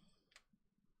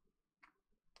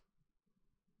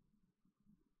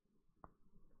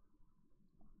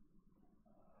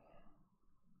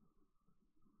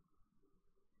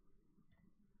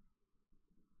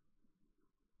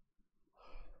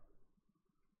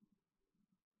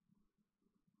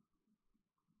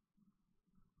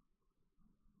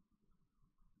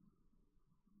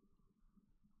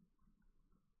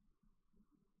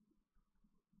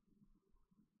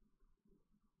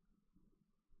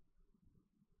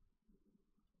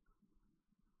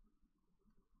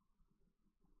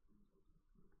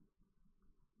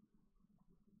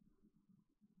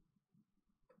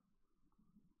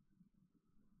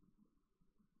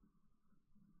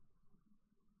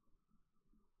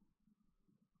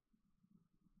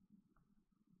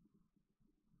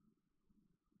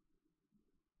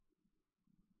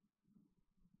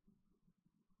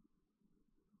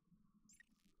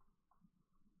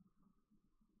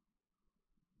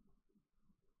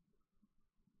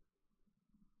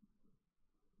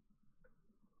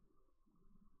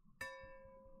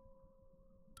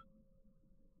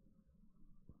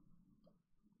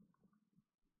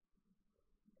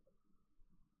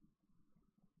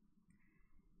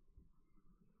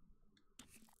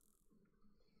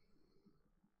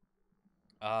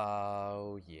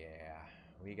 Oh, yeah.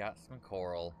 We got some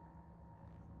coral.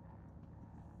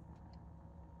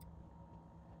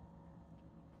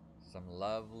 Some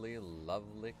lovely,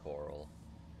 lovely coral.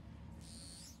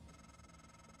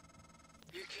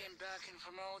 You came back in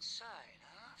from outside,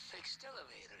 huh? Fixed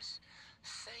elevators.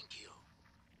 Thank you.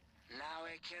 Now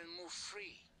I can move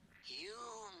free. You,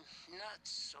 not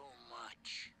so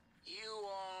much. You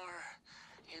are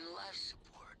in life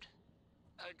support.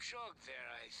 A joke there,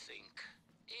 I think.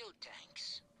 Eel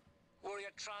tanks. Where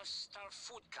your Transstar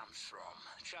food comes from.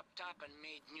 Chopped up and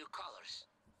made new colors.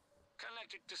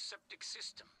 Connected to septic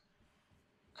system.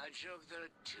 A joke there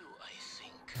too, I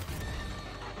think.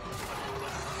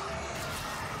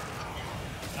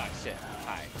 Oh shit,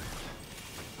 hi.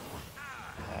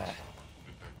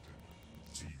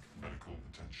 Seek medical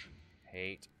attention.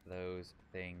 Hate those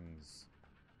things.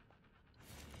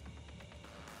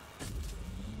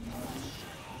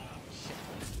 Shit.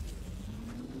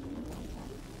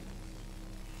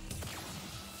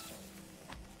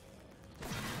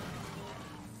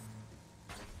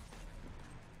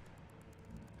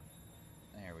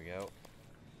 There we go.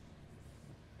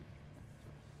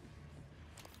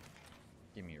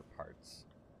 Give me your parts.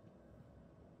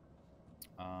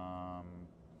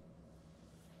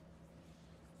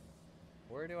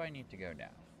 Where do I need to go now?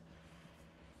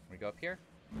 We go up here?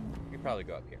 We probably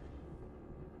go up here.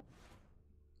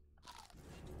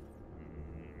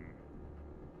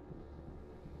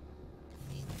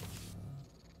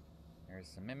 There's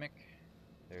the Mimic.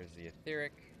 There's the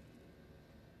Etheric.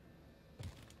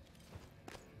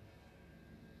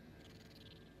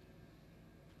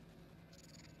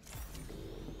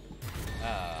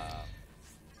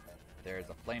 There's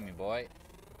a flaming boy.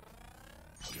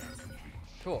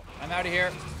 Cool. I'm out of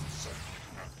here.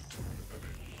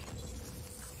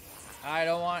 I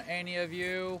don't want any of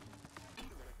you.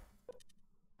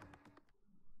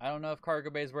 I don't know if cargo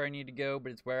bay is where I need to go,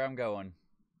 but it's where I'm going.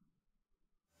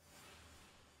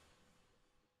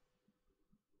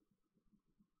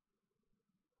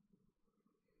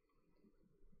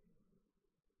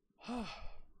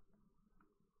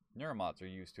 Neuromods are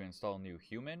used to install new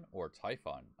human or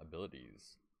Typhon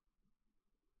abilities.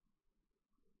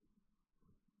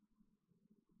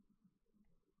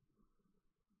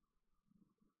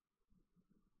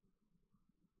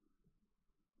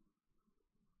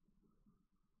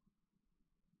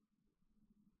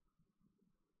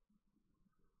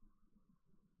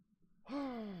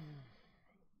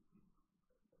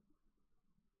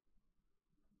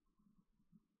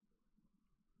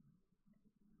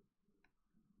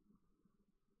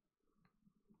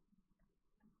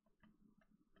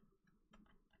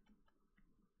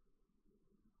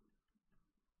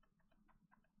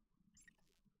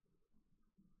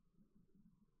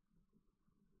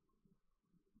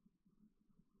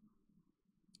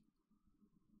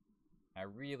 I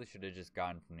really should have just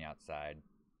gone from the outside.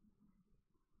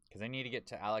 Because I need to get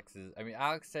to Alex's... I mean,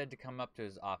 Alex said to come up to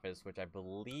his office, which I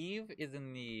believe is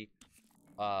in the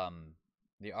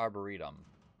Arboretum.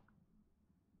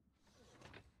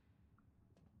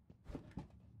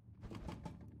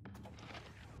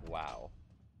 Wow.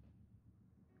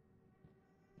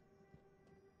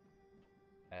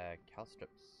 Calstrip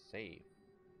safe.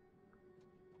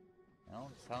 No,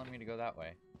 it's telling me to go that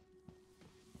way.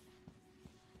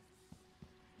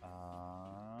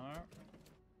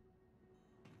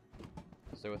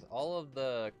 So with all of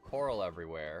the coral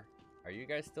everywhere, are you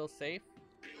guys still safe?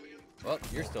 Well,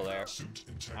 you're still there.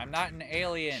 I'm not an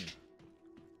alien.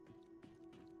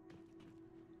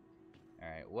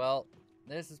 Alright, well,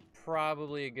 this is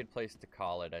probably a good place to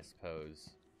call it, I suppose.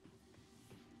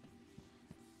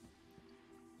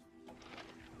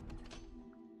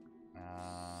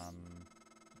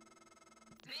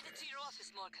 Made it to your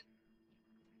office, Morgan.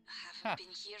 I haven't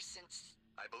been here since...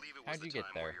 I believe it was How'd the you get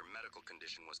time there? where your medical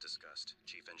condition was discussed,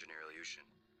 Chief Engineer Ilyushin.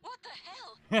 What the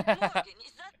hell? Morgan,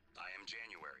 is that... I am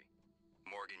January.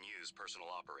 Morgan Yu's personal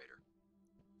operator.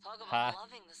 Talk about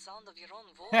loving the sound of your own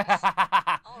voice.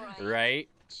 Alright. Right?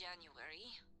 January.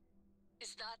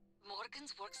 Is that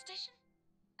Morgan's workstation?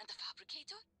 And the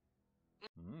fabricator?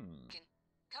 Morgan,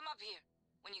 come up here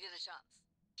when you get a chance.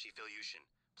 Chief Ilyushin,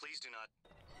 please do not...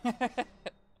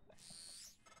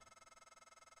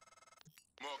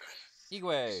 Morgan.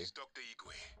 Igwe. This is Dr.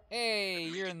 Igwe. Hey,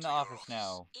 you're in the office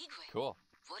now. Igwe. Cool.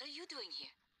 What are you doing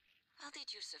here? How did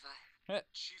you survive?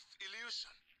 Chief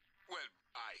Ilyushin. Well,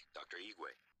 Dr.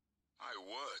 Igwe.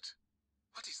 what?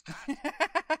 What is that?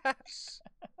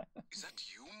 Is that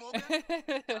you, Morgan?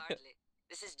 Hardly.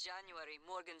 This is January,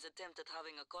 Morgan's attempt at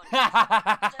having a conversation.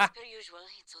 But as per usual,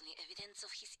 it's only evidence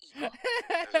of his ego.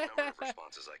 There's a number of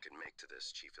responses I could make to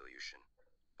this, Chief Ilyushin.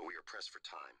 But we are pressed for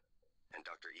time. And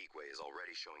Dr. Igwe is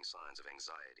already showing signs of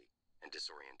anxiety and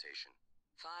disorientation.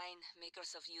 Fine, make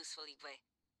yourself useful, Igwe.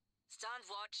 Stand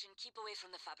watch and keep away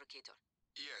from the fabricator.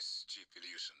 Yes, Chief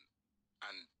Ilyushin.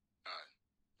 And,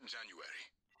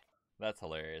 January. That's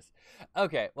hilarious.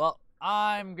 Okay, well,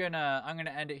 I'm gonna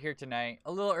end it here tonight.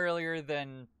 A little earlier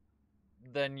than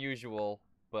usual,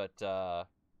 but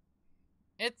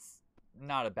it's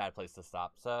not a bad place to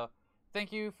stop. So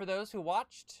thank you for those who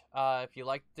watched. If you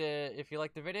liked the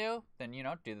video, then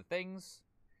do the things.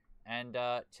 And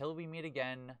till we meet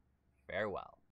again, farewell.